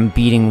wind from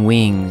beating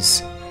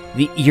wings.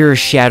 The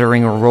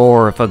ear-shattering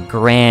roar of a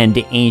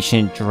grand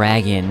ancient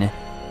dragon,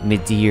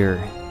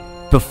 Midir.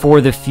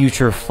 Before the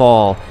future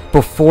fall,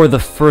 before the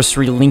first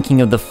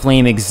relinking of the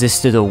flame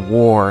existed a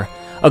war.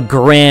 A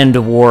grand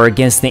war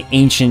against the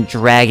ancient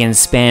dragon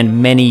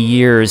spanned many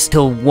years,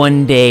 till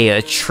one day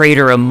a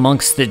traitor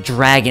amongst the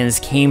dragons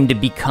came to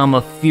become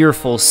a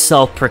fearful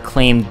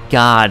self-proclaimed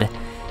god,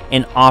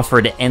 and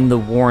offered to end the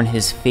war in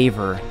his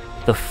favor,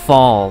 the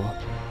fall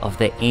of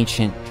the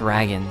ancient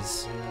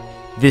dragons.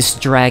 This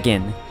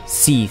dragon,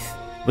 Seath,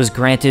 was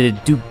granted a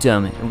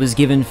dukedom and was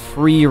given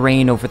free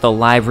reign over the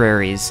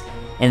libraries,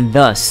 and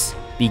thus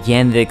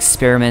began the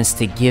experiments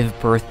to give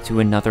birth to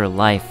another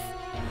life.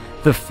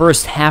 The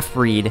first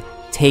half-breed,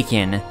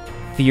 taken,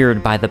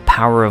 feared by the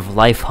power of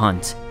Life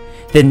Hunt.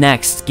 The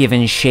next,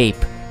 given shape,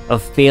 a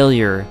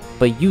failure,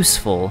 but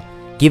useful,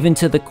 given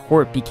to the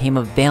court became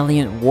a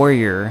valiant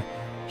warrior.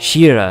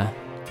 Shira,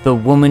 the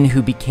woman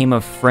who became a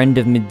friend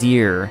of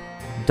Midir,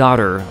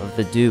 daughter of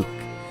the Duke.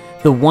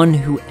 The one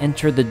who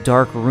entered the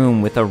dark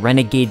room with a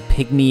renegade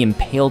pygmy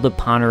impaled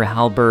upon her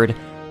halberd,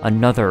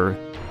 another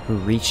who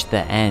reached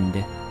the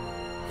end.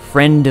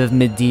 Friend of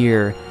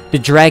Midir, the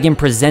dragon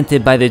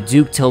presented by the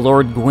Duke to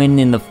Lord Gwyn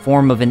in the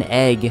form of an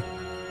egg.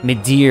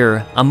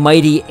 Midir, a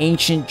mighty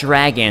ancient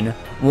dragon,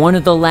 one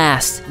of the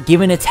last,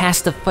 given a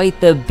task to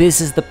fight the abyss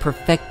as the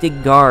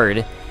perfected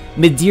guard.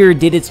 Midir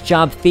did its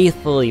job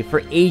faithfully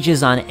for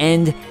ages on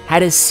end,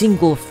 had a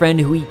single friend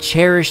who he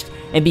cherished,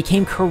 and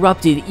became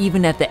corrupted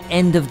even at the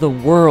end of the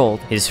world.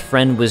 His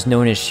friend was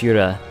known as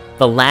Shira,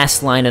 the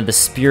last line of the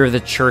spear of the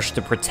church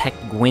to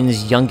protect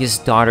Gwyn's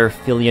youngest daughter,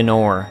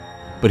 Filianor.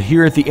 But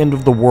here at the end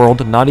of the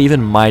world, not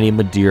even mighty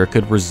Midir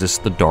could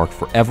resist the dark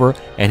forever,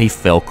 and he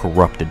fell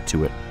corrupted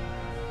to it.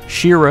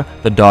 Shira,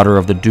 the daughter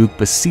of the Duke,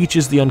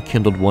 beseeches the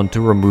Unkindled One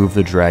to remove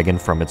the dragon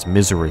from its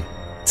misery,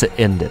 to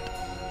end it.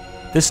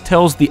 This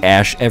tells the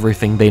Ash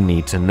everything they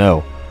need to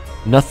know.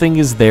 Nothing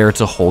is there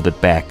to hold it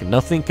back.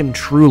 Nothing can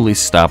truly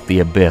stop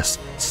the abyss,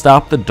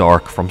 stop the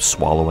dark from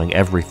swallowing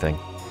everything.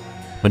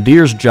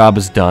 Midir's job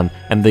is done,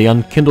 and the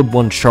Unkindled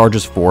One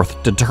charges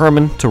forth,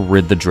 determined to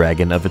rid the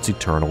dragon of its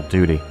eternal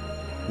duty.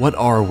 What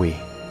are we?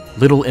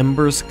 Little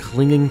embers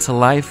clinging to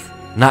life?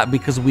 Not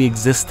because we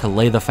exist to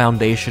lay the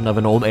foundation of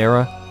an old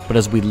era, but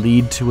as we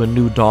lead to a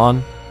new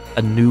dawn,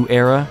 a new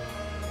era?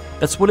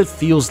 That's what it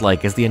feels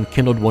like as the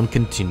Unkindled One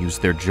continues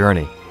their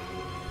journey.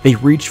 They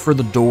reach for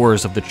the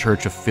doors of the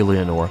Church of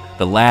Filianor,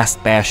 the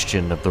last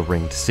bastion of the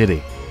Ringed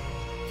City.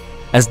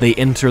 As they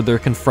enter, they're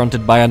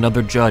confronted by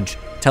another judge,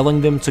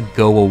 telling them to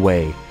go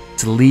away,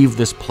 to leave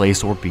this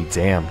place or be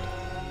damned.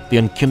 The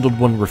Unkindled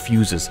One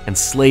refuses and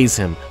slays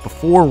him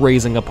before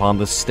raising upon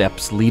the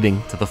steps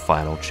leading to the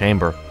final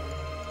chamber.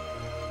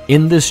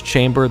 In this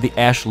chamber, the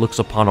Ash looks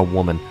upon a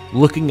woman,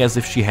 looking as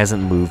if she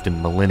hasn't moved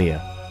in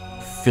millennia.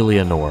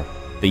 Filianor,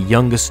 the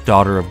youngest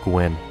daughter of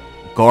Gwyn,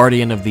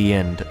 guardian of the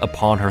end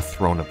upon her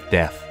throne of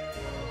death.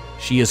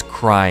 She is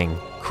crying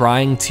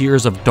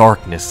tears of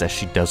darkness as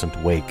she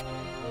doesn't wake.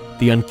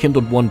 The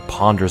Unkindled One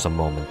ponders a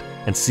moment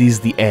and sees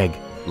the egg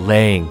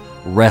laying,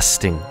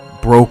 resting,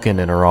 broken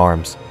in her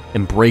arms,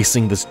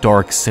 embracing this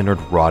dark-centered,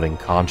 rotting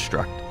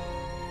construct.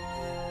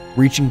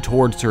 Reaching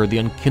towards her, the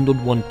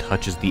Unkindled One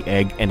touches the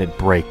egg and it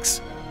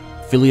breaks.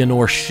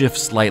 Filianor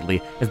shifts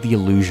slightly as the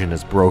illusion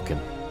is broken.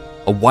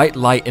 A white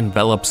light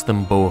envelops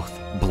them both,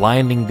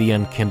 blinding the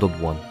Unkindled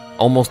One,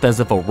 almost as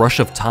if a rush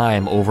of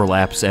time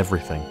overlaps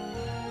everything.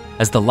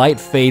 As the light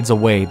fades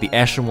away, the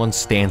Ashen One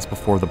stands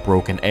before the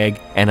broken egg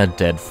and a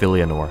dead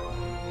Filianor.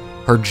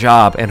 Her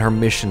job and her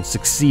mission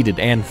succeeded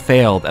and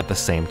failed at the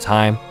same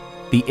time.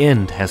 The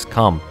end has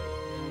come.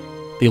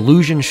 The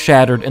illusion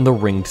shattered and the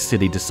Ringed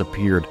City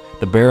disappeared.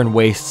 The barren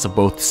wastes of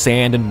both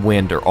sand and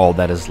wind are all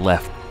that is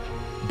left.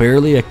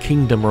 Barely a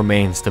kingdom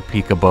remains to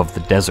peak above the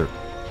desert.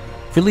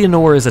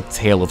 Filianor is a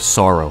tale of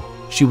sorrow.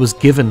 She was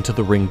given to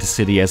the Ringed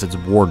City as its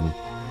warden.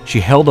 She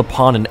held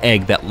upon an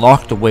egg that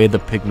locked away the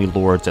pygmy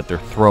lords at their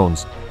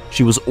thrones.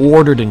 She was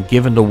ordered and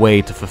given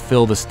away to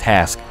fulfill this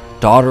task,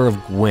 daughter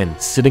of Gwyn,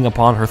 sitting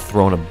upon her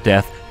throne of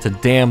death to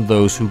damn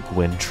those who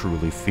Gwyn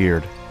truly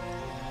feared.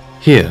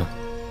 Here,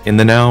 in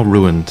the now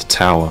ruined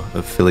tower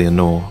of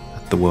Filianor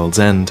at the world's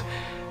end,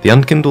 The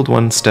Unkindled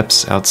One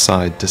steps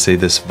outside to see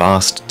this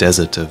vast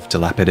desert of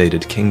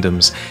dilapidated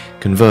kingdoms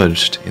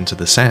converged into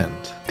the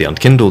sand. The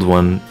Unkindled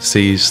One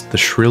sees the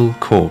shrill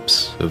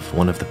corpse of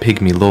one of the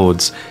pygmy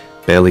lords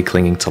barely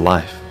clinging to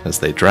life as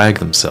they drag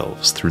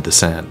themselves through the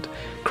sand,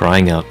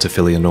 crying out to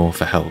Filianor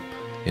for help,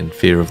 in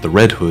fear of the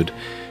Red Hood,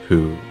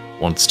 who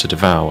wants to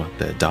devour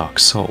their dark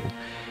soul.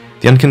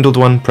 The Unkindled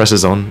One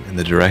presses on in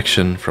the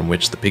direction from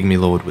which the pygmy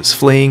lord was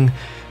fleeing,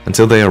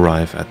 until they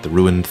arrive at the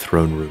ruined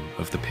throne room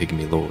of the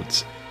pygmy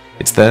lords.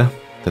 It's there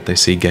that they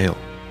see Gale,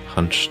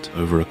 hunched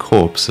over a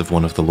corpse of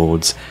one of the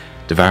lords,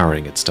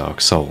 devouring its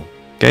dark soul.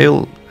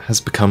 Gale has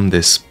become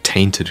this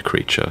tainted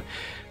creature,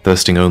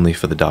 thirsting only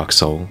for the dark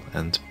soul,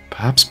 and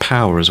perhaps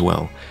power as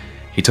well.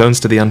 He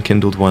turns to the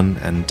Unkindled One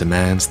and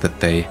demands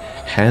that they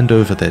hand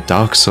over their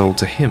dark soul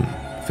to him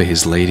for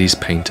his lady's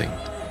painting.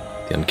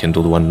 The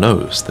Unkindled One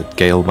knows that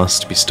Gale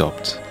must be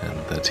stopped, and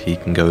that he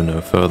can go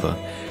no further.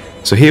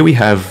 So here we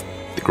have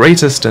the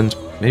greatest and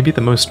maybe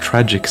the most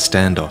tragic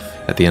standoff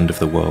at the end of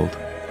the world,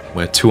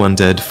 where two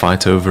undead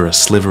fight over a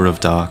sliver of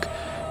dark,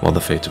 while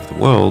the fate of the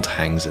world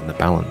hangs in the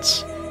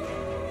balance.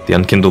 The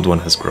Unkindled One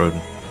has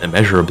grown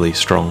immeasurably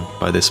strong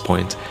by this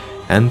point,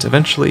 and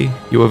eventually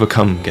you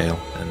overcome Gale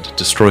and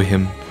destroy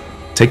him,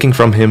 taking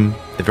from him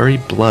the very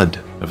blood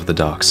of the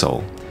Dark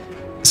Soul.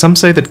 Some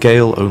say that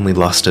Gale only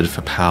lusted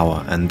for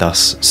power and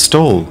thus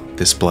stole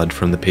this blood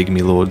from the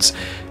Pygmy Lords,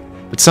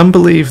 but some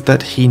believe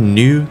that he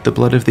knew the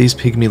blood of these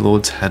Pygmy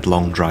Lords had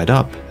long dried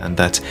up, and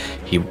that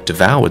he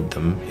devoured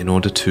them in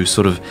order to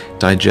sort of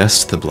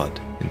digest the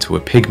blood into a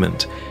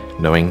pigment,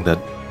 knowing that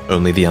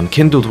only the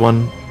Unkindled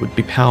One would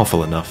be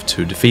powerful enough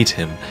to defeat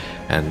him,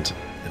 and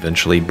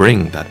eventually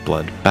bring that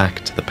blood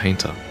back to the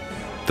painter.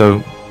 Though,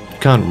 you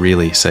can't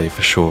really say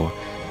for sure.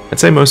 I'd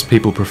say most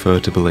people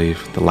prefer to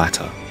believe the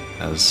latter,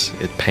 as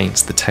it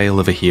paints the tale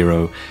of a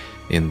hero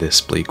in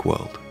this bleak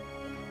world.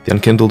 The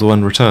Unkindled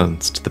One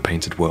returns to the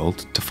painted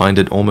world to find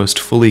it almost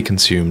fully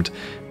consumed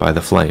by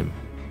the flame.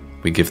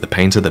 We give the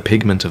painter the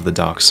pigment of the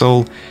Dark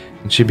Soul,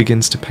 and she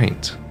begins to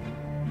paint.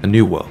 A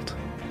new world.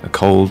 A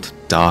cold,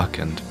 dark,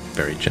 and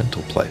very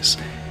gentle place.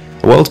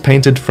 A world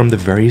painted from the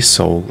very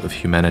soul of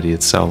humanity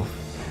itself.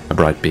 A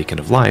bright beacon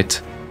of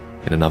light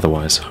in an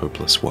otherwise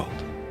hopeless world.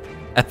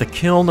 At the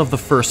kiln of the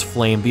first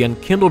flame, the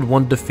Unkindled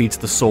One defeats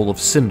the soul of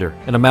Cinder,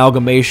 an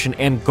amalgamation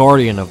and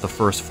guardian of the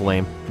first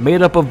flame,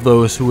 made up of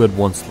those who had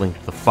once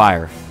linked the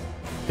fire.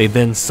 They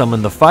then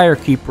summon the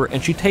Firekeeper,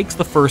 and she takes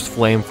the first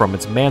flame from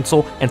its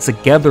mantle, and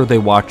together they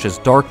watch as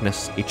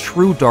darkness, a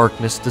true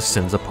darkness,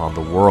 descends upon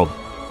the world.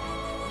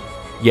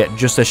 Yet,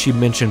 just as she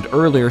mentioned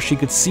earlier, she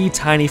could see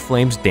tiny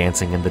flames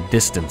dancing in the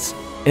distance,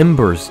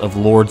 embers of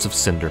Lords of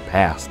Cinder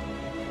past.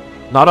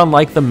 Not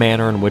unlike the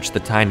manner in which the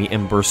tiny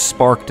embers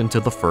sparked into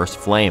the first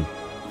flame.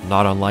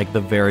 Not unlike the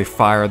very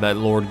fire that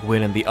Lord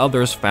Gwyn and the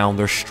others found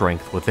their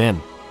strength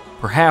within.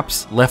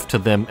 Perhaps left to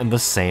them in the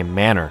same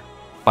manner,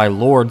 by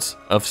Lords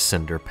of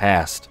Cinder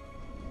past.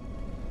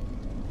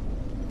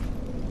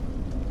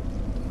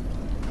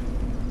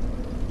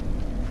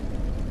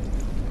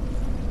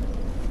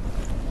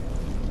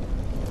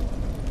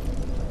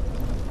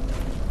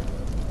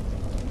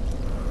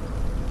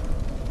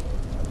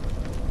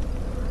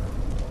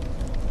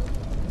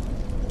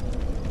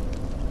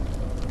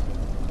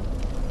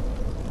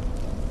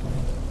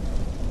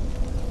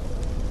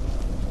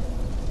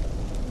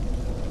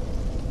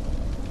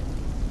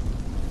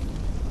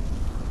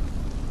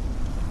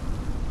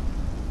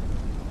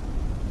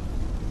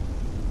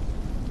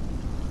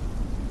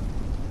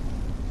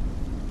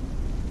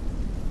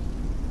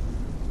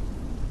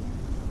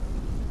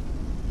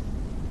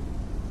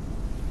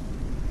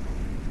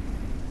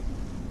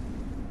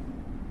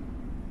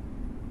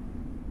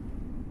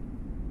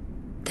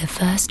 The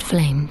first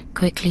flame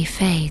quickly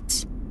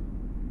fades.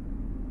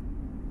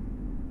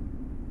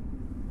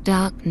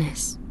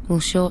 Darkness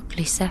will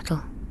shortly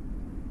settle.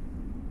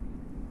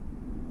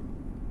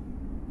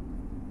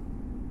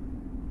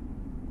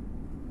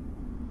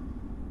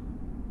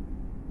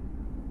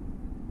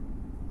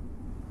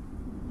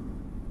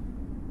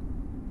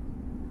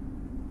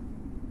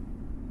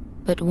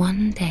 But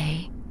one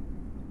day,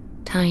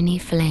 tiny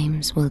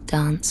flames will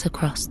dance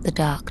across the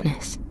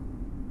darkness.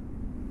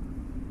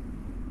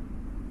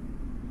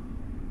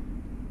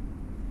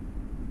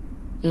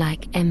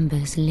 Like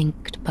embers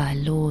linked by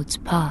lords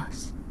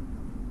past.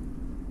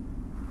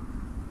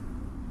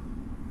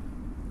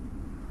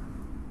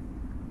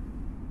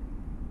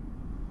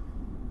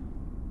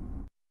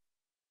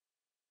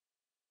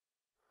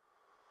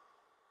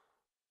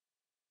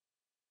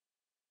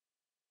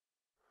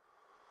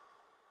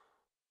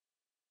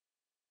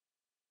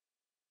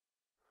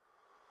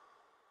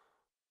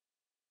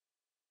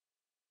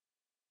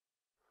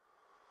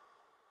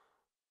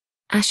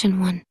 Ashen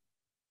One,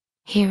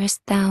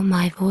 hearest thou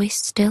my voice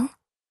still?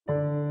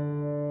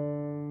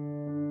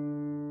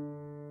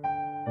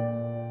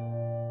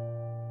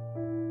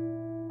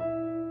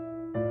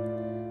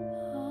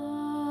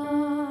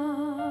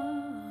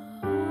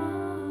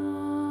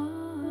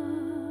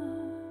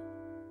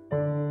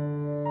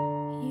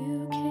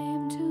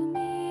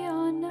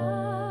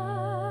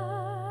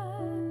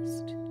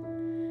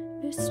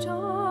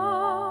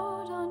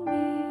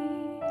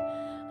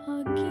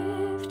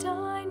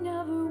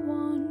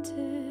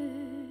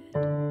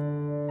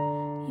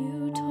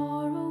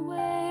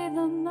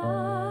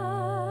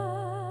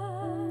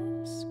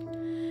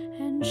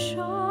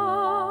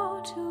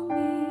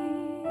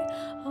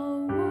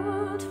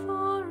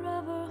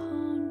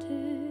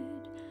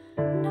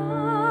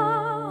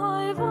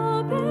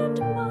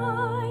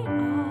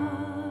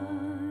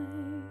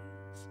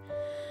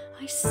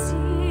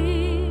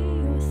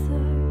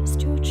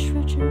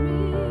 century.